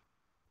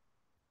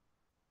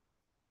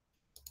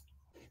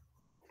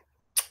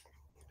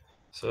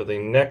 So the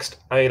next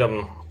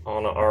item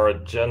on our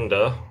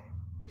agenda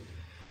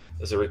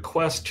is a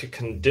request to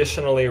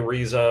conditionally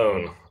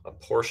rezone a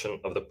portion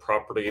of the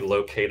property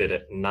located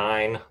at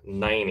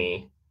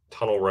 990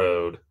 Tunnel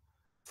Road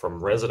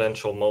from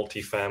residential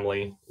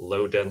multifamily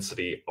low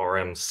density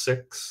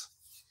RM6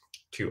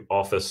 to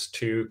Office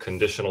 2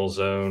 Conditional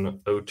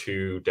Zone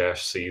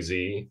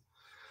O2-CZ.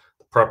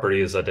 The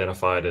property is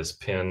identified as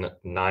PIN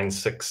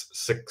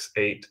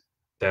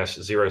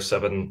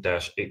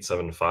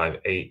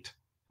 9668-07-8758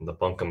 in the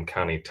Buncombe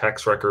County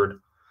Tax Record.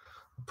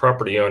 The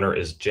property owner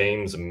is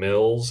James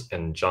Mills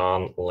and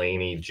John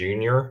Laney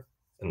Jr.,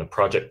 and the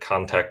project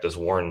contact is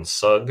Warren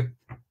Sugg.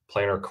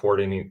 Planner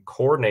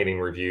coordinating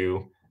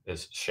review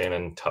is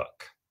Shannon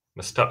Tuck.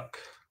 Ms. Tuck.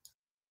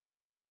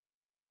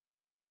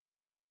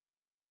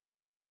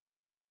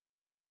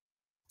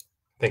 I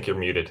think you're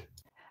muted.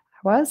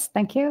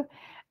 Thank you.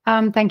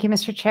 Thank you,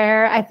 Mr.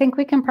 Chair. I think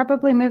we can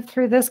probably move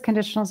through this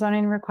conditional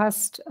zoning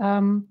request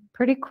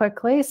pretty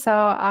quickly, so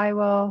I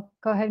will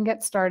go ahead and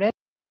get started.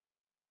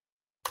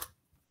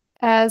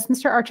 As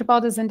Mr.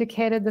 Archibald has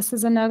indicated, this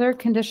is another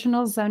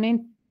conditional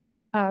zoning,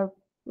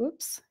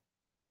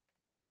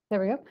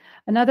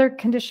 another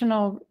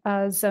conditional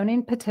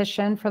zoning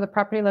petition for the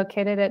property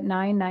located at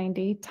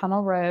 990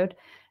 Tunnel Road.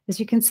 As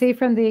you can see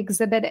from the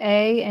Exhibit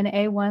A and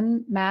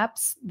A1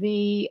 maps,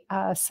 the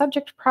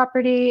subject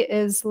property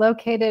is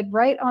located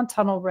right on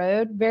Tunnel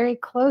Road, very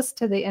close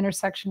to the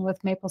intersection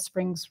with Maple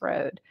Springs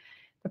Road.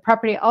 The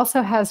property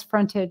also has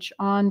frontage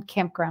on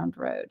Campground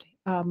Road,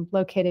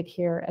 located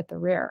here at the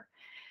rear.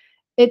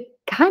 It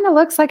kind of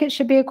looks like it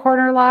should be a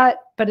corner lot,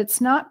 but it's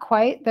not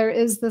quite. There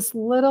is this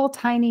little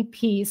tiny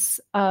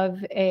piece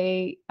of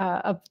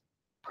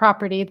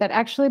property that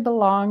actually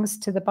belongs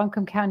to the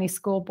Buncombe County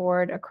School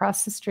Board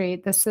across the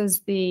street. This is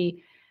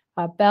the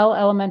Bell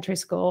Elementary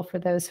School, for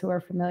those who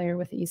are familiar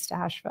with East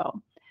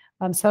Asheville.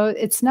 So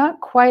it's not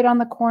quite on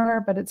the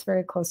corner, but it's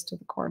very close to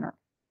the corner.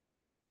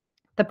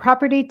 The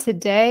property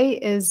today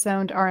is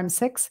zoned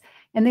RM6,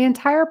 and the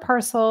entire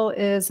parcel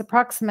is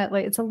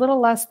approximately, it's a little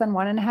less than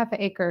 1.5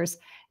 acres,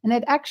 and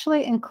it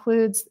actually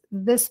includes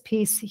this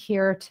piece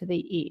here to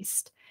the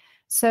east.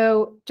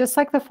 So just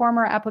like the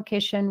former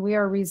application, we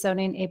are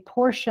rezoning a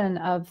portion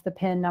of the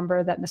PIN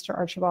number that Mr.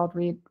 Archibald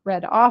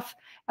read off.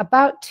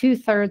 About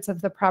 2/3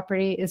 of the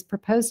property is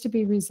proposed to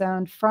be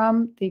rezoned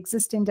from the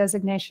existing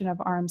designation of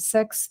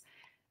RM6,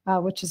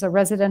 which is a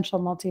residential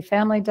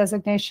multifamily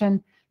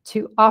designation,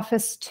 to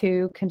Office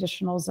 2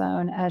 conditional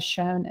zone as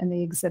shown in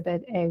the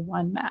Exhibit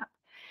A1 map.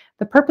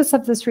 The purpose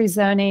of this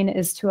rezoning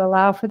is to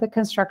allow for the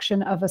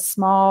construction of a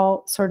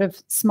small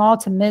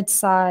to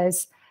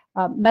mid-size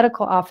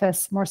medical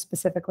office, more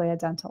specifically a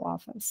dental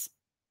office.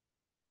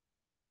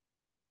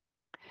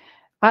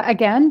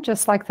 Again,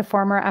 just like the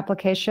former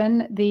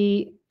application,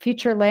 the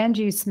future land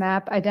use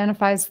map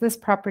identifies this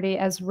property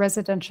as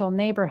residential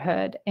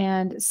neighborhood,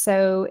 and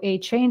so a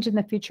change in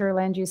the future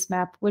land use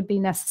map would be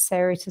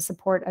necessary to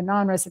support a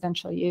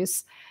non-residential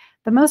use.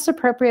 The most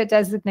appropriate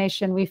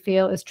designation we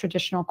feel is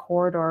traditional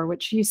corridor,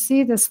 which you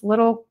see this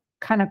little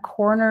kind of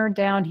corner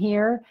down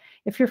here.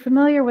 If you're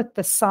familiar with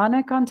the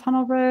Sonic on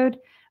Tunnel Road,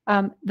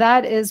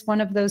 that is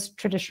one of those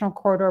traditional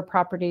corridor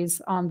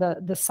properties on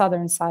the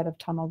southern side of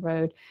Tunnel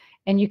Road.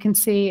 And you can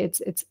see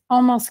it's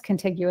almost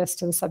contiguous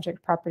to the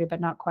subject property,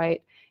 but not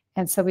quite.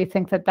 And so we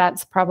think that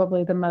that's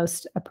probably the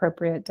most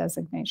appropriate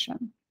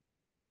designation.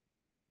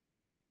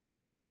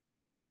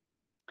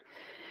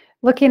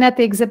 Looking at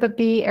the Exhibit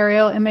B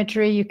aerial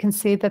imagery, you can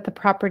see that the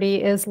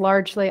property is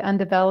largely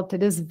undeveloped.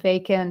 It is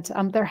vacant.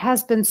 There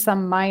has been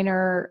some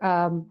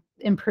minor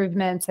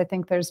improvements. I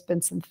think there's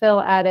been some fill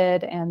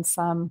added and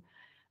some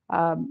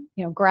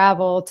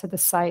gravel to the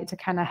site to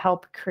kind of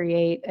help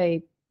create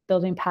a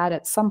building pad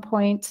at some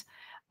point.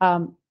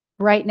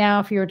 Right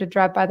now, if you were to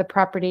drive by the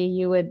property,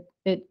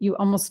 you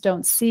almost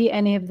don't see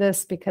any of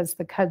this because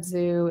the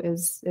kudzu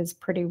is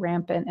pretty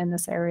rampant in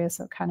this area,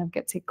 so it kind of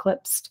gets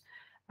eclipsed,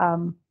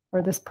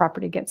 or this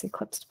property gets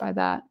eclipsed by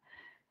that.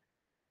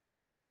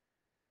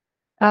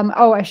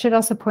 I should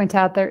also point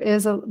out there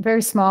is a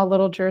very small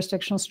little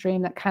jurisdictional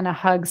stream that kind of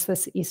hugs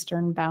this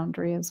eastern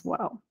boundary as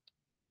well.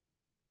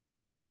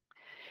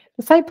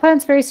 The site plan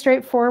is very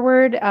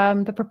straightforward.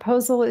 The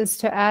proposal is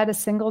to add a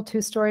single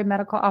 2-story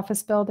medical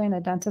office building,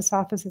 a dentist's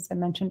office, as I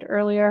mentioned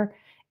earlier.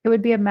 It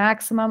would be a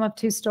maximum of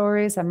 2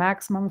 stories, a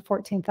maximum of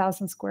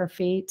 14,000 square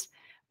feet.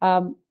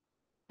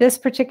 This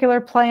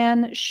particular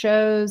plan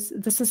shows,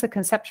 this is a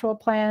conceptual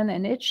plan,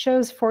 and it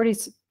shows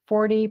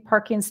 40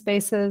 parking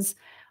spaces,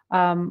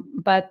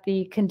 but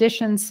the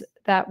conditions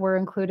that were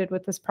included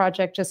with this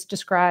project just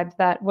described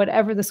that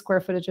whatever the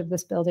square footage of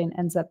this building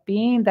ends up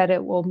being, that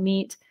it will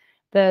meet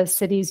the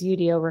city's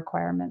UDO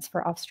requirements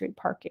for off-street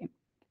parking.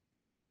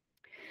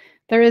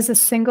 There is a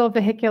single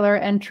vehicular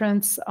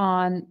entrance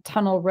on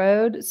Tunnel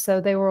Road,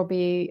 so there will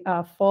be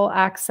full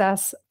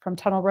access from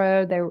Tunnel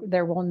Road.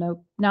 There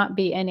will not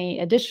be any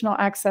additional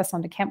access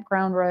onto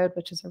Campground Road,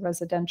 which is a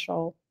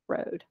residential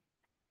road.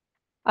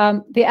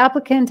 The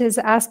applicant is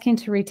asking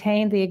to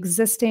retain the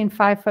existing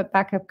 5-foot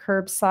backup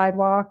curb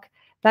sidewalk.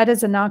 That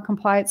is a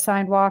non-compliant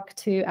sidewalk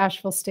to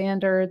Asheville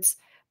standards,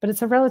 but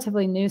it's a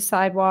relatively new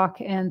sidewalk,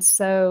 and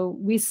so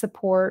we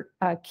support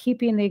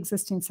keeping the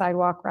existing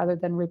sidewalk rather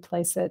than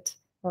replace it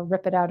or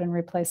rip it out and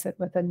replace it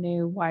with a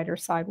new, wider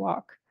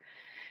sidewalk.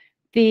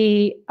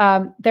 There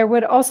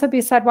would also be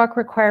sidewalk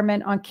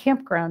requirement on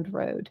Campground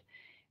Road.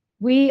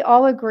 We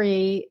all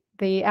agree,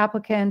 the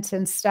applicant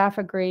and staff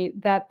agree,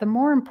 that the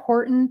more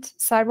important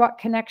sidewalk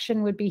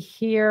connection would be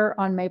here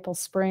on Maple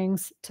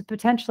Springs to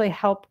potentially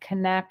help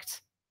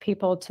connect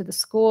people to the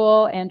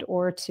school and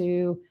or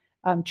to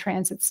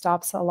transit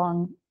stops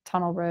along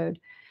Tunnel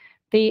Road.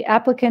 The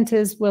applicant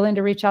is willing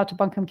to reach out to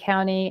Buncombe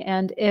County,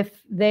 and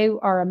if they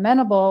are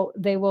amenable,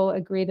 they will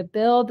agree to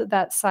build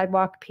that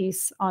sidewalk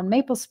piece on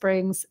Maple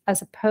Springs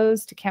as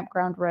opposed to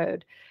Campground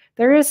Road.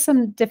 There is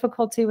some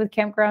difficulty with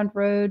Campground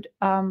Road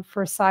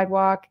for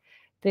sidewalk.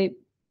 The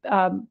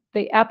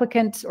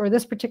applicant or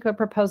this particular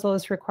proposal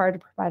is required to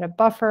provide a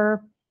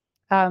buffer.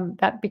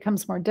 That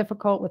becomes more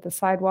difficult with the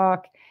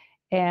sidewalk.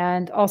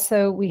 And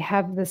also we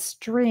have the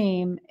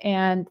stream,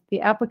 and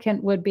the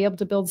applicant would be able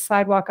to build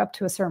sidewalk up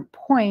to a certain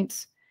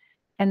point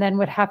and then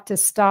would have to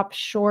stop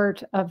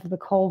short of the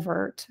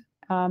culvert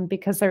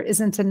because there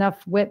isn't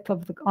enough width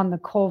on the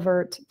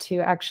culvert to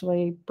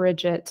actually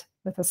bridge it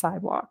with a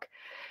sidewalk.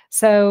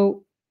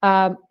 So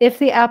if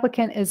the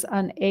applicant is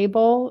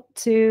unable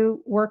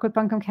to work with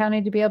Buncombe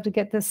County to be able to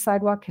get this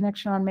sidewalk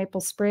connection on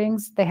Maple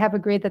Springs, they have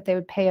agreed that they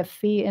would pay a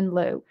fee in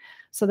lieu.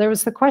 So there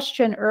was the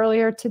question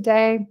earlier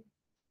today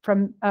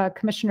from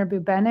Commissioner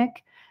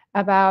Bubenik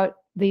about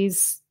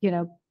these,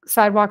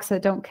 sidewalks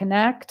that don't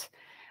connect.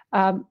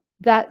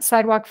 That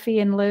sidewalk fee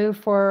in lieu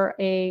for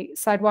a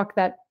sidewalk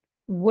that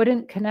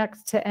wouldn't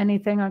connect to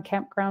anything on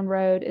Campground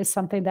Road is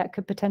something that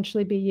could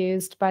potentially be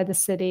used by the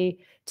city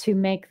to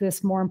make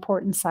this more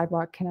important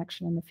sidewalk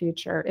connection in the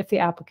future if the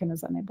applicant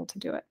is unable to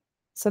do it.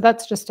 So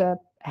that's just a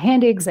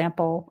handy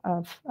example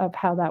of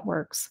how that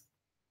works.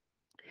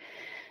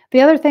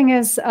 The other thing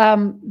is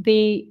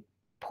the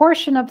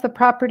portion of the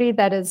property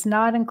that is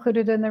not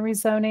included in the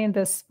rezoning,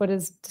 what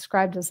is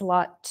described as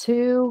Lot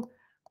 2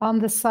 on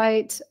the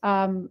site.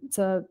 It's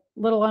a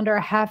little under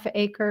a half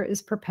acre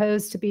is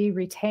proposed to be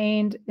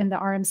retained in the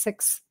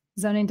RM6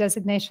 zoning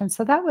designation.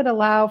 So that would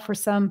allow for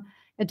some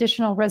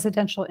additional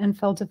residential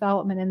infill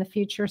development in the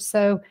future.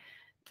 So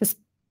this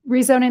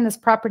rezoning this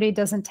property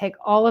doesn't take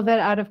all of it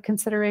out of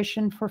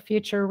consideration for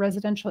future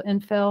residential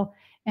infill.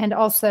 And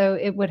also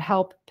it would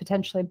help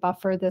potentially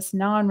buffer this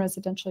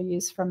non-residential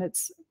use from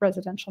its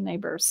residential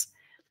neighbors.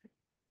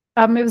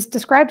 It was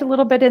described a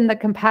little bit in the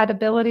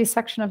compatibility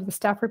section of the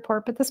staff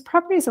report, but this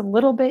property is a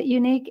little bit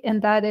unique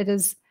in that it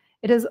is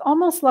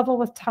almost level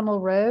with Tunnel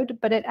Road,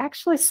 but it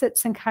actually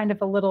sits in kind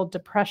of a little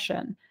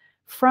depression.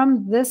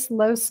 From this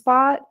low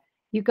spot,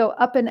 you go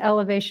up in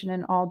elevation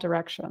in all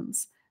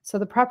directions. So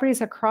the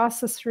properties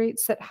across the street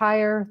sit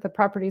higher, the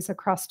properties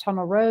across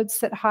Tunnel Road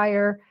sit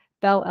higher,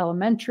 Bell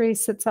Elementary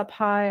sits up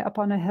high up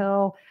on a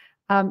hill.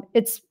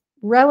 It's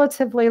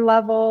relatively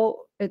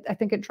level. I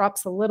think it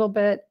drops a little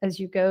bit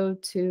as you go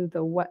to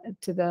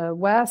the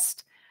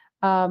west.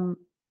 But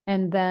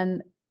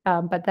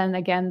then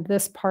again,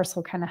 this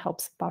parcel kind of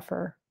helps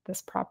buffer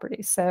this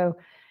property. So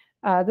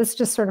this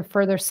just sort of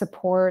further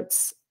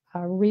supports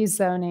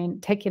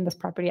rezoning, taking this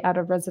property out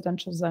of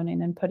residential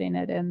zoning and putting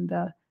it in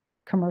the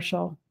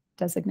commercial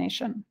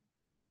designation.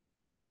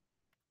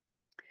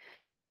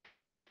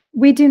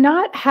 We do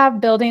not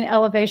have building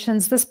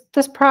elevations.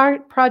 This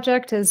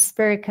project is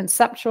very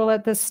conceptual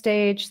at this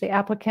stage. The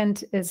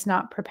applicant is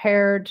not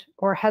prepared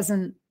or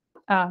hasn't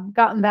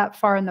gotten that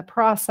far in the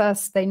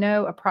process. They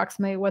know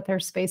approximately what their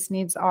space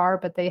needs are,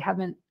 but they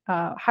haven't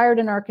hired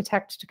an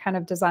architect to kind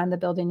of design the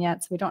building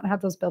yet, so we don't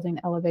have those building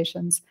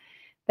elevations.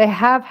 They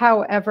have,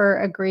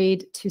 however,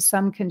 agreed to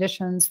some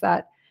conditions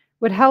that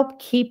would help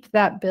keep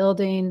that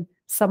building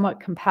somewhat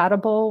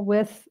compatible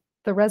with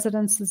the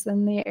residences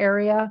in the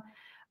area.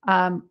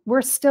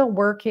 We're still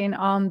working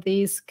on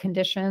these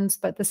conditions,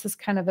 but this is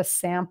kind of a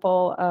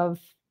sample of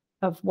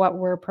what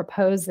we're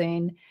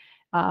proposing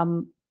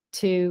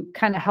to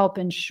kind of help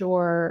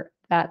ensure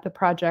that the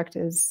project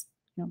is,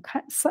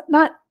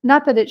 not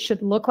that it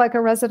should look like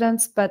a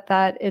residence, but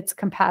that it's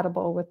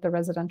compatible with the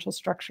residential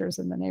structures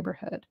in the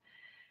neighborhood.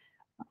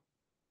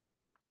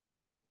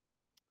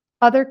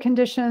 Other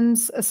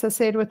conditions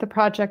associated with the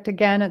project,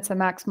 again, it's a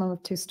maximum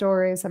of 2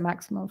 stories, a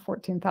maximum of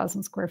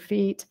 14,000 square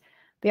feet.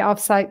 The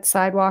offsite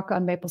sidewalk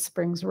on Maple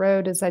Springs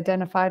Road is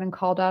identified and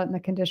called out in the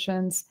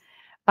conditions.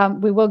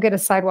 We will get a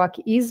sidewalk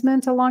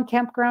easement along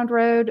Campground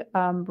Road,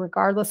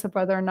 regardless of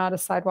whether or not a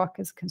sidewalk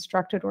is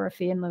constructed or a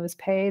fee in lieu is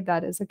paid.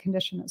 That is a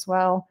condition as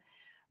well.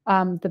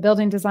 The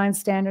building design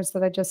standards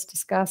that I just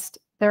discussed.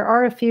 There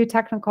are a few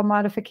technical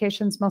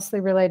modifications, mostly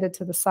related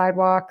to the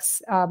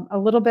sidewalks. A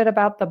little bit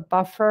about the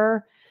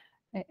buffer.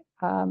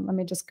 let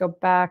me just go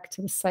back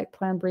to the site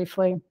plan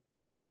briefly.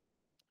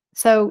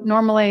 So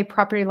normally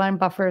property line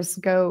buffers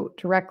go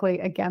directly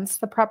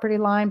against the property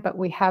line, but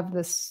we have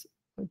this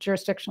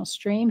jurisdictional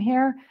stream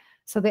here.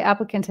 So the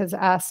applicant has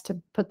asked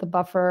to put the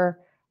buffer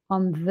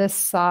on this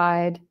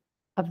side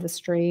of the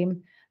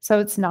stream. So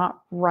it's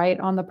not right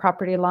on the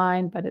property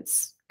line, but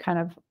it's kind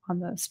of on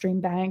the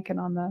stream bank and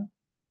on the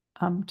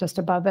just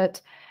above it.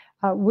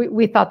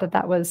 We thought that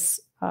that was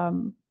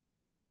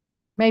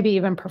maybe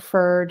even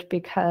preferred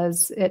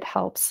because it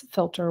helps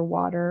filter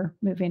water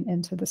moving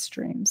into the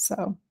stream.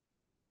 So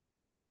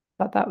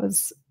thought that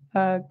was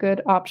a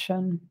good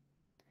option.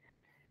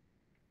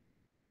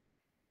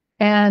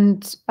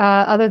 And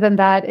other than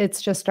that,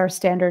 it's just our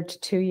standard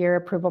 2-year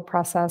approval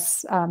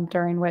process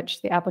during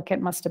which the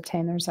applicant must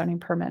obtain their zoning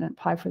permit and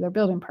apply for their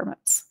building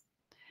permits.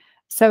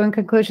 So in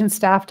conclusion,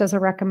 staff does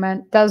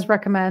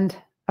recommend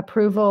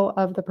approval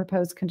of the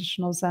proposed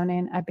conditional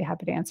zoning. I'd be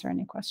happy to answer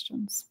any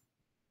questions.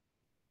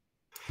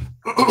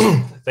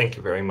 Thank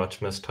you very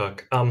much, Ms.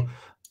 Tuck.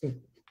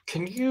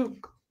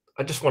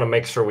 I just want to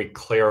make sure we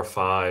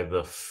clarify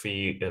the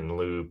fee in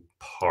lieu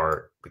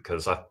part,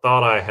 because I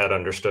thought I had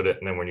understood it,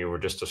 and then when you were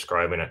just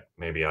describing it,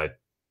 maybe I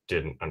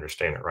didn't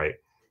understand it right.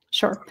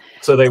 Sure.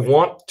 So they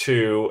want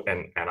to,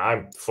 and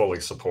I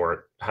fully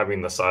support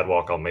having the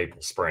sidewalk on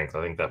Maple Springs.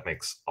 I think that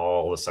makes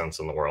all the sense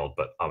in the world,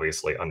 but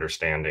obviously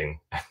understanding,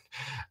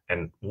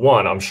 and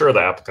one, I'm sure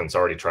the applicant's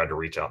already tried to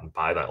reach out and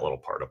buy that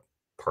little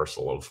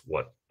parcel of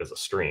what is a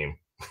stream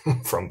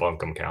from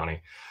Buncombe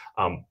County.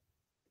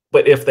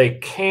 But if they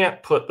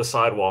can't put the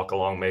sidewalk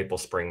along Maple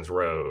Springs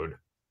Road,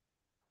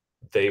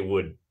 they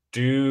would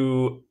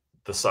do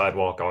the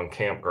sidewalk on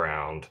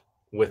campground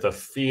with a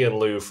fee in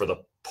lieu for the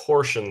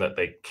portion that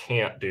they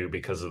can't do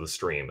because of the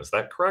stream. Is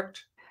that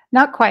correct?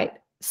 Not quite.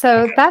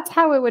 So that's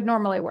how it would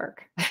normally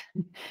work.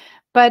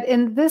 But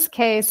in this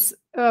case,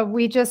 again,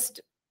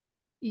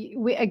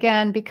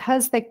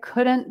 because they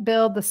couldn't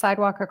build the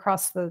sidewalk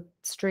across the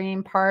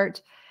stream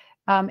part,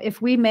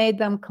 if we made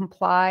them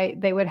comply,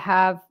 they would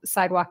have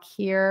sidewalk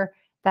here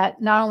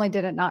that not only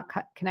did it not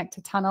connect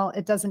to tunnel,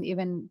 it doesn't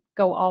even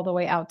go all the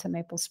way out to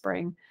Maple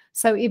Spring.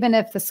 So even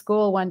if the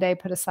school one day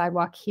put a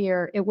sidewalk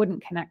here, it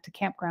wouldn't connect to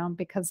campground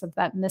because of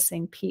that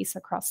missing piece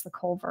across the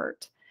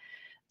culvert.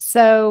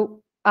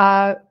 So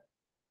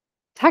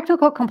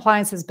technical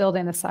compliance is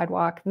building the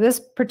sidewalk. This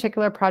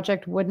particular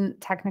project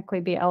wouldn't technically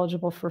be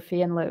eligible for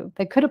fee in lieu.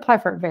 They could apply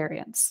for a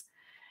variance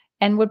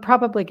and would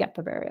probably get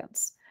the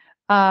variance.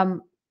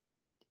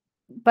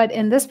 But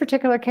in this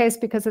particular case,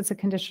 because it's a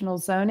conditional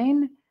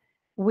zoning,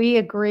 we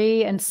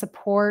agree and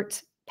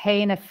support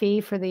paying a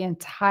fee for the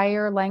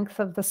entire length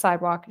of the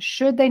sidewalk,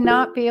 should they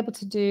not be able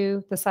to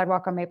do the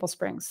sidewalk on Maple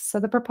Springs. So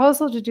the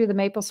proposal to do the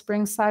Maple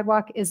Springs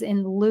sidewalk is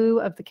in lieu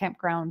of the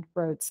campground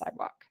road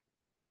sidewalk.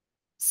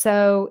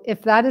 So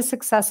if that is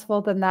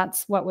successful, then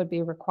that's what would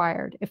be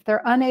required. If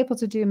they're unable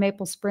to do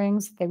Maple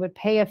Springs, they would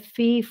pay a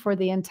fee for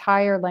the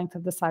entire length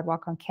of the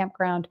sidewalk on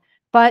campground,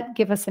 but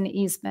give us an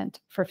easement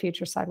for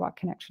future sidewalk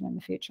connection in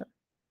the future.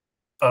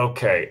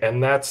 Okay,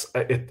 and that's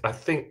it. I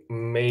think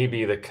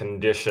maybe the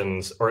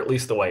conditions, or at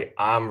least the way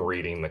I'm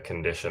reading the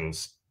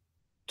conditions,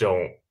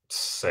 don't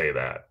say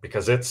that,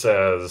 because it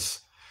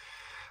says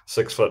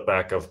 6 foot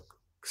back of,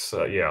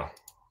 so yeah,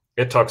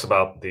 it talks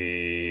about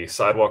the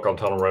sidewalk on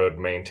Tunnel Road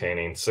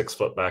maintaining 6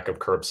 foot back of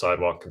curb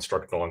sidewalk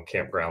constructed along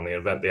campground. In the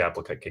event the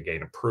applicant could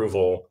gain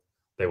approval,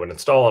 they would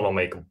install it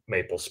on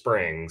Maple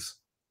Springs.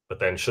 But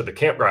then should the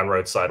campground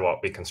road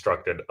sidewalk be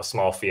constructed, a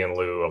small fee in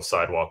lieu of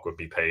sidewalk would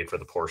be paid for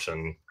the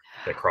portion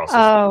that crosses.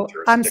 Oh,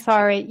 I'm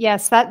sorry.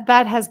 Yes, that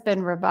has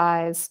been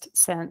revised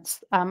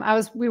since.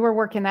 We were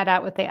working that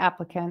out with the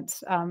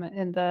applicant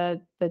in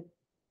the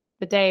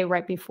day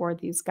right before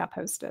these got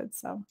posted.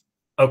 So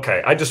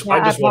okay, I just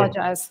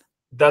apologize.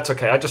 That's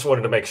okay. I just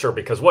wanted to make sure,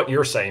 because what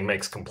you're saying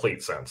makes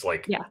complete sense.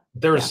 Like,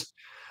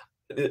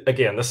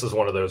 again, this is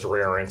one of those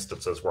rare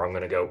instances where I'm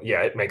going to go,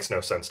 yeah, it makes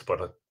no sense to put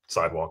a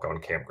sidewalk on a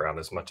campground,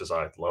 as much as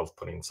I love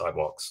putting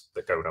sidewalks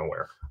that go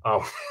nowhere.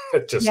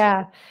 It just,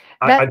 I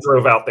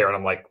drove out there and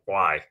I'm like,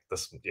 why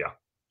this?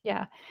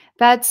 Yeah,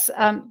 that's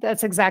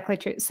exactly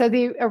true. So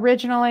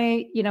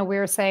originally, we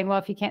were saying, well,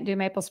 if you can't do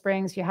Maple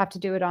Springs, you have to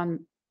do it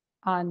on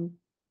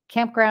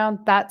campground.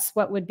 That's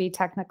what would be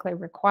technically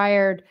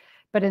required.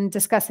 But in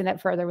discussing it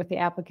further with the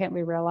applicant,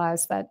 we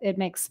realized that it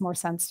makes more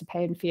sense to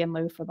pay in fee in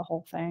lieu for the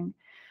whole thing.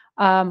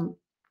 I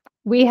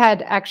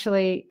had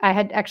actually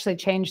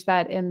changed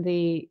that in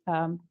the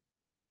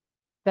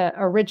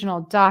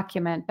original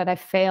document, but I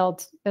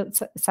failed. It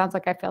sounds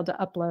like I failed to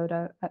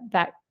upload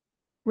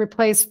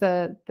replace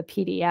the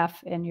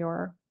PDF in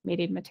your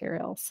meeting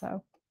material.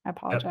 So I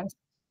apologize.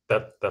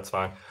 That's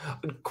fine.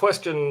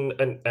 Question,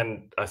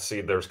 and I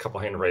see there's a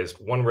couple hand raised.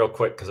 One real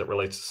quick, because it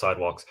relates to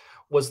sidewalks.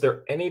 Was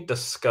there any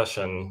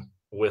discussion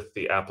with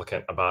the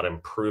applicant about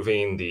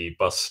improving the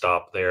bus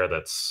stop there?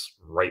 That's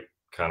right.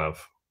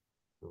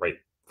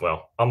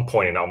 Well, I'm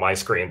pointing on my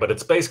screen, but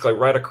it's basically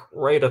right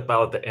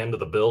about at the end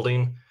of the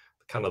building,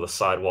 kind of the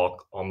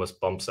sidewalk almost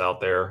bumps out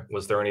there.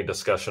 Was there any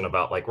discussion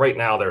about, like, right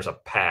now there's a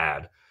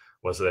pad?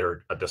 Was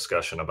there a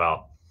discussion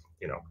about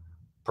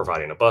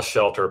providing a bus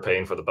shelter,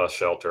 paying for the bus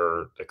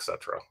shelter,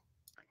 etc.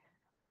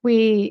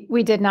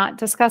 We did not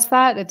discuss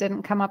that. It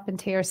didn't come up in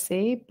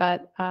TRC,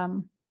 but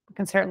we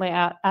can certainly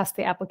ask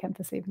the applicant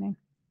this evening.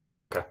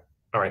 Okay.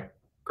 All right.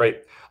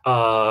 Great.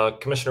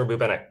 Commissioner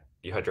Bubenik,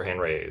 you had your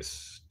hand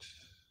raised.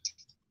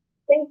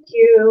 Thank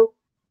you.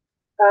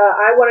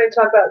 I wanted to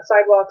talk about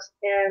sidewalks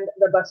and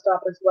the bus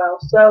stop as well.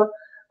 So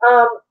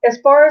as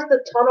far as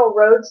the Tunnel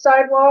Road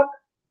sidewalk,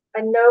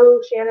 I know,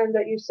 Shannon,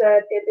 that you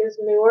said it is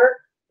newer,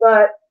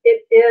 but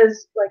it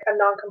is like a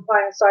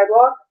non-compliant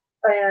sidewalk.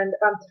 And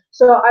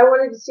so I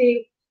wanted to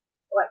see,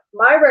 like,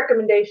 my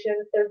recommendation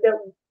is that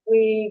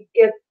we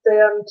get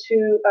them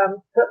to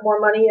put more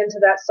money into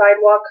that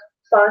sidewalk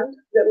fund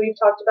that we've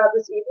talked about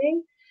this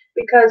evening,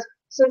 because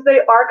since they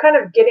are kind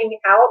of getting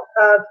out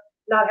of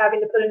not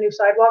having to put a new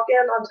sidewalk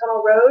in on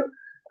Tunnel Road,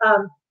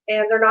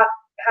 and they're not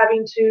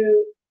having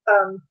to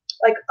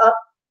like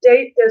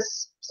update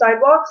this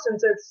sidewalk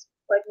since it's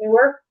like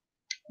newer,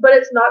 but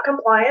it's not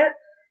compliant,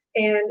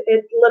 and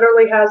it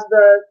literally has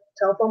the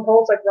telephone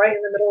poles like right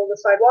in the middle of the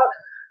sidewalk.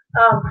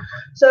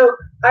 So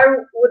I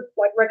would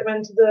like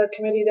recommend to the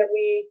committee that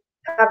we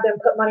have them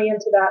put money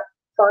into that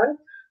fund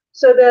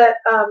so that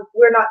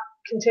we're not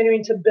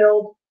continuing to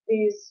build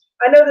these.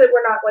 I know that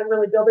we're not like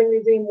really building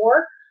these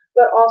anymore,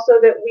 but also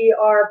that we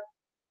are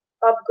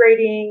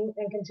upgrading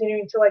and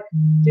continuing to like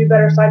do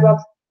better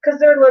sidewalks, because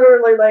they're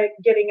literally like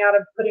getting out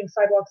of putting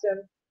sidewalks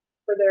in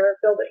for their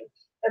building.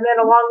 And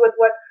then along with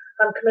what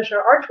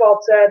Commissioner Archibald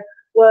said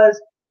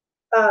was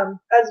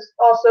as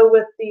also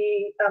with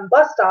the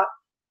bus stop,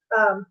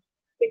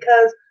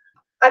 because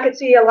I could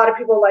see a lot of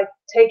people like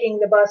taking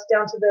the bus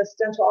down to this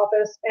dental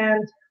office,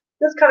 and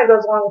this kind of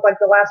goes along with like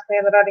the last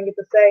plan that I didn't get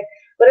to say,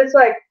 but it's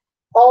like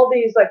all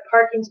these like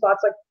parking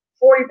spots, like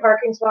 40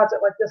 parking spots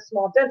at like this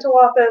small dental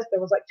office.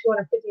 There was like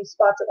 250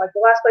 spots at like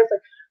the last place.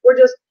 Like we're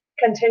just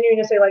continuing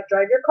to say like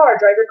drive your car,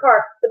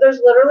 but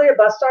there's literally a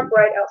bus stop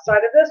right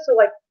outside of this. So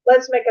like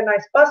let's make a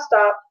nice bus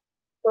stop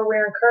where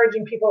we're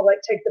encouraging people to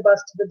like take the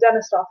bus to the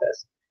dentist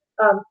office.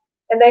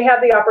 And they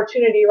have the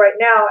opportunity right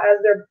now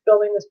as they're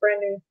building this brand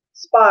new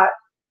spot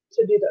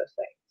to do those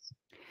things.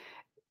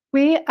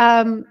 We,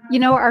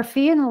 our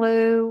fee in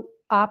lieu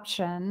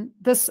option,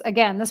 this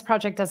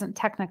project doesn't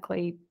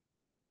technically,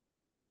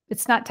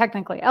 it's not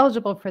technically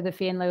eligible for the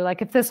fee in lieu.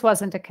 Like if this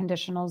wasn't a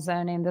conditional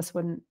zoning, this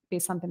wouldn't be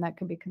something that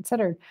could be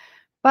considered.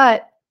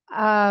 But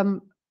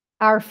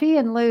our fee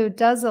in lieu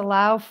does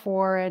allow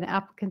for an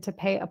applicant to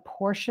pay a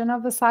portion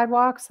of the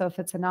sidewalk. So if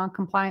it's a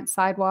non-compliant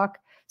sidewalk,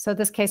 so in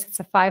this case,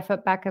 it's a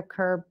 5-foot back of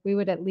curb, we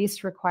would at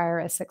least require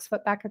a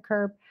 6-foot back of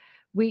curb.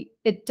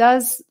 It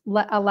does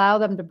allow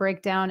them to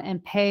break down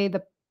and pay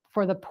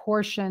for the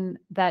portion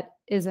that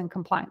is in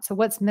compliance. So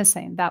what's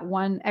missing? That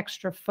one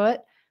extra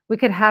foot, we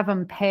could have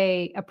them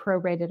pay a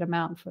prorated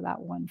amount for that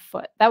 1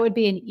 foot. That would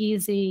be an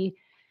easy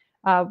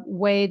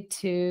way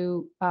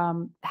to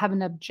have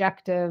an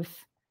objective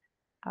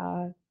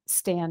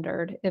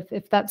standard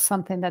if that's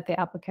something that the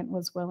applicant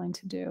was willing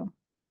to do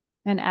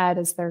and add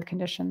as their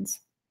conditions.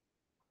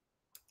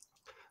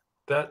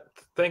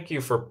 Thank you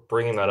for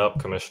bringing that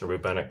up, Commissioner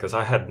Bubenik, because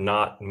I had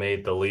not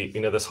made the leap.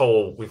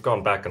 We've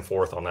gone back and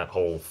forth on that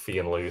whole fee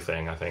in lieu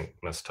thing, I think,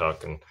 Ms.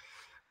 Tuck, and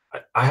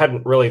I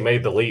hadn't really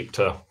made the leap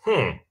to,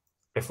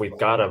 if we've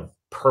got a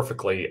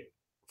perfectly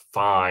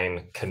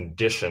fine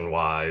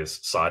condition-wise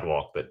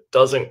sidewalk that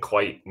doesn't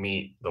quite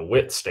meet the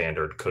width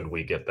standard, could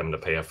we get them to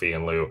pay a fee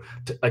in lieu?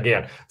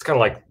 Again, it's kind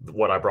of like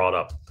what I brought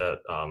up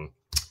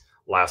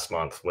last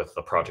month with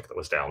the project that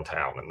was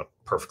downtown and the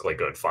perfectly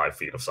good 5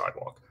 feet of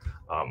sidewalk.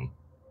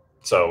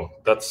 So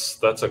that's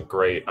a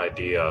great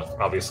idea.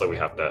 Obviously, we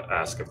have to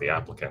ask if the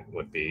applicant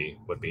would be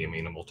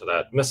amenable to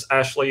that. Miss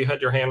Ashley, you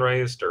had your hand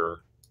raised, or?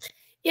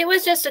 It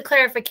was just a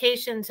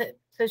clarification.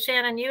 So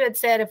Shannon, you had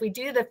said if we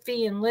do the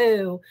fee in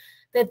lieu,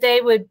 that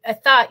they would, I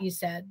thought you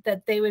said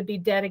that they would be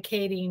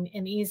dedicating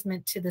an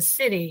easement to the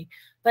city.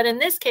 But in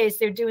this case,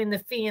 they're doing the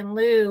fee in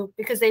lieu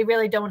because they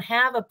really don't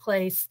have a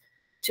place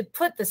to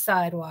put the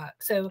sidewalk.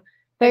 So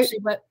actually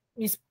what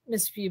Ms.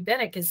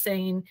 Bubenik is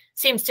saying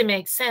seems to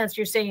make sense.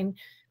 You're saying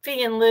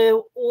fee in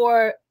lieu,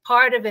 or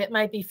part of it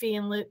might be fee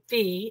in lieu,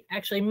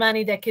 actually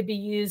money that could be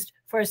used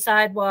for a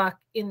sidewalk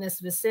in this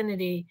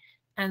vicinity,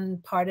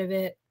 and part of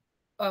it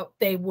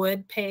they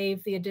would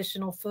pave the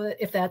additional foot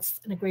if that's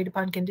an agreed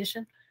upon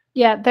condition.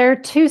 Yeah, there are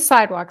 2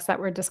 sidewalks that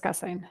we're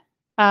discussing.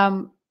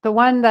 The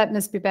one that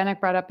Ms. Bubenik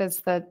brought up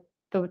is the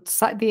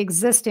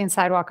existing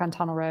sidewalk on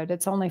Tunnel Road.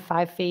 It's only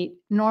 5 feet.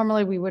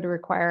 Normally, we would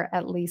require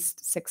at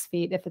least 6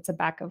 feet if it's a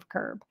back of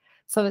curb.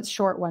 So it's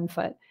short 1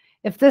 foot.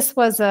 If this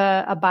was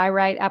a by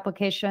right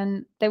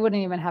application, they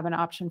wouldn't even have an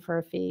option for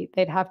a fee.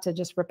 They'd have to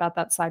just rip out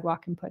that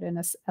sidewalk and put in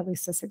at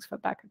least a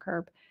 6-foot back of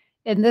curb.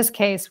 In this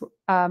case,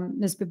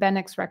 Ms.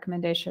 Bubenik's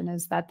recommendation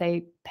is that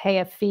they pay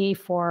a fee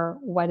for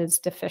what is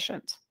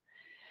deficient.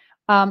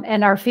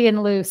 And our fee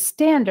in lieu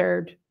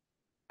standard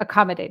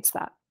accommodates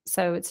that.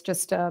 So it's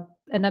just an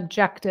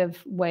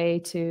objective way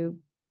to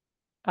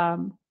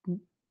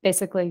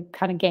basically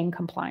kind of gain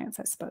compliance,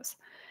 I suppose.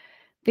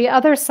 The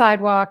other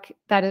sidewalk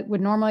that it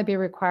would normally be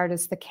required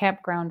is the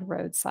campground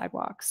road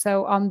sidewalk.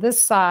 So on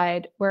this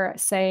side, we're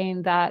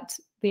saying that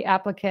the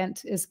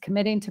applicant is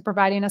committing to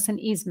providing us an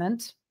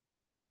easement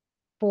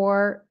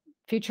for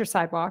future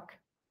sidewalk.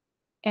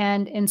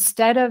 And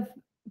instead of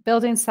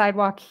building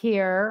sidewalk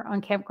here on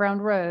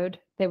Campground Road,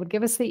 they would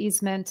give us the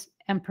easement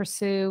and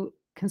pursue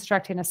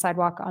constructing a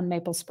sidewalk on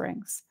Maple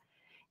Springs.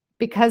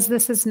 Because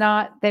this is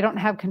not, they don't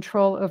have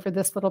control over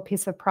this little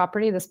piece of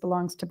property. This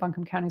belongs to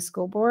Buncombe County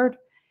School Board.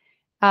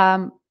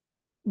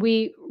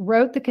 We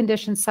wrote the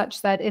conditions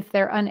such that if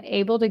they're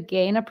unable to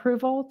gain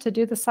approval to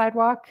do the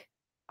sidewalk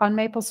on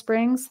Maple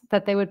Springs,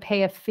 that they would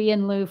pay a fee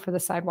in lieu for the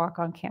sidewalk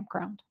on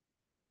campground.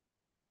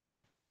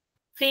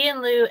 Fee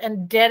in lieu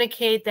and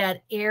dedicate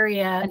that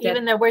area,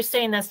 even though we're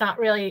saying that's not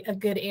really a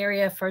good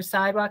area for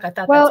sidewalk. I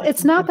thought. Well,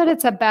 it's not that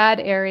it's a bad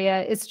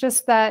area. It's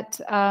just that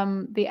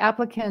the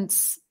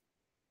applicant's,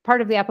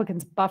 part of the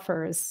applicant's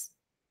buffer is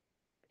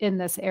in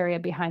this area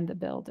behind the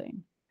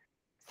building.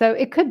 So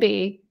it could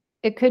be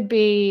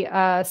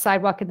a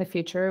sidewalk in the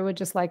future. It would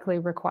just likely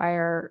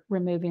require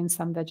removing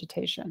some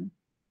vegetation.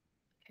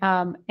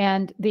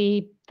 And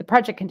the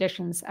project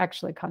conditions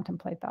actually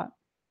contemplate that.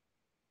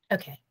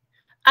 Okay.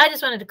 I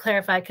just wanted to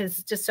clarify,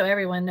 because just so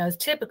everyone knows,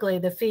 typically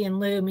the fee in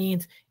lieu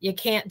means you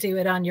can't do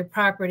it on your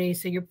property.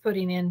 So you're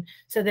putting in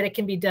so that it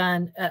can be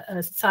done,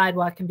 a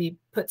sidewalk can be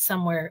put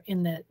somewhere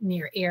in the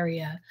near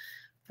area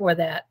for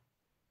that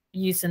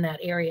use in that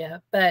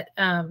area. But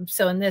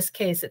so in this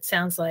case, it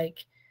sounds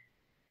like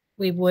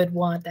we would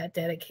want that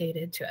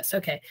dedicated to us.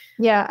 Okay.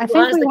 Yeah, I think we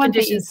want the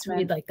conditions easement.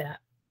 read like that.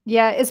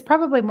 Yeah, it's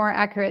probably more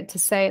accurate to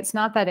say it's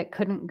not that it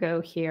couldn't go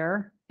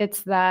here.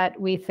 It's that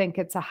we think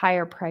it's a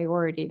higher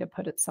priority to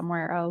put it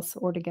somewhere else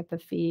or to get the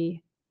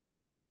fee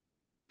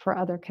for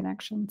other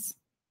connections.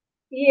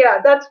 Yeah,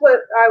 that's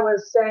what I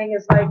was saying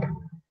is like,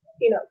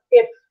 you know,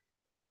 if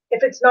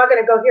it's not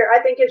going to go here, I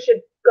think it should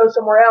go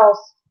somewhere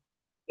else.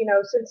 You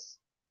know,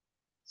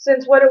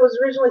 since what it was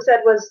originally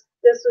said was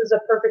this was a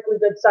perfectly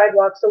good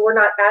sidewalk, so we're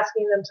not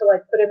asking them to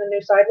like put in a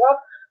new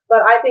sidewalk,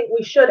 but I think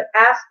we should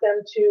ask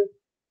them to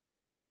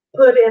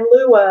put in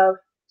lieu of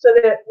so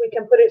that we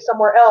can put it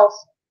somewhere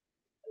else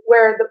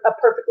where a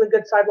perfectly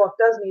good sidewalk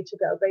does need to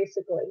go,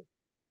 basically.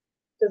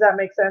 Does that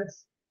make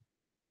sense?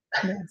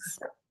 Yes.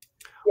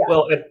 Yeah.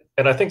 Well,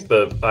 and I think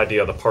the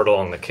idea of the part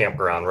along the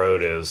campground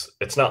road is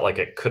it's not like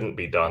it couldn't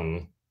be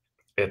done.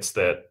 It's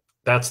that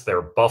that's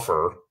their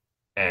buffer.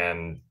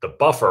 And the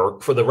buffer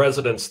for the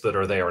residents that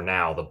are there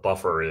now, the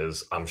buffer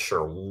is, I'm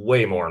sure,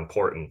 way more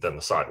important than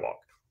the sidewalk.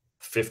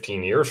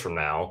 15 years from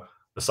now,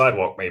 the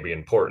sidewalk may be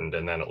important,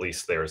 and then at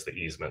least there's the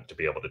easement to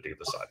be able to do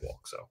the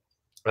sidewalk. So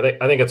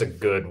I think it's a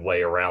good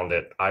way around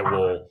it. I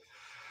will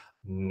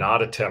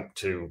not attempt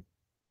to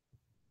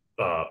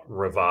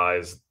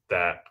revise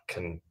that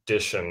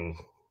condition.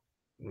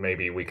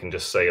 Maybe we can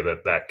just say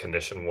that that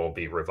condition will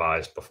be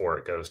revised before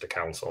it goes to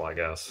council, I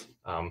guess.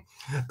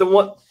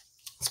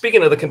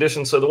 Speaking of the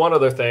conditions, so the one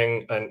other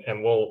thing,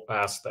 and we'll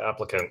ask the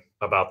applicant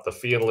about the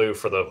fee in lieu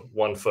for the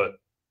 1 foot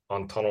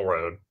on Tunnel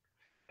Road,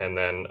 and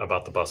then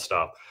about the bus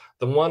stop.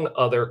 The one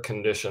other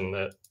condition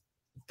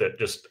that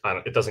just,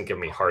 it doesn't give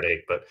me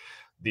heartache, but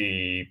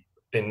in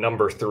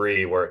number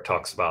 3, where it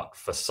talks about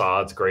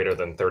facades greater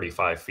than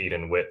 35 feet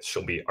in width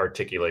shall be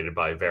articulated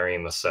by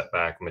varying the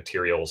setback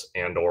materials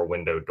and or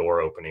window door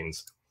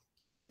openings.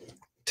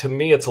 To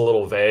me, it's a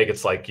little vague.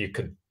 It's like you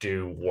could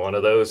do one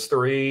of those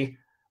 3.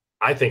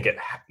 I think it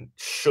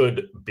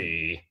should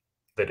be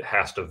that it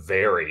has to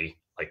vary,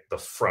 like the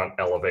front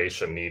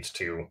elevation needs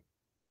to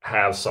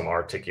have some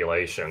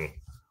articulation,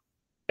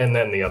 and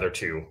then the other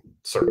 2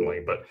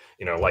 certainly. But,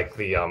 you know, like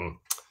the,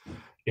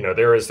 you know,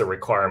 there is the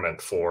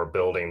requirement for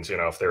buildings, you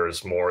know, if there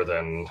is more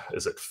than,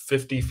 is it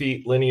 50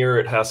 feet linear,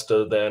 it has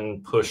to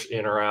then push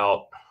in or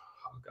out.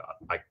 Oh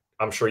God,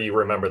 I'm sure you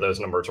remember those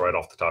numbers right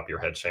off the top of your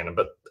head, Shannon,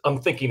 but I'm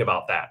thinking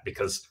about that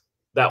because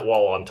that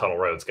wall on Tunnel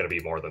Road is going to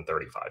be more than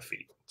 35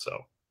 feet. So.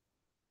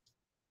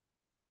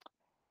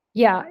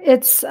 Yeah,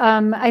 it's,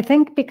 I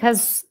think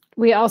because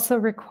we also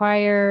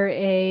require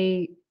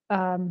a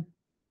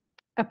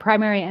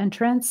primary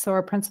entrance or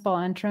a principal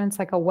entrance,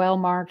 like a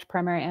well-marked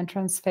primary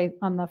entrance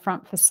on the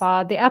front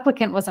facade. The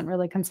applicant wasn't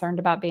really concerned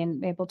about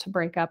being able to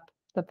break up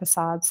the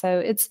facade. So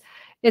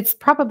it's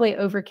probably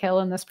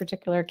overkill in this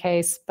particular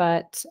case,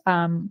 but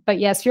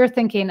yes, you're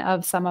thinking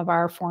of some of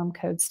our form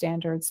code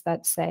standards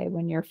that say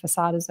when your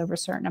facade is over a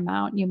certain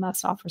amount, you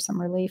must offer some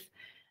relief.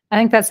 I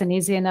think that's an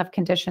easy enough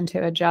condition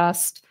to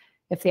adjust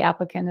if the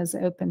applicant is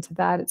open to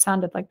that. It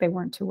sounded like they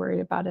weren't too worried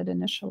about it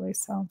initially,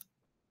 so.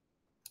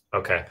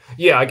 Okay.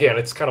 Yeah, again,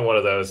 it's kind of one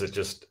of those, it's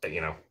just,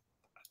 you know,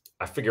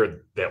 I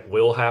figured that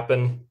will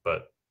happen,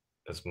 but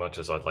as much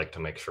as I'd like to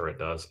make sure it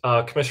does.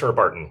 Commissioner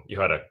Barton,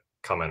 you had a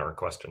comment or a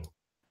question.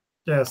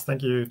 Yes,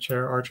 thank you,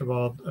 Chair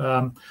Archibald.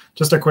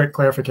 Just a quick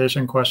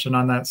clarification question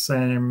on that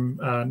same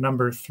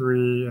number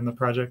 3 in the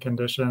project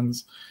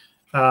conditions.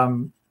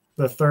 The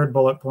 3rd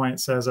bullet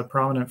point says a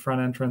prominent front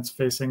entrance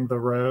facing the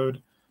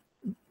road.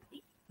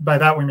 By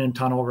that, we mean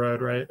Tunnel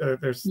Road, right?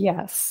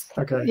 Yes.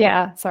 Okay.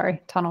 Yeah,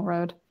 sorry, Tunnel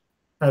Road.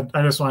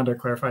 I just wanted to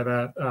clarify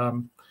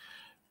that.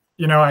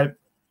 You know,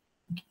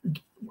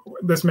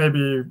 this may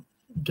be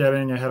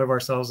getting ahead of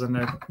ourselves, and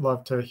I'd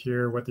love to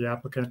hear what the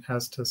applicant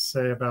has to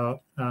say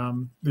about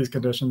these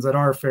conditions that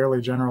are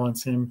fairly general and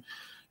seem,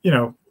 you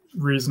know,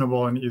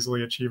 reasonable and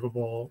easily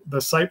achievable.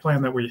 The site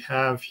plan that we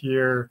have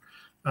here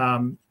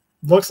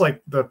looks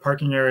like the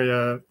parking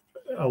area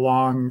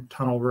along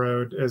Tunnel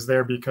Road is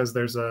there because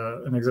there's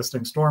an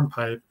existing storm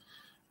pipe.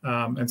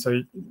 And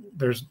so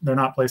they're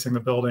not placing the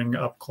building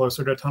up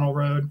closer to Tunnel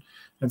Road.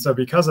 And so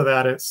because of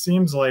that, it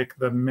seems like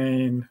the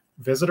main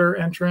visitor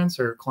entrance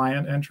or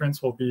client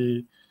entrance will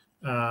be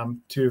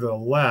to the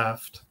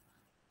left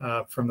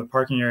from the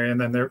parking area.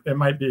 And then it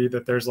might be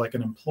that there's like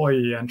an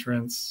employee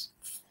entrance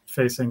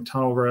facing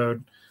Tunnel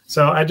Road.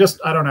 So I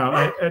don't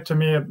know. To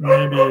me, it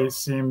maybe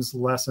seems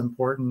less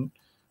important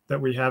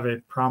that we have a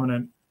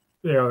prominent,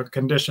 you know,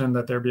 condition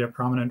that there be a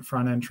prominent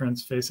front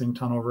entrance facing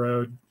Tunnel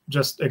Road,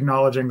 just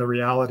acknowledging the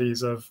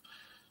realities of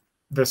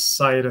this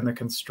site and the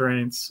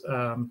constraints.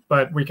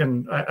 But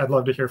I'd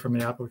love to hear from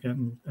the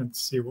applicant and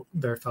see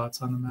their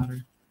thoughts on the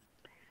matter.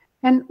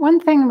 And one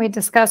thing we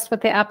discussed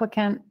with the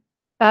applicant,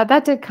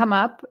 that did come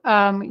up.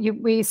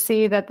 We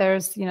see that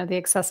there's, you know, the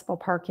accessible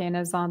parking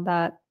is on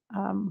that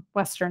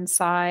western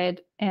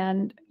side.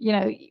 And, you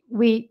know,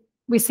 we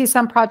see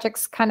some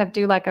projects kind of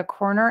do like a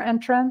corner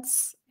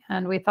entrance.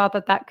 And we thought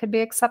that that could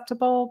be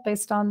acceptable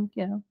based on,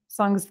 you know, as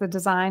long as the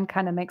design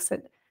kind of makes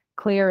it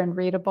clear and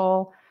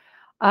readable.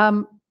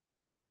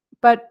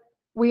 But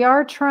we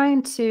are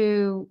trying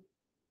to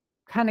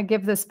kind of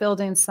give this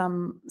building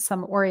some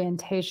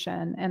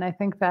orientation. And I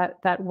think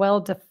that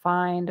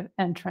well-defined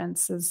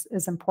entrance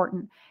is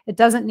important. It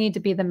doesn't need to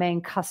be the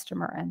main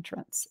customer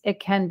entrance. It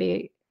can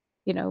be,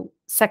 you know,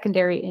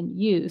 secondary in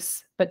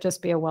use, but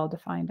just be a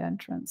well-defined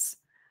entrance.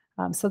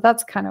 So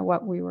that's kind of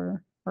what we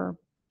were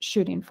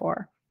shooting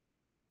for.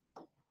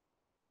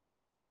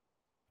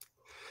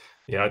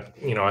 Yeah,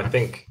 you know, I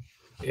think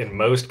in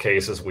most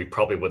cases, we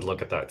probably would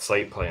look at that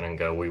site plan and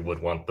go, we would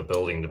want the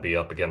building to be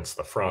up against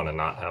the front and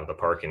not have the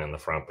parking in the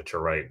front. But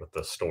you're right, with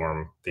the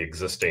storm, the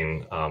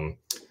existing, I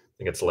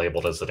think it's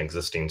labeled as an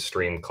existing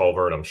stream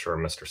culvert. I'm sure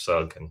Mr.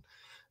 Sugg can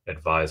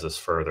advise us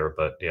further,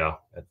 but yeah,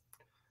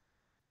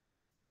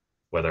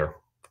 whether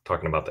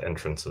talking about the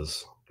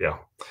entrances, yeah.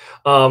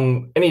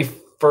 Any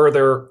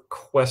further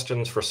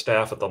questions for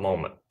staff at the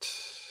moment?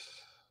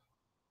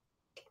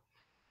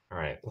 All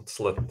right, let's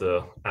let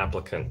the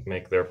applicant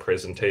make their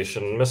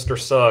presentation. Mr.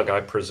 Sugg, I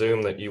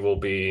presume that you will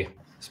be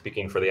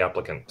speaking for the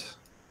applicant.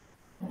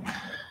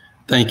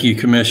 Thank you,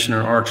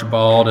 Commissioner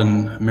Archibald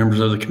and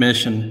members of the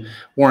commission.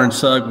 Warren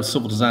Sugg with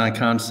Civil Design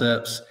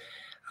Concepts.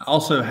 I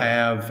also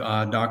have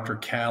Dr.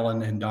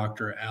 Callan and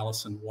Dr.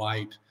 Allison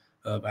White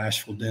of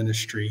Asheville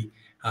Dentistry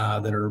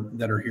that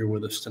are here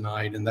with us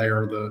tonight, and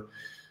they're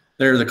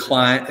the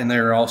client, and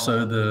they're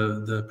also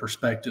the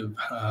prospective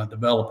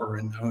developer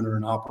and owner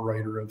and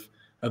operator of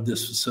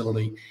this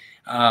facility.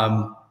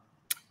 I'd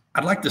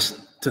like to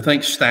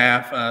thank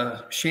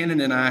staff. Shannon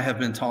and I have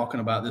been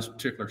talking about this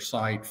particular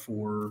site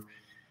for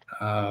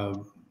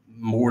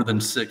more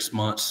than 6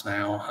 months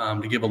now.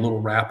 To give a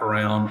little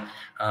wraparound,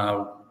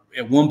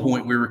 at one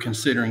point we were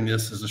considering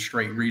this as a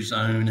straight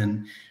rezone,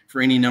 and for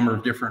any number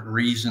of different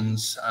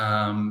reasons,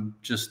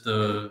 just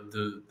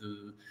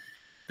the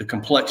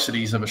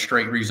complexities of a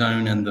straight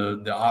rezone and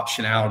the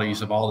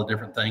optionalities of all the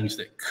different things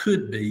that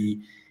could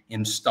be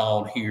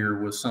installed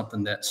here was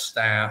something that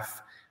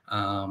staff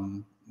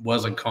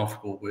wasn't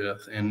comfortable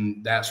with,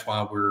 and that's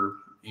why we're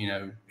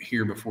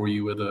here before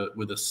you with a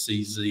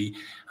CZ.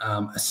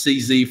 A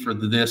CZ for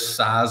this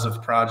size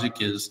of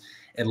project is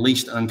at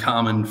least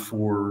uncommon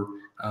for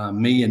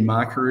me in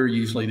my career.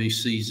 Usually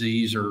these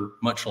CZs are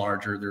much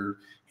larger. They're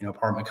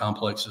apartment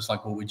complexes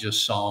like what we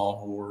just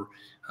saw, or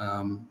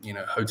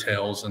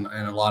hotels and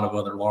a lot of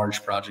other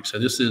large projects. So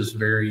this is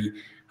very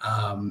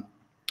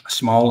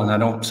small, and I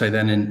don't say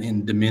that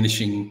in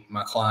diminishing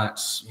my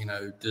clients'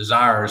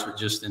 desires, but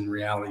just in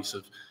realities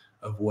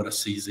of what a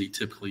CZ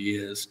typically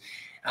is.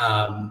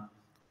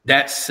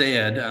 That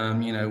said,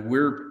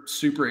 we're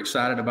super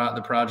excited about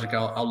the project.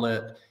 I'll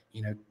let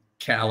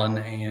Callan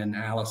and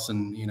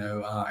Allison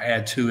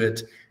add to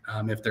it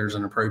if there's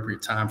an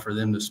appropriate time for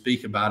them to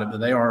speak about it. But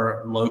they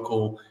are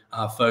local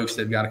folks.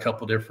 They've got a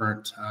couple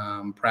different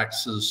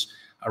practices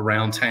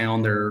around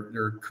town.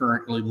 They're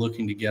currently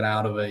looking to get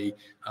out of a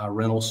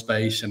rental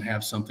space and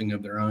have something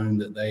of their own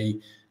that they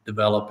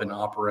develop and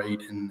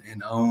operate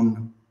and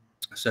own.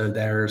 So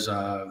there's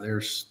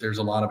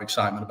a lot of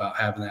excitement about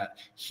having that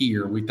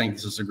here. We think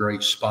this is a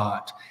great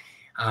spot.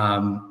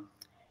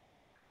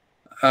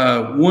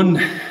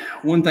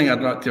 One thing I'd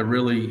like to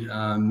really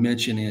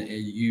mention,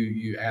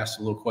 you asked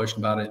a little question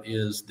about it,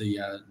 is the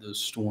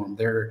storm.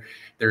 There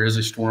is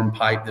a storm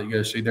pipe that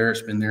goes through there.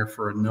 It's been there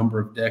for a number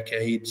of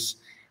decades.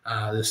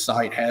 The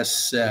site has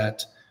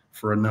set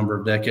for a number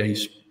of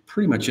decades,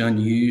 pretty much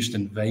unused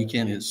and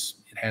vacant. It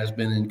has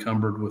been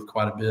encumbered with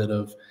quite a bit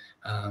of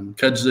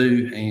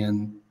kudzu,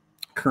 and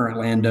current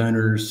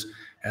landowners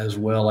as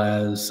well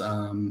as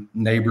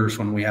neighbors.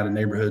 When we had a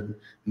neighborhood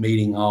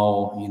meeting,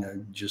 all, you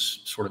know,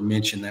 just sort of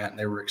mentioned that, and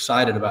they were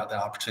excited about the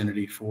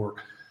opportunity for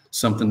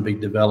something to be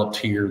developed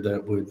here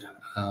that would,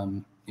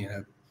 you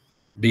know,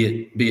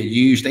 be it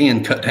used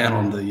and cut down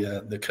on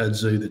the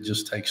kudzu that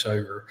just takes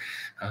over.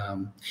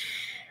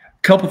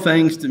 Couple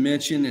things to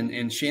mention,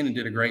 and Shannon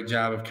did a great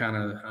job of kind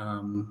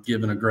of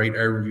giving a great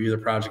overview of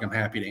the project. I'm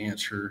happy to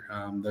answer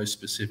those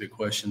specific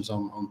questions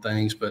on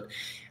things, but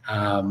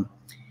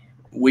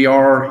we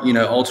are, you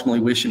know, ultimately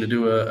wishing to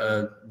do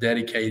a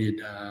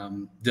dedicated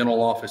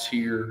dental office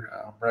here,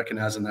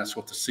 recognizing that's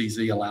what the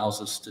CZ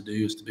allows us to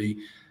do, is to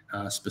be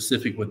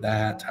specific with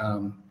that.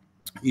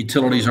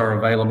 Utilities are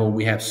available.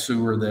 We have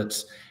sewer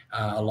that's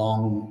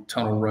along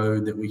Tunnel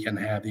Road that we can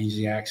have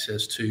easy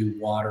access to.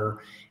 Water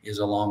is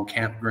along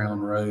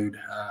Campground Road,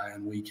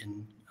 and we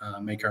can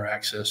make our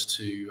access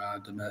to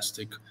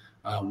domestic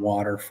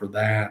water for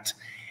that.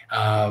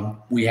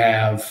 We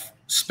have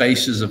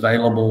spaces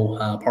available,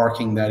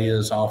 parking that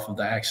is off of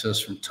the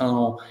access from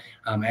Tunnel.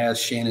 As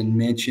Shannon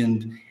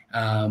mentioned,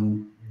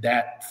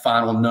 that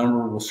final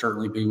number will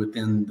certainly be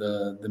within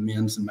the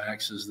mins and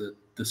maxes that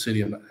the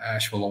city of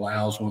Asheville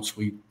allows once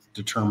we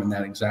determine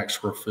that exact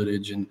square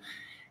footage and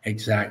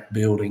exact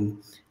building.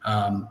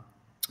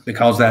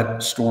 Because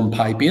that storm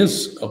pipe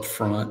is up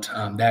front,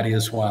 that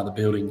is why the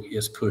building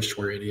is pushed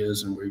where it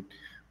is, and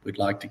we'd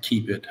like to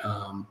keep it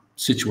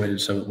situated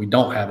so that we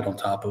don't have it on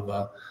top of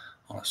a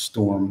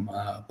storm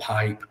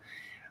pipe.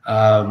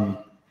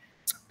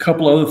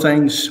 Couple other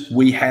things.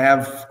 We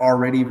have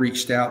already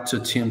reached out to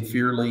Tim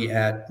Fearley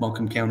at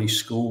Buncombe County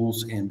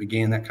Schools and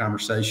began that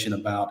conversation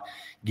about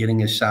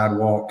getting a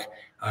sidewalk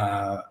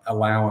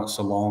allowance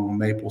along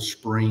Maple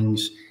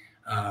Springs.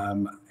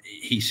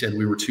 He said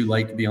we were too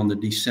late to be on the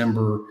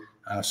December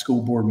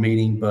school board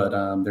meeting,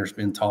 but there's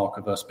been talk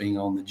of us being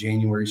on the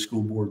January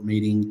school board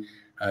meeting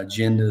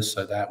agenda,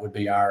 so that would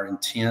be our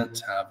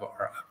intent. I've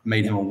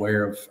made him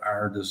aware of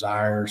our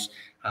desires.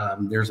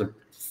 There's a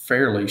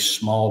fairly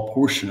small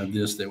portion of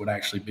this that would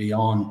actually be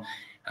on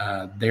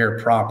their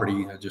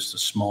property, just a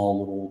small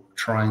little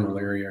triangle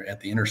area at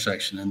the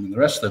intersection, and then the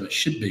rest of it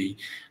should be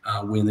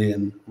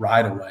within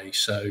right of way.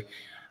 So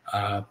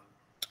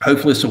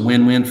hopefully it's a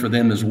win-win for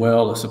them as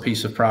well. It's a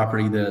piece of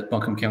property that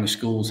Buncombe County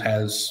Schools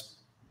has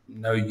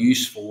no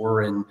use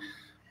for, and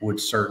would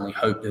certainly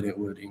hope that it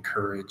would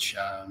encourage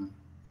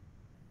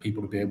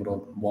people to be able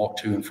to walk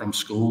to and from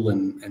school,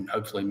 and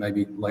hopefully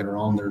maybe later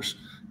on there's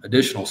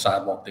additional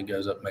sidewalk that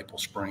goes up Maple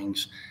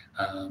Springs,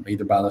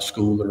 either by the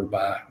school or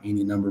by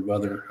any number of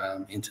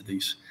other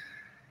entities.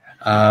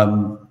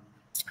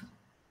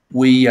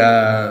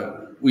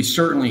 We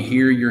certainly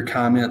hear your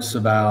comments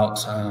about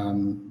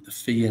the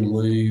fee in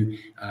lieu.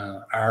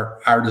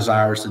 Our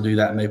desire is to do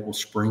that Maple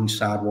Springs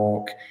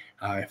sidewalk.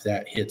 If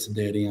that hits a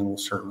dead end, we'll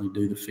certainly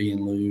do the fee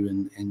in lieu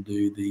and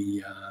do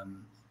the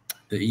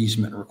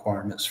easement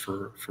requirements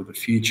for the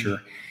future.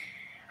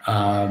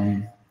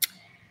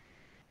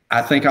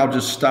 I think I'll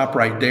just stop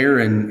right there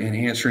and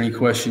answer any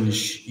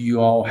questions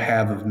you all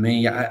have of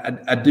me.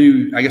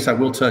 I guess I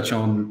will touch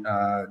on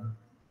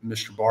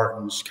Mr.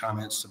 Barton's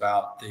comments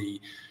about the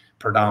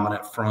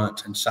predominant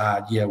front and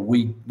side. Yeah,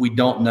 we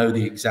don't know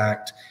the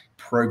exact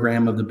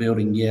program of the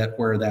building yet,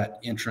 where that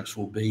entrance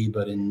will be,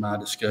 but in my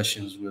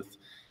discussions with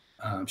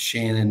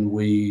Shannon,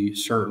 we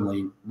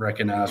certainly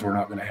recognize we're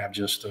not going to have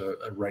just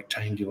a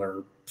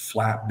rectangular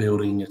flat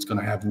building. It's going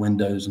to have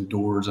windows and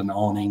doors and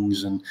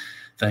awnings and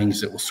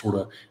things that will sort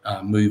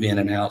of move in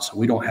and out. So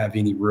we don't have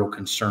any real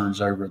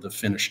concerns over the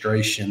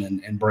fenestration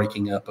and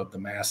breaking up of the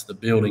mass of the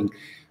building.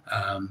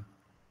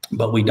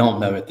 But we don't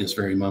know at this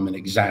very moment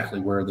exactly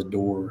where the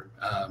door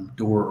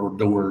or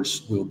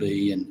doors will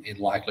be, and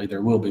likely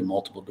there will be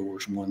multiple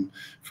doors, one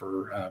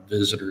for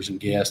visitors and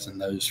guests, and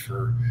those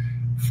for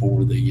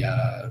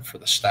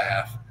the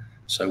staff.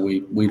 So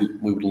we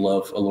would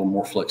love a little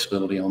more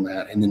flexibility on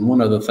that. And then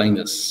one other thing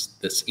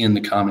that's in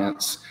the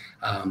comments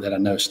that I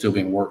know is still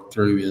being worked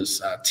through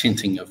is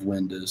tinting of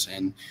windows,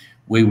 and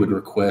we would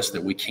request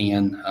that we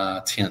can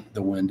tint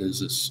the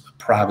windows. It's a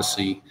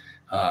privacy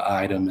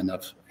item, and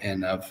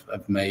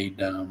I've made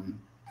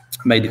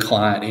the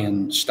client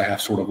and staff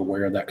sort of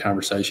aware of that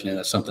conversation, and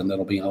that's something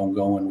that'll be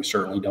ongoing. We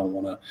certainly don't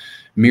want to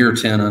mirror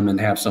tint them and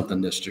have something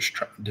that's just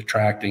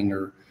detracting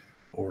or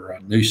a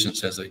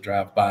nuisance as they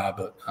drive by,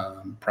 but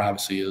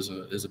privacy is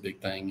a big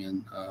thing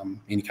in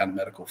any kind of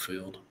medical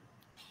field.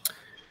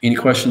 Any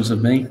questions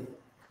of me?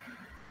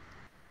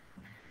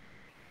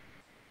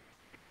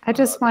 I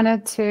just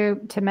wanted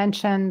to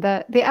mention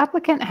that the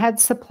applicant had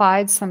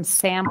supplied some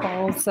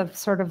samples of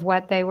sort of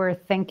what they were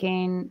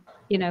thinking,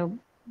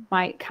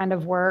 might kind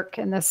of work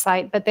in this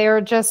site, but they're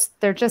just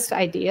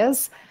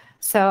ideas.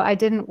 So I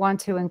didn't want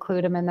to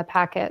include them in the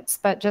packets,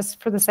 but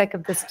just for the sake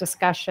of this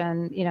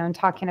discussion, and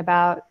talking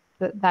about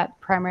that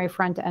primary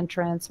front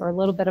entrance or a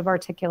little bit of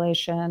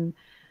articulation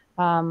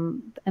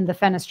and the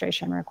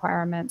fenestration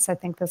requirements, I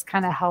think this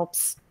kind of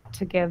helps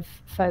to give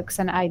folks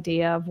an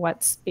idea of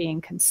what's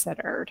being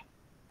considered.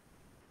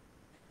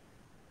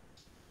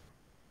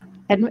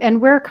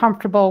 And we're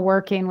comfortable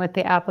working with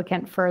the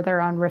applicant further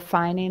on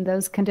refining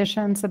those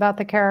conditions about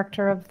the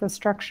character of the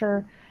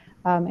structure,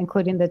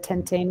 including the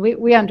tinting.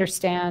 We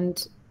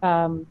understand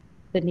the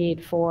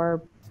need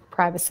for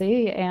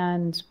privacy,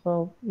 and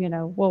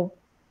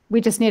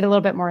we just need a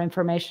little bit more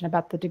information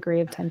about the degree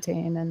of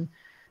tinting and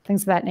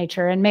things of that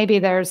nature. And maybe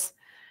there's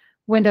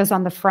windows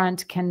on the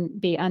front can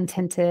be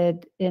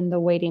untinted in the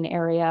waiting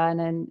area, and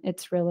then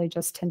it's really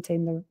just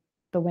tinting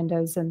the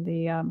windows in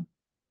the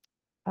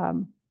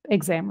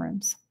exam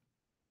rooms.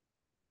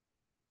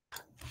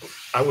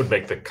 I would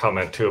make the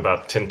comment too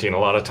about tinting. A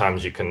lot of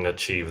times you can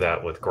achieve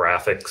that with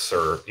graphics,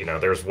 or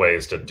there's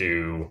ways to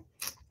do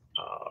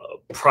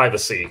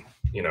privacy,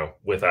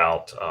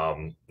 without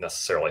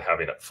necessarily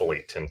having it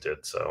fully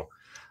tinted. So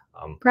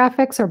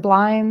graphics or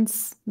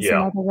blinds is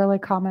yeah, another really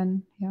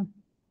common.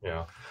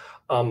 Yeah.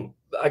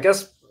 I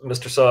guess,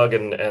 Mr. Sugg,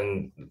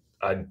 and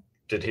I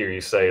did hear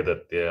you say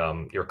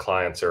that your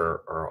clients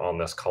are on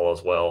this call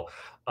as well.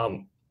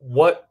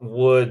 What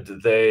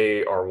would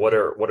they, or what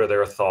are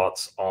their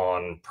thoughts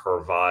on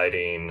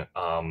providing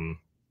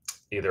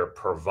either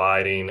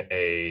providing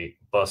a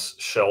bus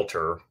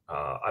shelter?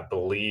 I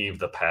believe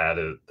the pad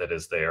that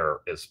is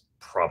there is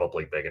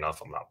probably big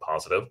enough. I'm not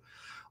positive.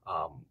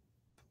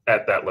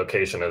 At that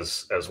location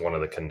as one of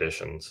the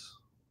conditions.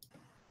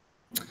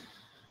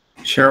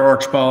 Chair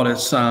Archibald,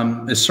 it's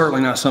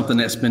certainly not something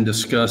that's been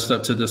discussed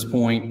up to this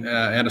point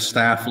at a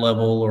staff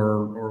level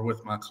or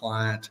with my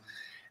client.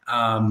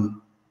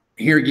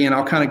 Here again,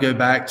 I'll kind of go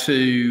back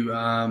to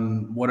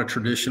what a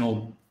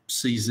traditional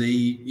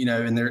CZ,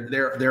 and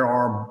there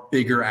are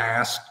bigger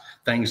asks,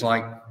 things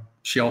like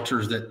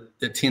shelters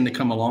that tend to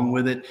come along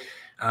with it.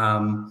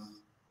 I'm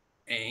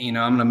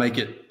going to make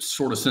it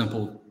sort of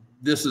simple.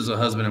 This is a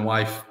husband and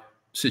wife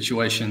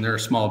situation. They're a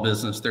small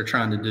business. They're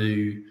trying to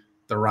do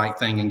the right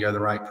thing and go the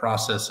right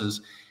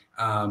processes.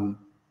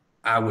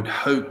 I would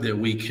hope that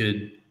we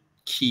could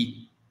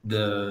keep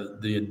the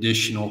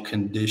additional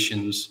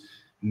conditions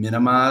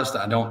minimized.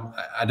 I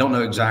don't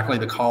know exactly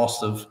the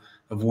cost of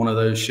one of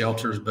those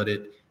shelters, but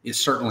it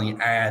certainly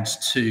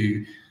adds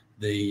to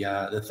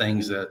the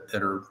things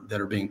that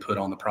are being put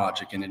on the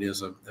project, and it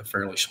is a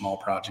fairly small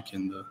project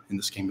in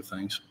the scheme of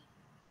things.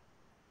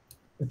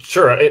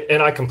 Sure,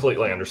 and I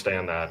completely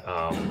understand that.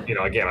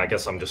 Again, I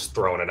guess I'm just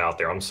throwing it out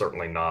there. I'm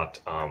certainly not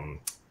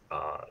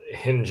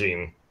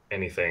hinging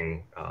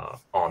anything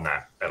on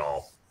that at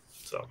all.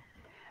 So,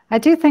 I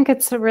do think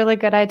it's a really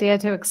good idea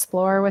to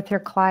explore with your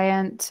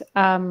client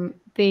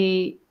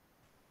maybe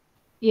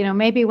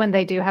when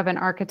they do have an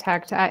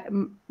architect.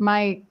 From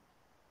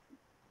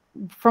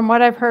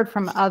what I've heard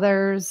from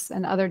others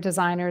and other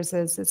designers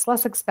is it's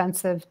less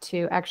expensive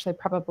to actually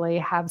probably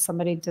have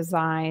somebody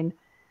design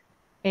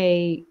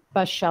a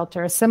bus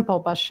shelter, a simple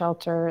bus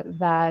shelter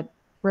that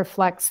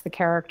reflects the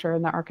character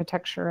and the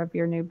architecture of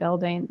your new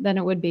building than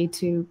it would be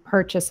to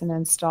purchase and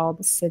install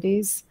the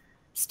city's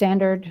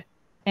standard.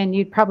 And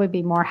you'd probably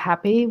be more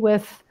happy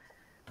with,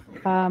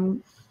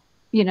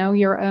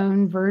 your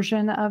own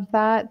version of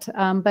that.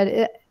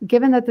 But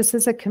given that this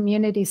is a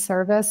community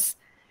service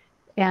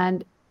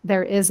and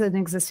there is an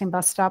existing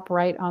bus stop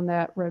right on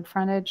that road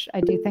frontage,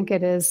 I do think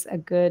it is a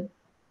good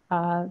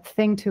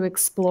thing to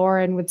explore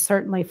and would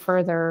certainly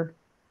further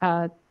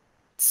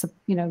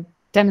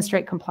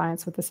demonstrate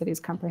compliance with the city's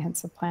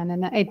comprehensive plan.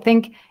 And I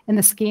think in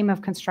the scheme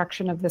of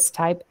construction of this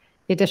type,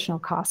 the additional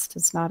cost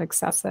is not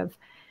excessive.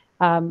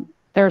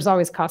 There's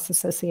always costs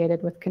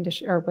associated with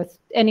with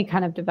any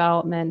kind of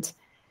development.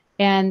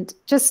 And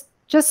just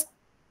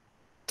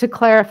to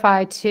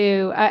clarify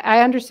too,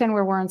 I understand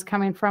where Warren's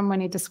coming from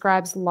when he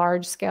describes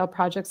large scale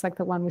projects like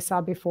the one we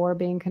saw before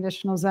being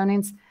conditional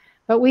zonings,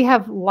 but we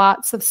have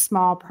lots of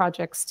small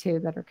projects too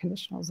that are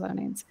conditional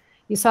zonings.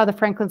 You saw the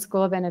Franklin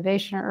School of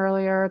Innovation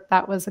earlier.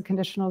 That was a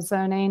conditional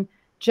zoning.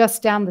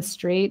 Just down the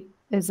street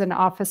is an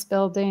office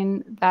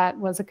building that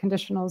was a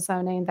conditional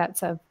zoning.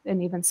 That's an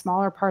even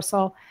smaller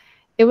parcel.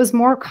 It was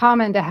more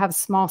common to have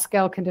small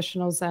scale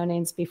conditional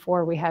zonings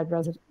before we had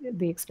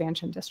the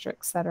expansion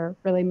districts that are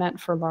really meant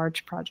for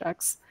large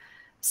projects.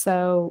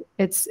 So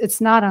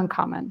it's not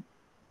uncommon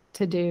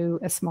to do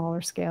a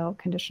smaller scale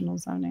conditional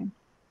zoning.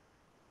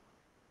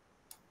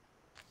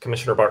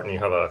 Commissioner Barton, you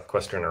have a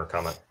question or a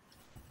comment?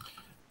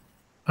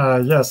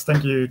 Yes,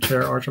 thank you,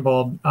 Chair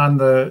Archibald. On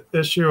the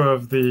issue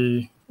of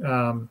the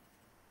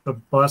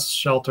bus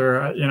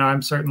shelter,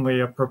 I'm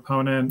certainly a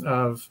proponent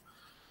of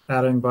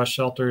adding bus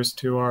shelters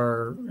to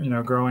our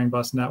growing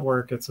bus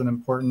network. It's an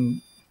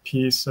important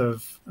piece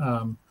of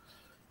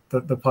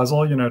the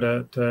puzzle,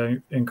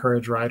 to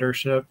encourage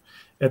ridership.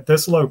 At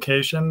this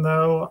location,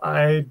 though,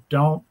 I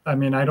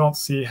don't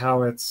see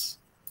how it's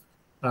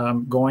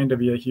going to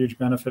be a huge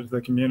benefit to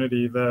the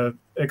community. The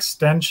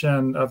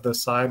extension of the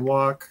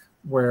sidewalk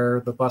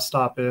where the bus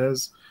stop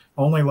is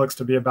only looks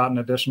to be about an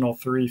additional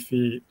 3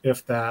 feet,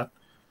 if that.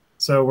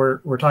 So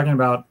we're talking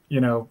about,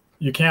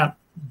 you can't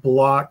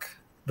block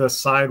the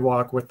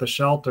sidewalk with the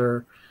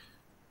shelter.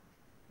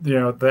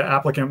 The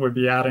applicant would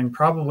be adding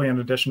probably an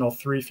additional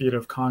 3 feet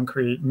of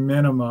concrete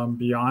minimum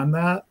beyond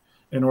that.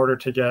 in order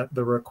to get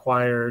the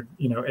required,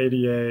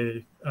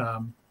 ADA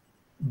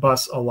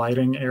bus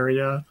alighting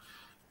area.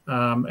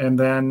 And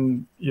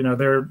then,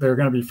 there are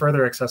going to be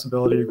further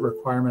accessibility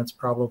requirements,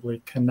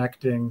 probably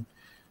connecting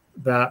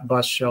that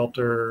bus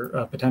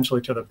shelter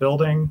potentially to the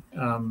building.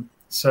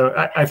 So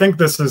I think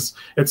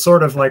it's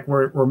sort of like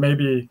we're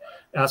maybe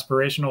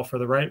aspirational for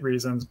the right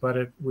reasons,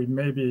 but we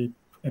may be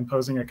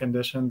imposing a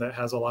condition that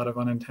has a lot of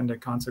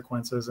unintended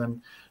consequences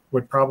and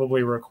would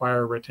probably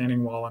require a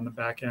retaining wall on the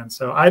back end.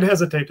 So I'd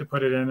hesitate to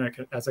put it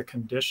in as a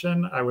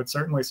condition. I would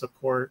certainly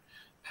support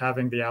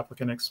having the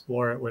applicant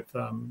explore it with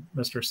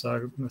Mr.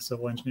 Sugg and the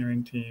civil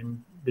engineering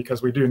team,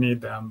 because we do need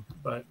them,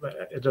 but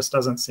it just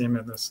doesn't seem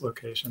in this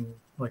location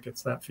like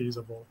it's that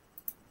feasible.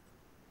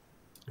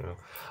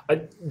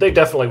 They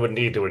definitely would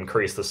need to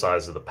increase the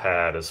size of the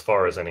pad. As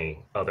far as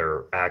any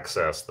other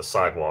access, the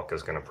sidewalk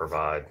is going to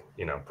provide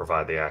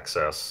the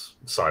access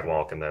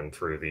sidewalk, and then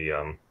through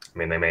the,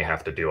 they may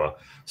have to do a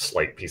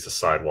slight piece of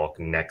sidewalk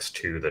next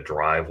to the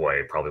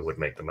driveway, probably would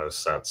make the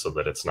most sense, so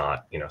that it's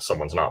not,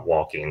 someone's not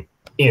walking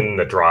in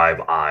the drive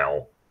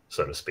aisle,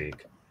 so to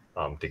speak,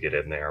 to get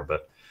in there.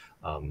 But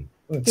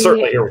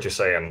certainly hear what you're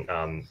saying.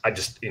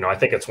 I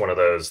think it's one of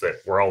those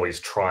that we're always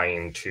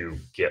trying to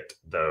get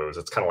those.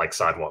 It's kind of like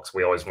sidewalks.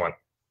 We always want,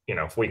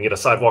 if we can get a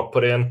sidewalk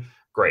put in,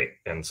 great.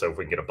 And so if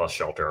we can get a bus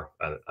shelter,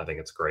 I think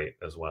it's great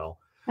as well.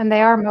 And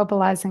they are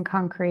mobilizing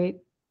concrete.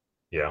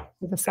 Yeah.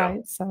 To the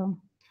site. So.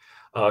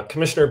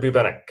 Commissioner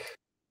Bubenik.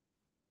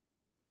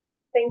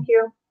 Thank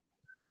you.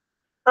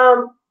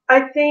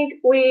 I think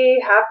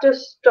we have to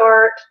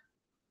start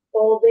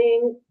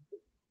holding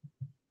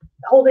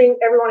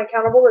everyone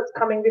accountable that's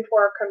coming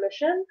before our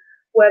commission,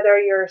 whether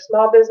you're a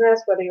small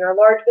business, whether you're a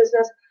large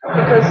business,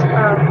 because,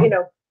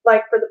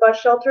 like for the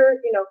bus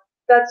shelter,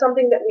 that's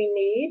something that we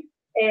need.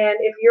 And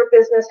if your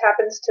business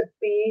happens to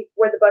be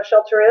where the bus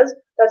shelter is,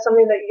 that's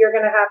something that you're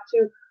going to have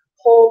to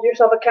hold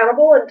yourself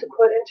accountable and to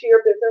put into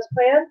your business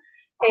plan.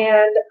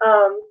 And,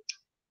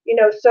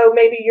 so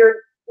maybe you're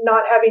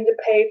not having to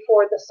pay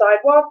for the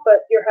sidewalk,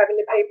 but you're having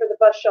to pay for the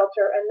bus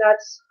shelter. And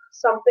that's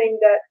something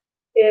that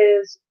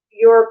is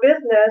your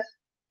business,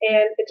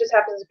 and it just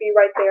happens to be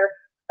right there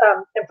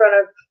in front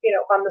of,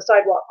 on the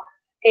sidewalk.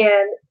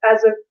 And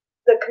as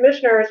the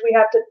commissioners, we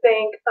have to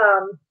think,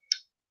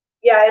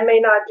 it may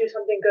not do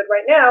something good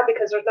right now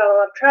because there's not a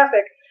lot of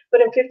traffic,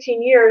 but in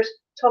 15 years,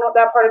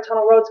 that part of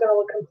Tunnel Road is going to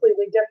look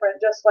completely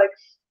different, just like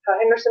how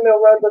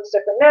Hendersonville Road looks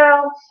different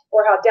now,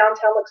 or how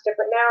downtown looks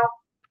different now.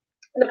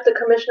 And if the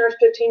commissioners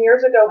 15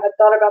 years ago had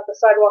thought about the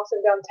sidewalks in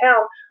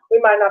downtown, we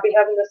might not be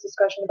having this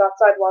discussion about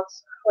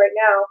sidewalks right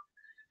now.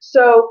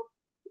 So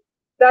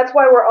that's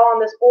why we're all on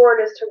this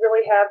board, is to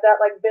really have that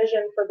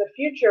vision for the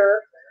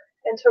future,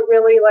 and to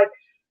really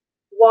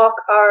walk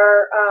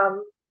our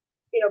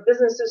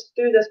businesses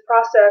through this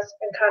process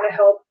and kind of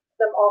help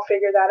them all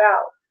figure that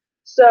out.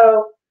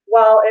 So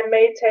while it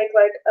may take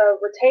a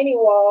retaining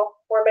wall,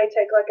 or it may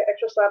take an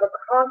extra slab of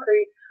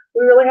concrete,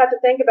 we really have to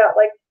think about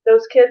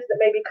those kids that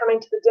may be coming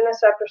to the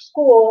dentist after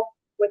school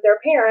with their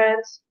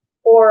parents,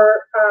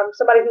 or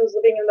somebody who's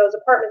living in those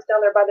apartments down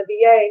there by the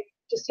VA,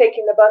 just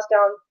taking the bus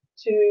down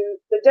to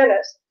the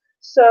dentist.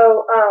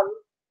 So,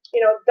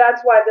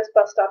 that's why this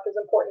bus stop is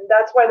important.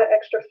 That's why the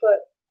extra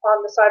foot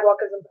on the sidewalk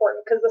is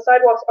important, because the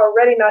sidewalk's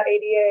already not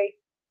ADA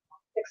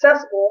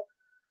accessible,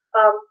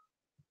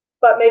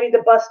 but maybe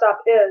the bus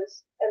stop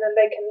is, and then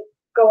they can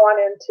go on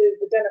into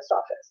the dentist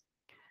office.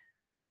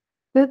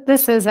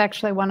 This is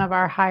actually one of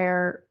our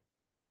higher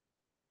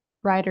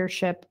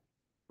ridership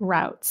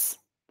routes,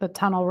 the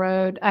Tunnel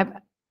Road.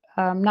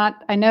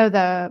 I know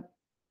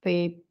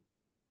the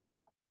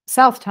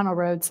South Tunnel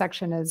Road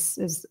section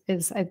is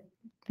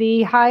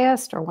the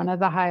highest, or one of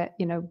the high,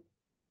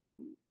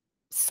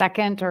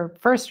 second or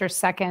first or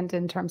second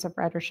in terms of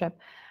ridership.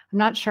 I'm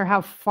not sure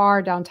how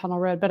far down Tunnel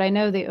Road, but I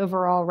know the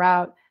overall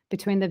route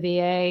between the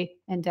VA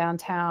and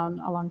downtown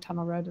along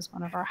Tunnel Road is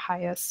one of our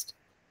highest,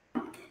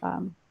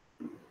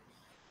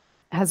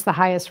 has the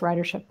highest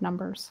ridership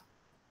numbers.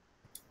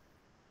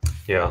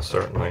 Yeah,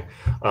 certainly.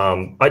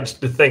 I just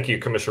thank you,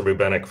 Commissioner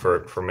Bubenik,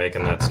 for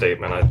making that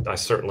statement. I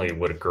certainly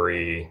would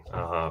agree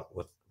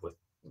with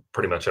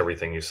pretty much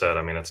everything you said.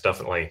 It's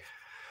definitely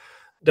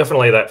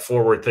that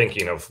forward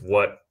thinking of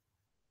what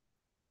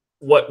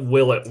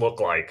will it look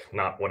like,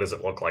 not what does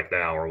it look like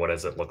now, or what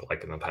does it look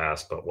like in the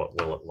past, but what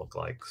will it look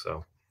like?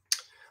 So,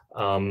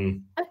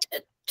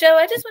 Joe,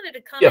 I just wanted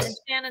to comment, yes. And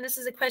Shannon, this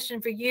is a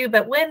question for you,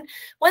 but when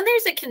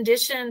there's a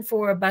condition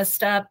for a bus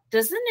stop,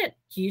 doesn't it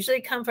usually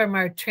come from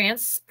our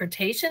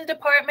transportation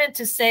department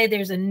to say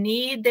there's a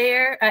need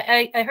there?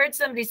 I heard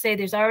somebody say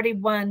there's already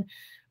one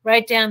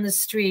right down the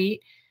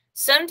street.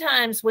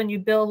 Sometimes when you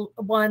build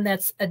one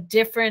that's a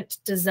different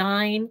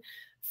design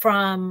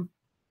from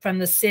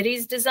the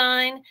city's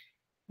design,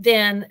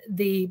 then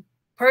the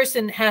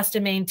person has to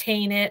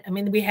maintain it.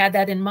 We had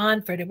that in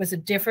Montfort. It was a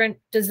different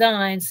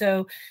design,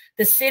 so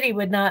the city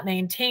would not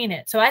maintain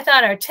it. So I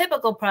thought our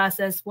typical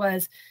process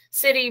was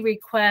city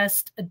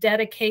request a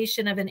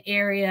dedication of an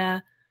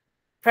area,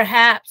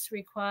 perhaps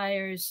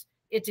requires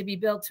it to be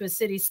built to a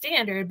city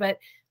standard, but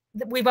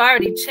we've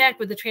already checked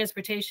with the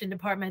transportation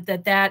department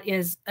that that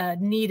is a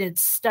needed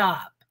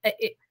stop.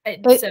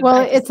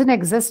 It's an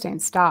existing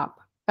stop.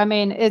 I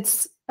mean,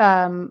 it's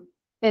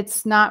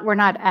not, we're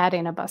not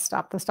adding a bus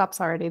stop. The stop's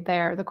already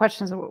there. The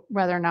question is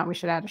whether or not we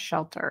should add a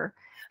shelter.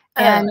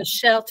 And a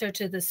shelter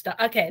to the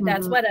stop. Okay,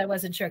 that's Mhm. what I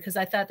wasn't sure, because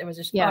I thought there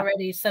was Yeah.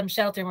 already some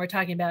shelter, and we're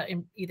talking about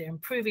either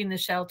improving the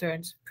shelter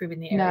and improving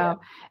the area. No,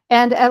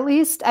 and at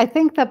least I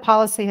think the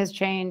policy has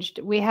changed.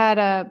 We had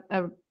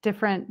a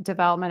different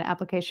development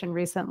application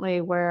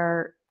recently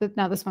where,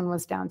 now this one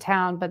was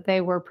downtown, but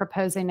they were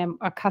proposing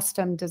a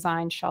custom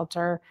design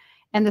shelter,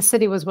 and the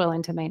city was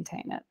willing to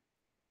maintain it.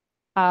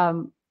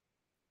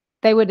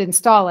 They would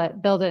install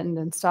it, build it and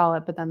install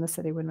it, but then the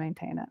city would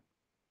maintain it.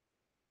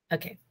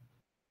 Okay.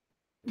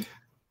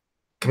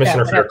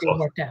 Commissioner that would have to be Fairclough.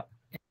 worked out.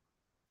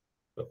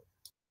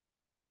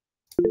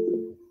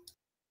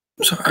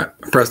 Sorry, I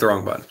pressed the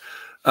wrong button.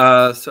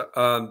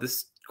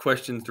 This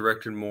question's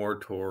directed more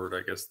toward,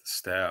 I guess, the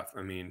staff.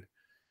 I mean,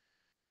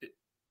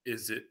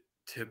 is it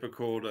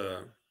typical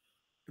to,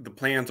 the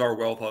plans are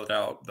well thought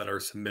out that are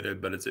submitted,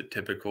 but is it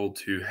typical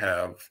to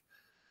have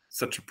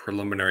such a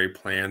preliminary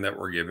plan that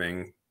we're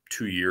giving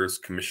 2 years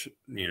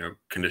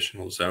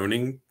conditional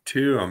zoning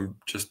to? I'm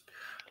just,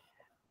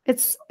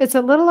 It's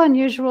a little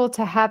unusual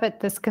to have it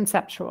this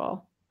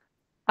conceptual.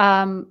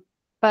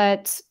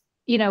 But,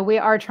 we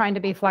are trying to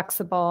be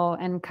flexible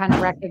and kind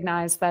of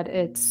recognize that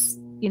it's,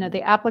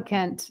 the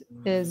applicant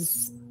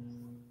is,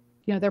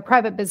 they're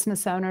private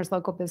business owners,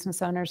 local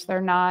business owners.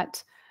 They're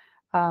not,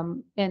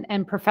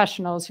 and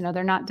professionals,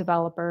 they're not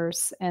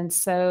developers. And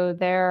so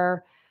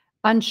they're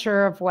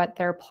unsure of what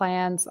their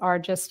plans are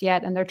just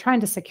yet. And they're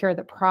trying to secure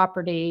the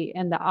property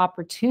and the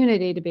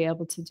opportunity to be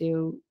able to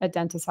do a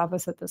dentist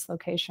office at this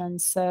location.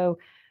 So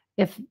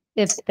if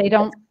they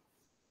don't,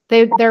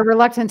 they're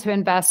reluctant to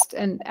invest,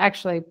 and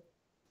actually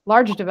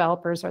large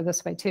developers are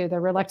this way too.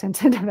 They're reluctant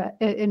to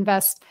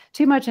invest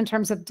too much in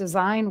terms of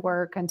design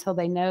work until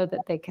they know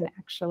that they can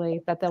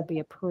actually, that they'll be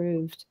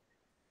approved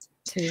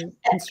to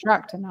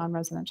construct a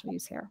non-residential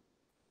use here.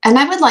 And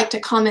I would like to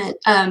comment,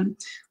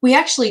 we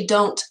actually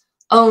don't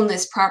own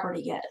this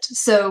property yet.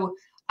 So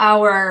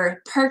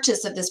our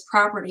purchase of this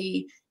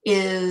property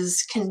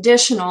is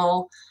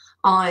conditional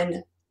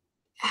on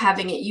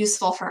having it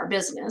useful for our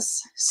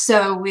business.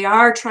 So we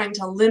are trying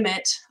to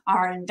limit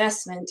our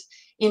investment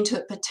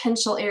into a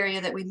potential area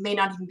that we may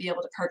not even be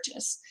able to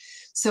purchase.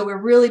 So we're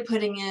really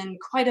putting in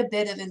quite a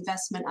bit of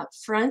investment up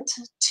front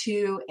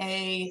to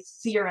a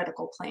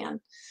theoretical plan.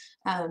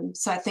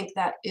 So I think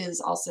that is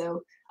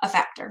also a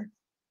factor.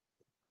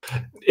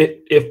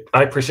 If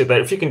I appreciate that,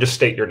 if you can just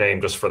state your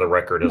name just for the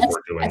record as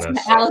we're doing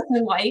this.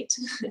 Allison White.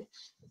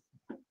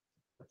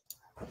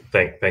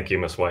 Thank you,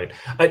 Ms. White.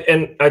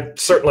 I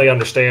certainly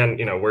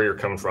understand, where you're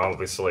coming from.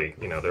 Obviously,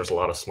 there's a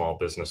lot of small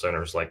business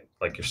owners like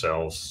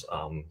yourselves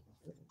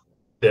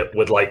that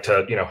would like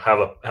to, have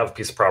a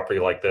piece of property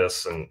like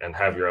this and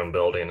have your own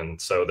building.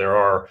 And so there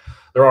are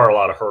a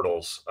lot of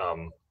hurdles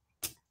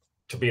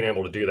to being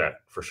able to do that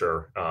for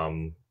sure.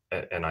 And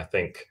I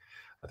think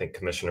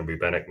Commissioner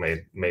Bubenik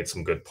made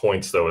some good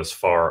points, though, as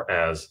far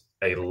as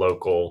a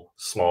local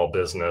small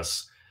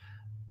business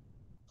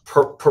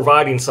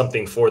providing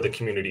something for the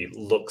community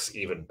looks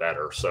even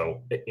better.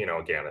 So,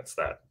 again,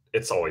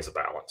 it's always a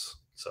balance.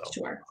 So,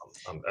 sure.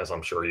 As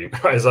I'm sure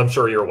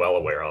you're well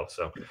aware of.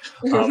 So,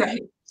 right.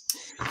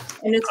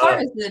 And as far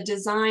as the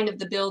design of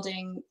the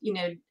building,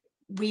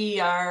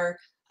 we are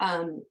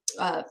a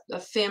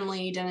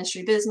family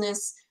dentistry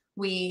business.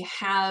 We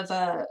have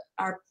our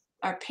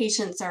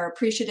patients are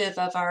appreciative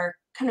of our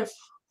kind of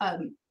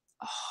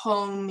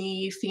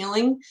homey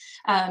feeling.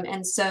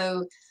 And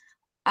so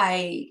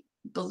I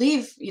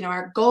believe,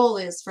 our goal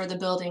is for the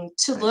building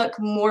to look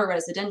more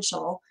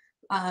residential,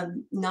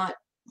 not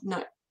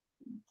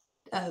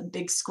a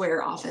big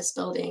square office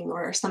building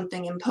or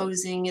something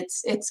imposing.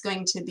 It's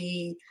going to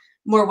be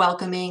more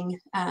welcoming.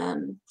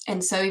 And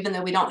so even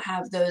though we don't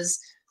have those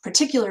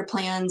particular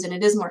plans and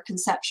it is more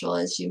conceptual,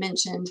 as you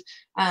mentioned,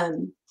 I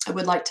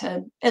would like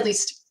to at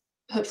least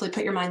hopefully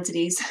put your minds at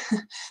ease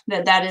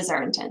that is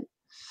our intent.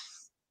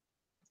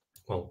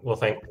 Well,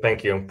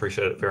 thank you.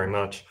 Appreciate it very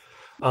much.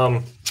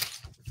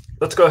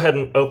 Let's go ahead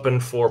and open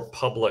for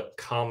public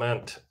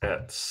comment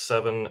at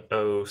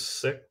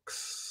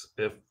 7:06.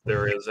 If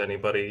there is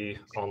anybody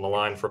on the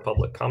line for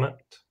public comment.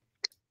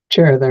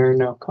 Chair, there are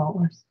no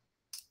callers.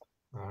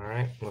 All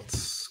right,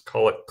 let's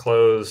call it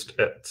closed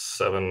at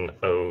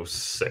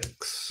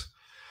 7:06.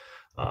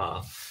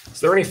 Is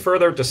there any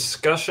further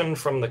discussion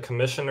from the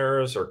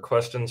commissioners or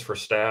questions for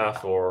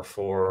staff or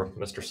for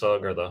Mr.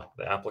 Sugg or the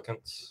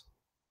applicants?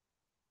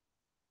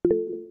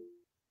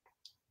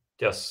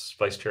 Yes,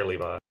 Vice Chair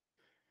Levi.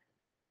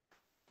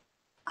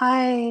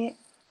 I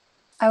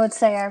would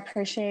say I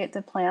appreciate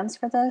the plans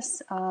for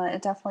this.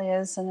 It definitely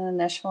is an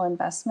initial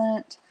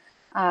investment.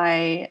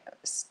 I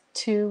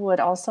too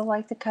would also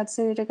like the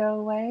kudzu to go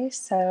away.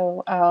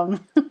 So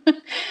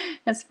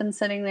it's been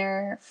sitting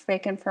there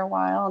vacant for a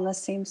while, and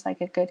this seems like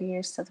a good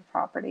use of the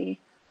property.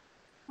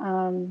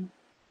 And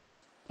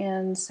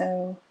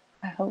so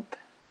I hope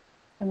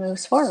and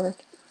moves forward.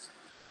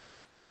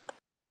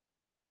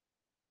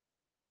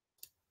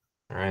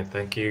 All right,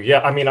 thank you. Yeah,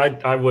 I mean,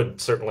 I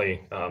would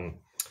certainly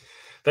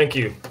thank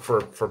you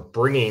for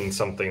bringing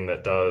something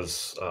that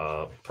does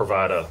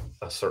provide a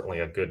certainly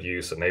a good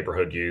use, a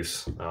neighborhood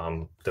use,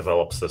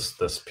 develops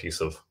this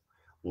piece of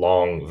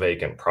long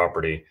vacant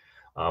property.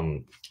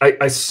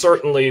 I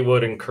certainly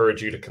would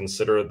encourage you to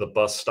consider the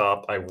bus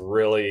stop. I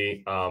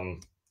really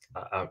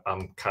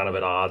I'm kind of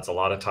at odds a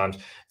lot of times.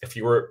 If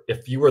you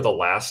were the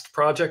last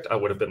project, I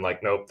would have been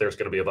like, nope, there's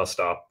going to be a bus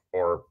stop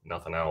or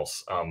nothing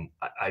else.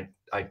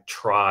 I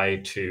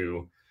try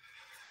to,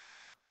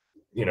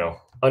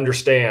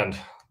 understand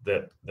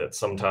that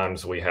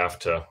sometimes we have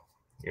to,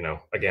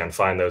 again,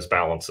 find those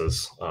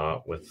balances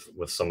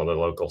with some of the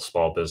local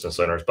small business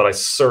owners. But I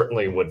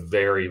certainly would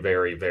very,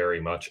 very, very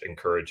much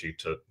encourage you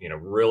to,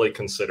 really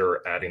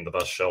consider adding the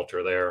bus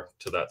shelter there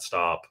to that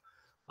stop.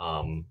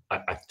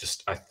 I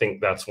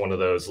think that's one of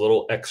those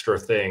little extra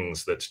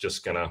things that's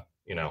just gonna,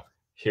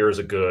 here's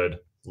a good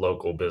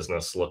local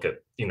business. Look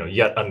at,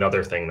 yet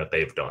another thing that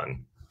they've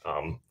done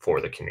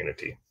for the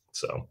community.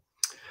 So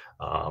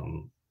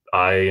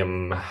I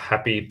am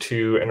happy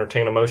to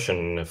entertain a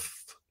motion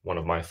if one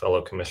of my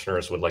fellow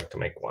commissioners would like to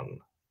make one.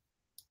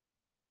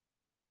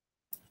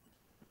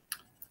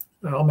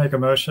 I'll make a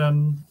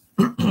motion.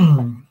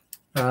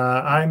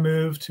 I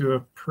move to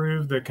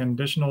approve the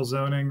conditional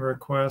zoning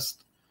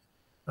request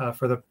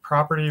for the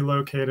property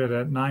located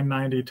at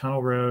 990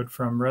 Tunnel Road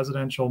from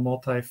residential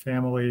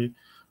multifamily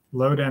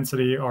low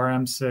density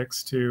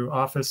RM6 to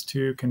Office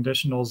 2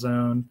 conditional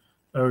zone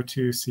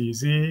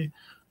O2CZ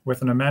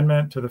with an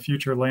amendment to the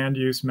future land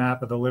use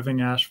map of the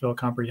Living Asheville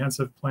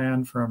Comprehensive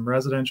Plan from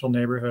residential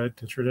neighborhood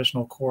to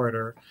traditional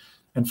corridor,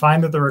 and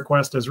find that the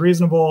request is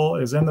reasonable,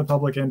 is in the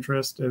public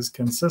interest, is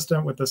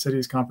consistent with the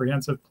city's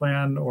comprehensive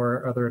plan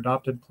or other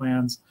adopted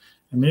plans,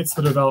 and meets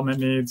the development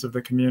needs of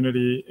the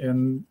community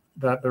in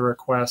that the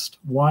request,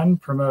 1,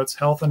 promotes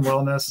health and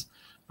wellness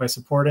by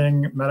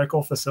supporting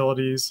medical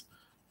facilities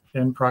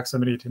in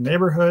proximity to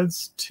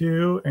neighborhoods,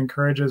 2,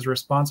 encourages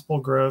responsible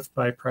growth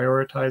by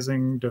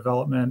prioritizing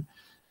development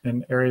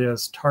in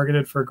areas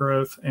targeted for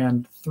growth,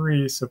 and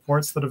 3,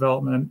 supports the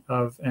development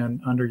of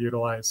an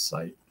underutilized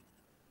site.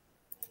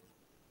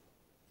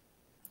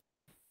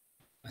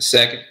 A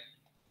second.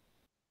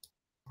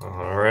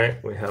 All right,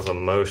 we have a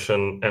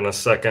motion and a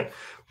second.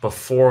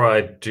 Before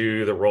I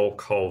do the roll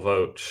call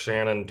vote,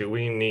 Shannon, do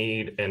we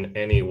need in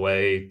any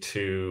way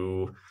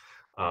to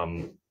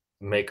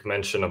make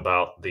mention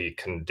about the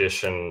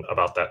condition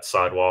about that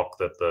sidewalk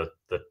that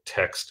the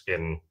text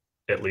in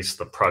at least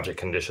the project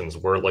conditions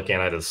we're looking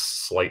at is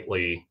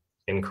slightly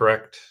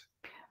incorrect?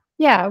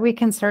 Yeah, we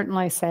can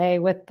certainly say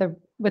with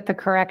the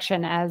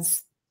correction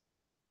as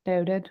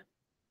noted.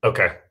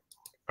 Okay.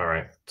 All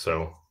right.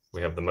 So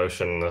we have the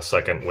motion and the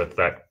second with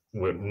that,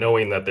 with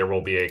knowing that there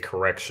will be a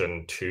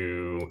correction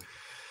to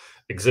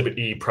Exhibit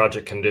E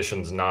project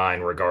conditions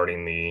 9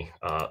 regarding the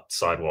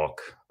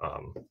sidewalk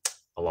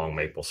along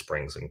Maple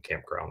Springs and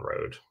Campground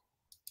Road.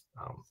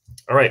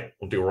 All right,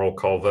 we'll do a roll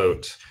call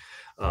vote.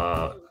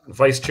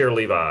 Vice Chair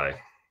Levi.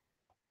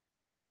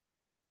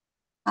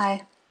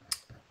 Aye.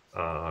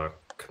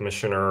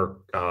 Commissioner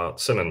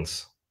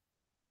Simmons.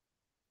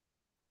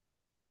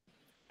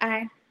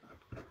 Aye.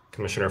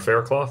 Commissioner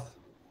Faircloth.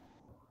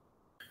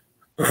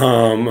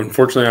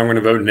 Unfortunately, I'm going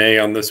to vote nay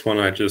on this one.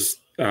 I just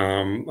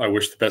I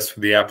wish the best for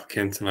the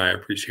applicants, and I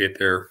appreciate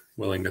their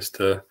willingness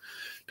to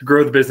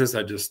grow the business.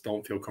 I just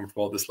don't feel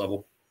comfortable at this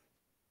level.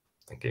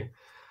 Thank you.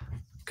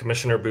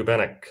 Commissioner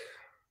Bubenik.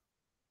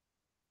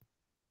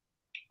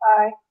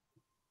 Aye.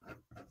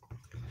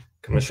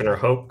 Commissioner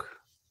Hoke.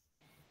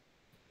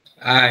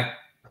 Aye.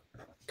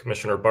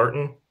 Commissioner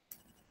Barton.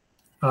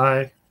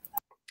 Aye.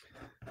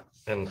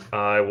 And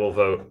I will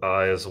vote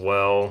aye as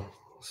well.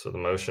 So the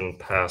motion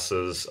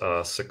passes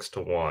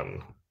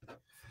 6-1.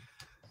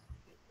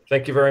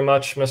 Thank you very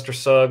much, Mr.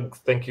 Sugg.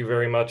 Thank you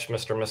very much,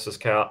 Mr. and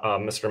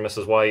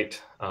Mrs.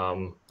 White.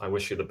 I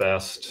wish you the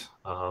best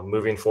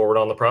moving forward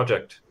on the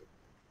project.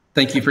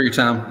 Thank you for your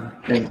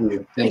time. Thank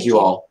you. Thank you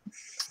all.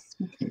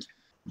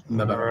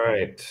 Bye-bye. All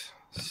right.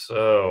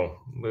 So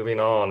moving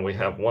on, we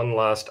have one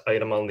last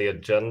item on the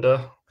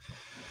agenda.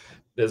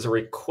 There's a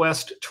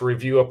request to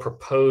review a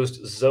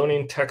proposed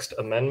zoning text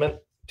amendment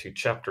to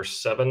Chapter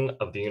 7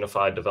 of the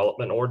Unified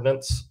Development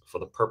Ordinance for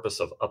the purpose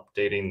of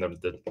updating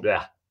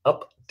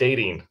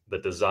the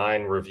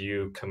Design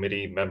Review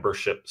Committee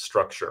membership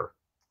structure.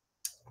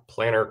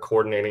 Planner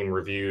coordinating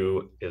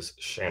review is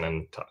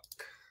Shannon Tuck.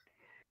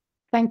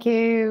 Thank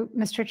you,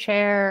 Mr.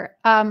 Chair.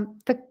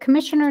 The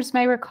commissioners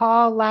may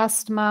recall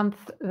last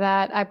month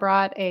that I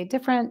brought a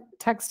different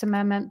text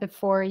amendment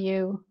before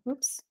you.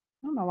 Oops,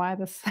 I don't know why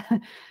this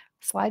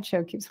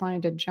slideshow keeps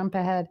wanting to jump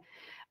ahead.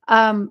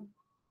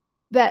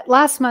 That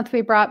last month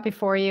we brought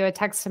before you a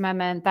text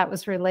amendment that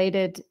was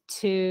related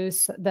to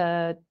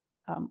the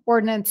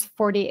Ordinance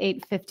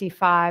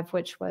 4855,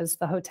 which was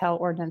the hotel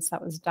ordinance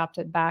that was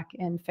adopted back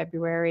in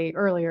February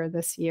earlier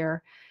this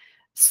year.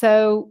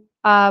 So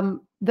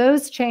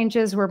those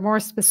changes were more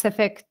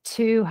specific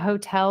to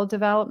hotel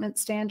development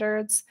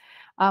standards.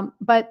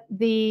 But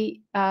the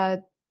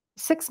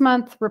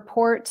 6-month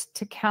report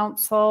to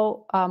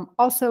council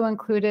also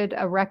included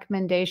a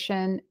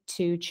recommendation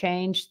to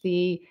change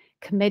the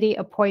committee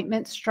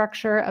appointment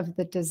structure of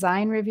the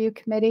design review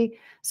committee.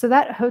 So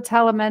that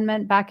hotel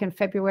amendment back in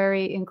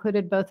February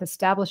included both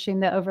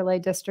establishing the overlay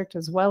district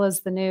as well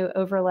as the new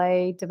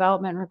overlay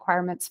development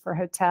requirements for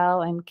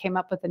hotel, and came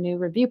up with a new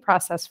review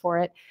process for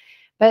it.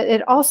 But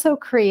it also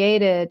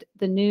created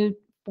the new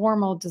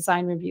formal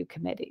design review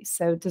committee.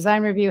 So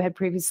design review had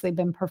previously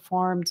been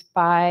performed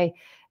by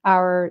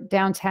our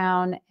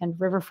downtown and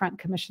riverfront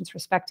commissions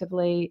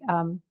respectively,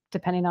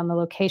 depending on the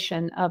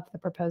location of the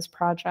proposed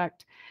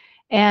project.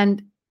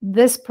 And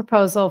this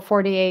proposal,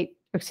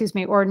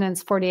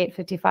 Ordinance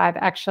 4855,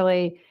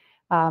 actually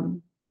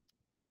kind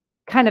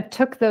of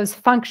took those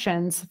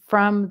functions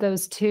from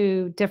those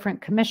two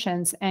different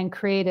commissions and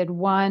created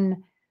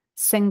one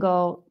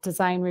single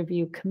design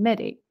review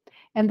committee.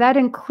 And that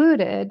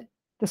included,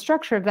 the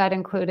structure of that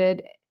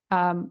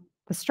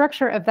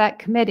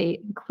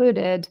committee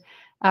included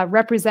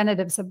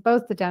representatives of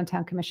both the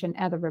Downtown Commission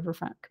and the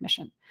Riverfront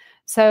Commission.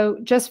 So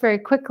just very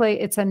quickly,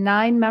 it's a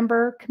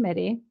 9-member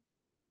committee.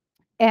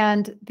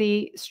 And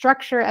the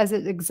structure as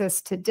it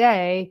exists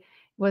today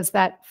was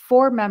that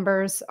 4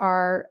 members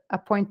are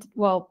appointed,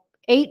 well,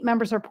 8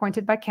 members are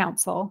appointed by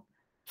council,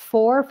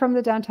 4 from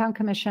the Downtown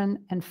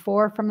Commission and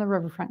 4 from the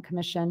Riverfront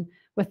Commission,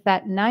 with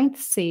that 9th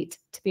seat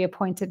to be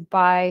appointed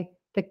by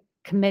the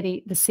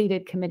committee, the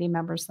seated committee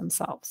members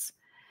themselves.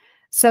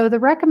 So the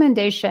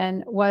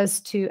recommendation was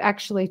to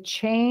actually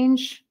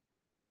change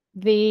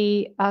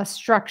the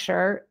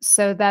structure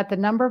so that the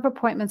number of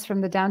appointments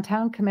from the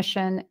Downtown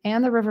Commission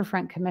and the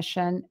Riverfront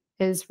Commission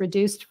is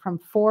reduced from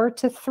 4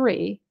 to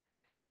 3.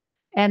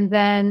 And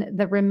then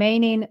the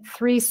remaining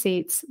 3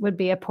 seats would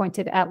be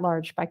appointed at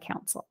large by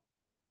council.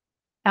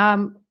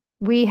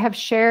 We have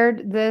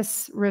shared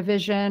this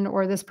revision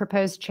or this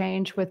proposed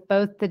change with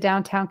both the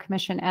Downtown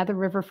Commission and the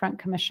Riverfront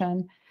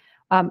Commission,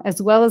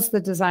 as well as the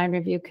Design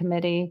Review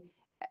Committee.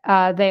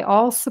 They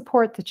all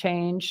support the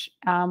change.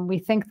 We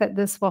think that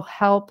this will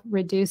help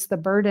reduce the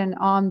burden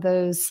on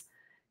those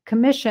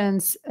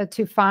commissions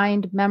to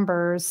find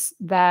members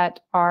that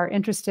are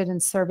interested in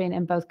serving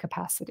in both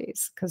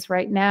capacities. Because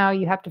right now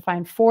you have to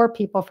find 4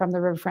 people from the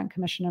Riverfront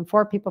Commission and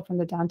 4 people from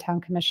the Downtown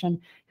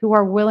Commission who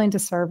are willing to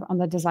serve on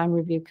the Design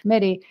Review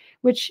Committee,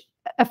 which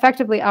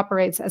effectively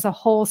operates as a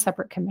whole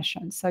separate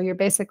commission. So you're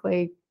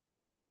basically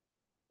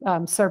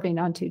serving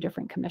on 2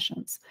 different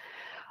commissions.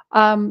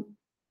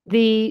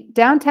 The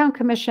Downtown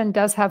Commission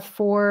does have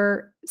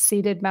 4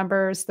 seated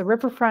members. The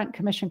Riverfront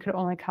Commission could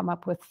only come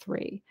up with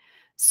 3.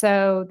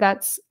 So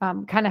that's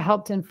kind of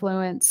helped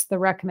influence the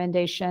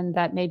recommendation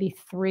that maybe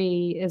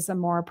 3 is a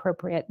more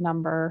appropriate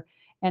number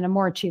and a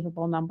more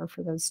achievable number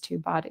for those 2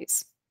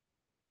 bodies.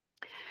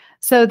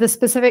 So the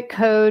specific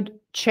code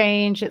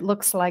change, it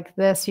looks like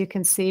this. You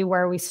can see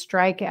where we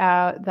strike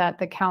out that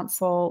the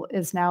council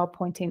is now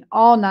appointing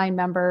all 9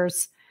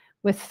 members,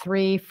 with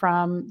 3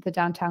 from the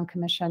Downtown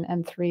Commission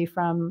and 3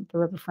 from the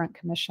Riverfront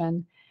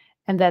Commission,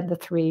 and then the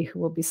 3 who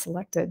will be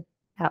selected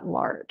at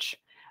large.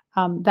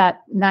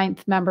 That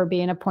 9th member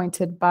being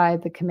appointed by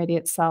the committee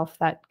itself,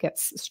 that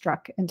gets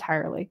struck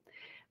entirely.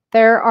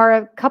 There are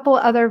a couple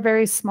other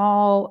very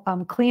small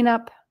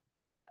cleanup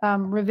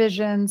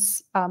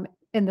revisions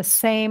in the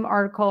same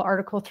article,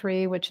 Article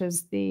 3, which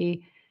is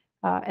the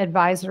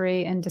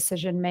advisory and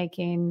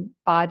decision-making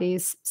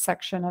bodies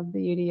section of the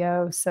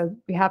UDO. So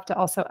we have to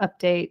also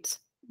update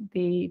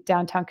the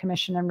Downtown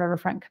Commission and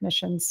Riverfront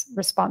Commission's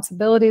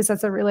responsibilities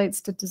as it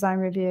relates to design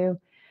review.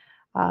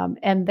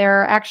 And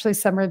there are actually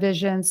some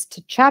revisions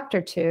to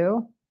Chapter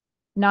 2,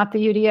 not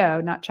the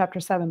UDO, not Chapter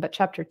 7, but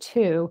Chapter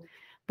 2,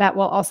 that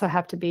will also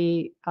have to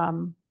be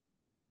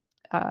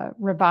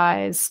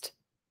revised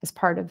as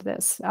part of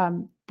this.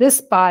 This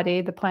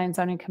body, the Planning and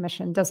Zoning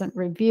Commission, doesn't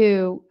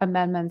review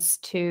amendments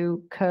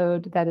to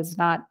code that is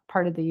not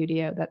part of the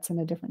UDO. That's in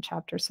a different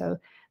chapter. So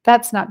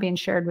that's not being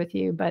shared with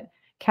you, but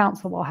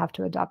council will have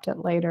to adopt it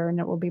later, and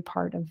it will be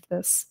part of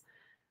this,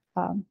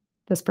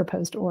 this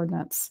proposed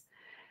ordinance.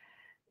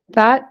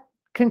 That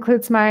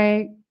concludes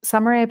my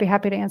summary. I'd be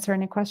happy to answer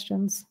any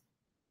questions.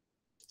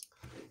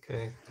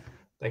 Okay.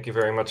 Thank you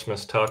very much,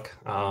 Ms. Tuck.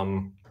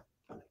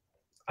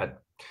 I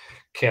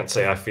can't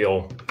say I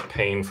feel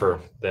pain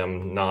for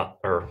them not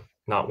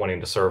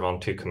wanting to serve on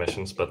 2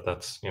 commissions, but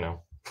that's, you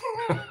know,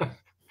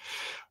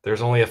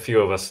 there's only a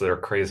few of us that are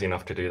crazy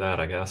enough to do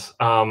that, I guess.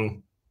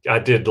 I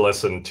did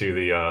listen to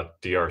the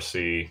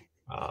DRC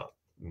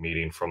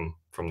meeting from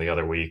the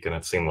other week, and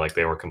it seemed like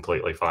they were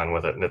completely fine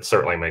with it, and it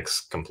certainly makes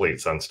complete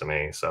sense to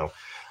me. So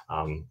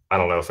I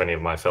don't know if any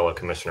of my fellow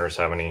commissioners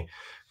have any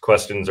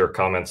questions or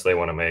comments they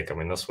want to make. I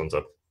mean, this one's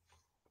a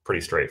pretty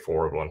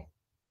straightforward one.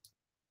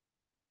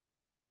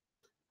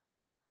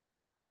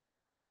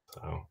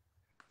 So,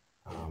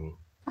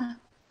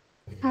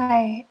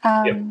 hi.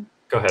 Yep,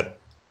 go ahead.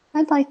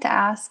 I'd like to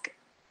ask,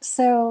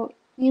 so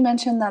you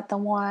mentioned that the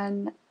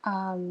one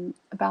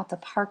about the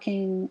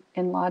parking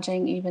and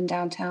lodging even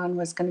downtown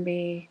was going to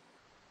be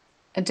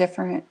a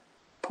different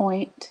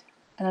point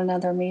at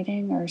another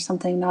meeting or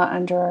something not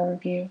under our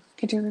review.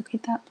 Could you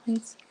repeat that,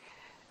 please?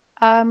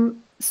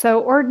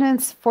 So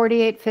ordinance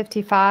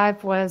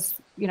 4855 was,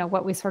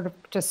 what we sort of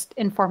just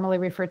informally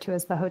refer to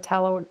as the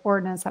hotel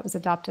ordinance that was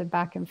adopted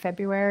back in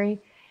February.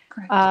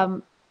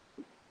 Correct.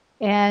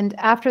 And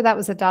after that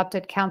was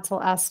adopted,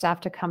 council asked staff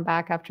to come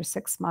back after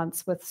 6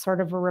 months with sort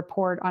of a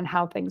report on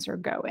how things are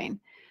going.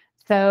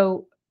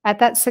 So at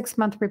that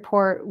 6-month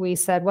report, we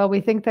said, well,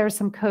 we think there's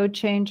some code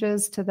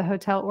changes to the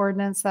hotel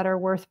ordinance that are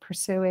worth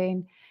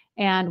pursuing.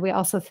 And we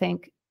also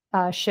think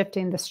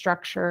shifting the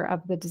structure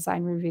of the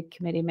design review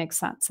committee makes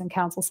sense. And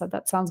council said,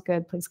 that sounds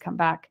good, please come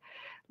back.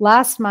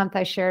 Last month,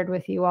 I shared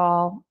with you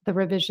all the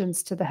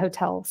revisions to the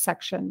hotel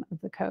section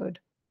of the code.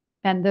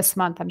 And this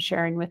month, I'm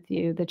sharing with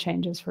you the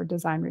changes for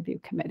design review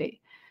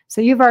committee.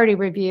 So you've already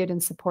reviewed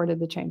and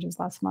supported the changes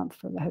last month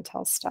for the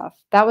hotel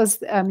stuff. That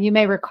was, you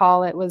may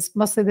recall, it was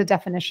mostly the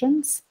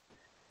definitions.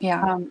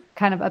 Yeah.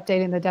 Kind of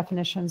updating the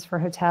definitions for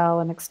hotel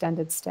and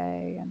extended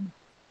stay and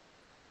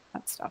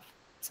that stuff.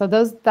 So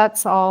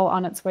that's all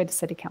on its way to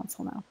city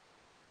council now.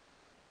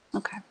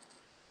 Okay.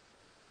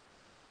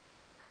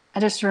 I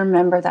just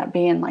remember that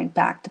being like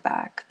back to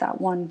back,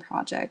 that one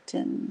project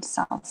in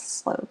South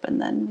Slope,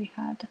 and then we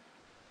had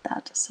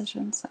that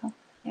decision. So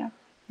yeah.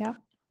 Yeah.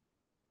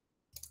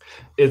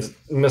 Is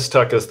Ms.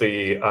 Tuck, is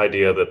the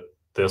idea that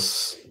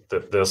this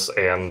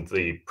and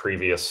the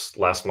previous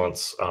last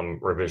month's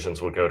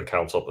revisions would go to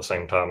council at the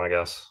same time, I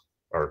guess?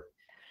 Or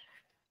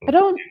I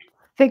don't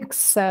think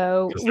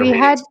so. We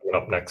had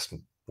up next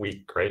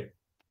week, right?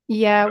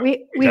 Yeah,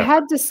 we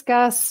had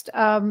discussed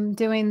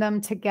doing them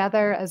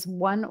together as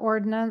one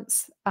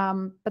ordinance,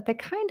 but they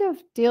kind of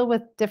deal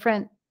with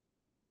different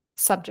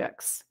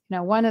subjects.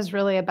 One is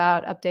really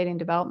about updating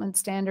development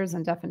standards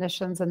and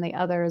definitions, and the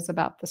other is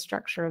about the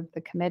structure of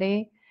the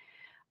committee.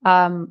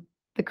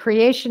 The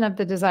creation of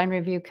the design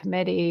review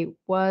committee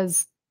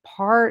was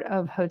part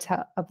of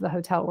the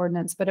hotel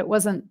ordinance, but it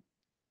wasn't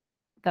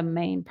the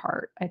main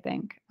part, I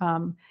think.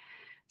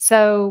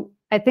 So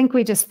I think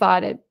we just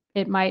thought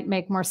it might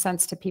make more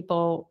sense to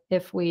people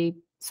if we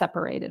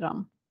separated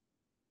them,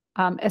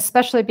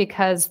 especially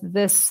because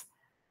this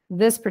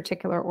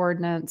particular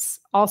ordinance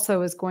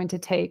also is going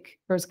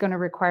to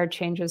require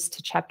changes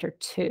to Chapter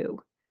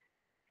 2.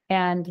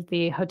 And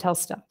the hotel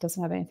stuff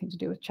doesn't have anything to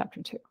do with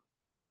Chapter 2.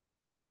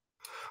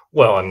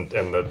 Well, and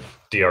the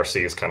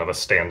DRC is kind of a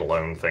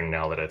standalone thing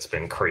now that it's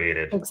been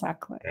created.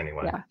 Exactly.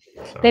 Anyway. Yeah.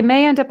 So. They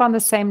may end up on the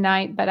same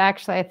night, but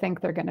actually I think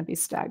they're going to be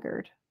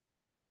staggered.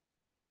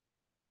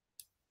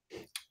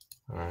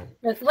 All right.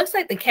 It looks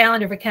like the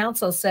calendar for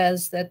council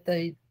says that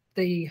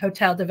the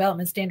hotel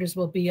development standards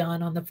will be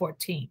on the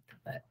 14th.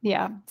 But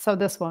yeah, so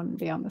this won't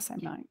be on the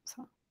same night.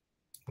 So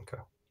okay.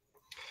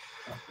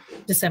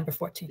 December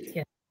 14th.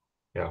 Yeah.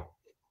 Yeah.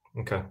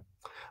 Okay.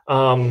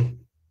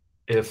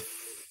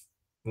 If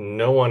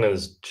no one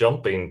is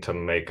jumping to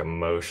make a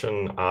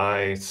motion,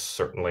 I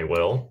certainly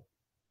will.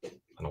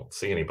 I don't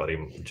see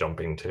anybody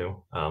jumping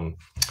to.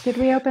 Did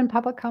we open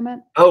public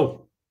comment?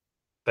 Oh,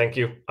 thank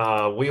you.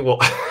 We will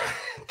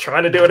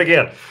try to do it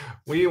again.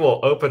 We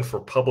will open for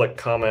public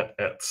comment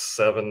at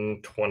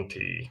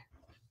 7:20.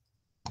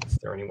 Is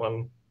there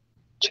anyone?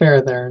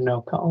 Chair, there are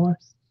no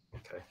callers.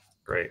 Okay,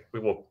 great. We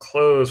will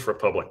close for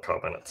public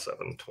comment at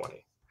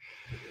 7:20.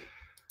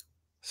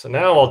 So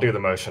now I'll do the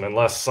motion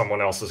unless someone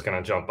else is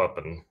going to jump up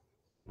and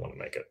want to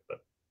make it. But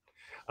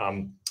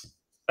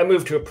I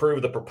move to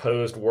approve the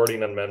proposed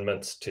wording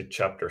amendments to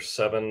Chapter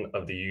 7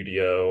 of the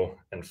UDO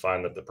and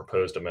find that the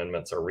proposed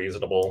amendments are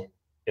reasonable,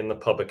 in the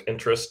public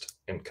interest,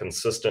 and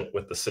consistent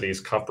with the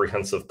city's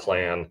comprehensive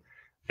plan,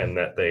 and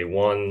that they,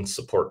 1,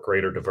 support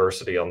greater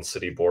diversity on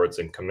city boards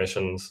and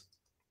commissions,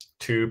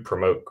 2,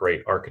 promote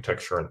great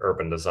architecture and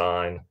urban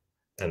design,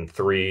 and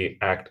 3,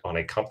 act on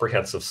a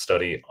comprehensive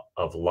study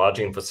of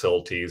lodging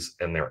facilities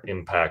and their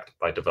impact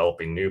by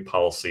developing new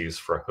policies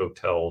for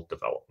hotel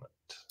development.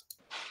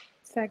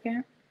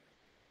 Second.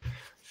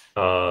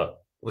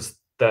 Was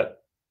that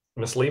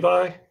Ms.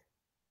 Levi?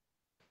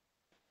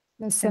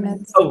 Ms.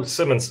 Simmons. Oh,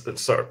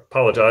 Simmons. Sorry,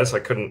 apologize. I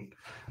couldn't.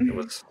 It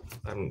was.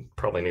 I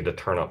probably need to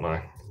turn up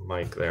my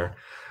mic there.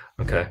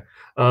 Okay.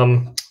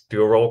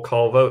 Do a roll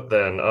call vote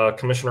then.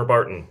 Commissioner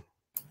Barton.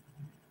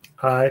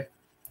 Aye.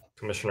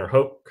 Commissioner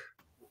Hoke.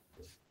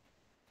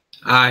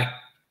 Aye.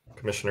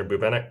 Commissioner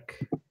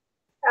Bubenik.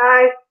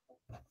 Aye.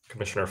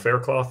 Commissioner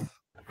Faircloth.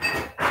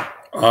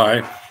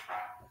 Aye.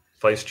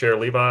 Vice Chair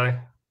Levi.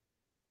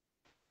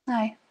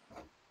 Aye.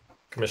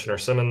 Commissioner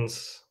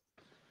Simmons.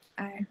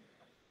 Aye.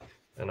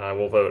 And I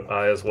will vote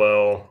aye as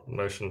well.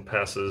 Motion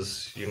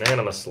passes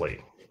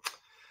unanimously.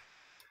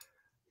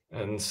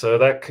 And so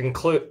that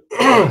concludes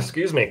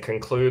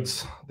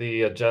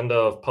the agenda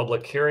of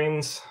public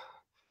hearings.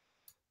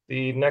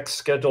 The next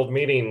scheduled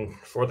meeting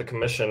for the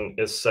commission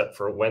is set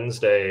for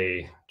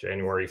Wednesday,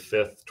 January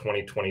 5th,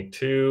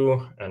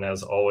 2022. And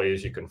as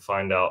always, you can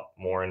find out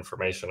more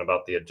information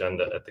about the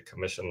agenda at the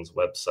commission's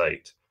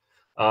website.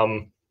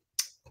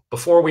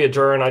 Before we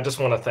adjourn, I just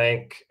want to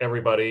thank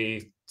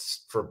everybody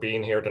for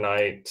being here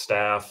tonight,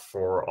 staff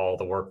for all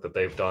the work that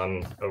they've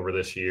done over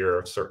this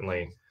year.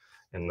 Certainly,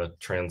 in the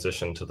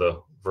transition to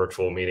the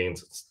virtual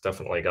meetings. It's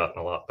definitely gotten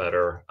a lot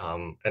better.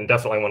 And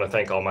definitely want to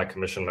thank all my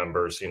commission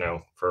members,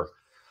 for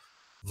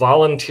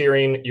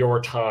volunteering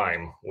your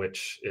time,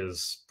 which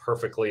is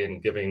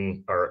perfectly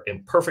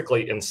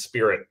perfectly in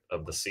spirit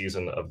of the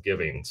season of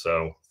giving.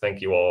 So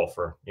thank you all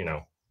for,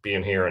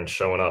 being here and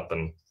showing up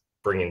and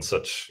bringing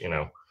such,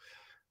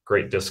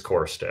 great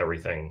discourse to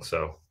everything.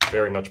 So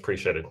very much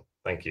appreciated.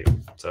 Thank you.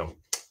 So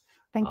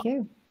thank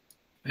you.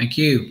 Thank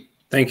you.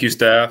 Thank you,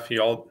 staff.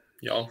 Y'all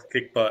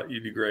kick butt.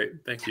 You do great.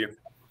 Thank you.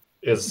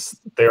 Is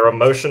there a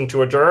motion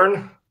to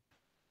adjourn?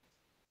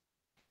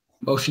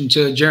 Motion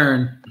to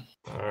adjourn.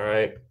 All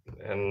right.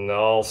 And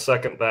I'll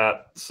second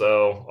that.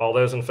 So all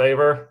those in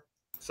favor,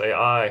 say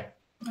aye.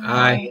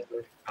 Aye.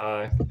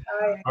 Aye.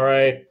 Aye. All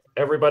right.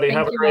 Everybody Thank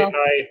have a you great all.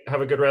 night.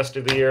 Have a good rest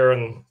of the year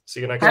and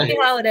see you next Happy week.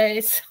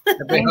 holidays.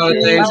 Happy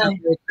holidays. Happy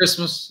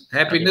Christmas.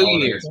 Happy New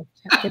Year.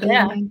 Good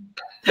Yeah. evening.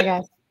 Bye,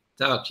 guys.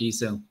 Talk to you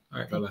soon. All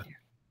right. Bye-bye.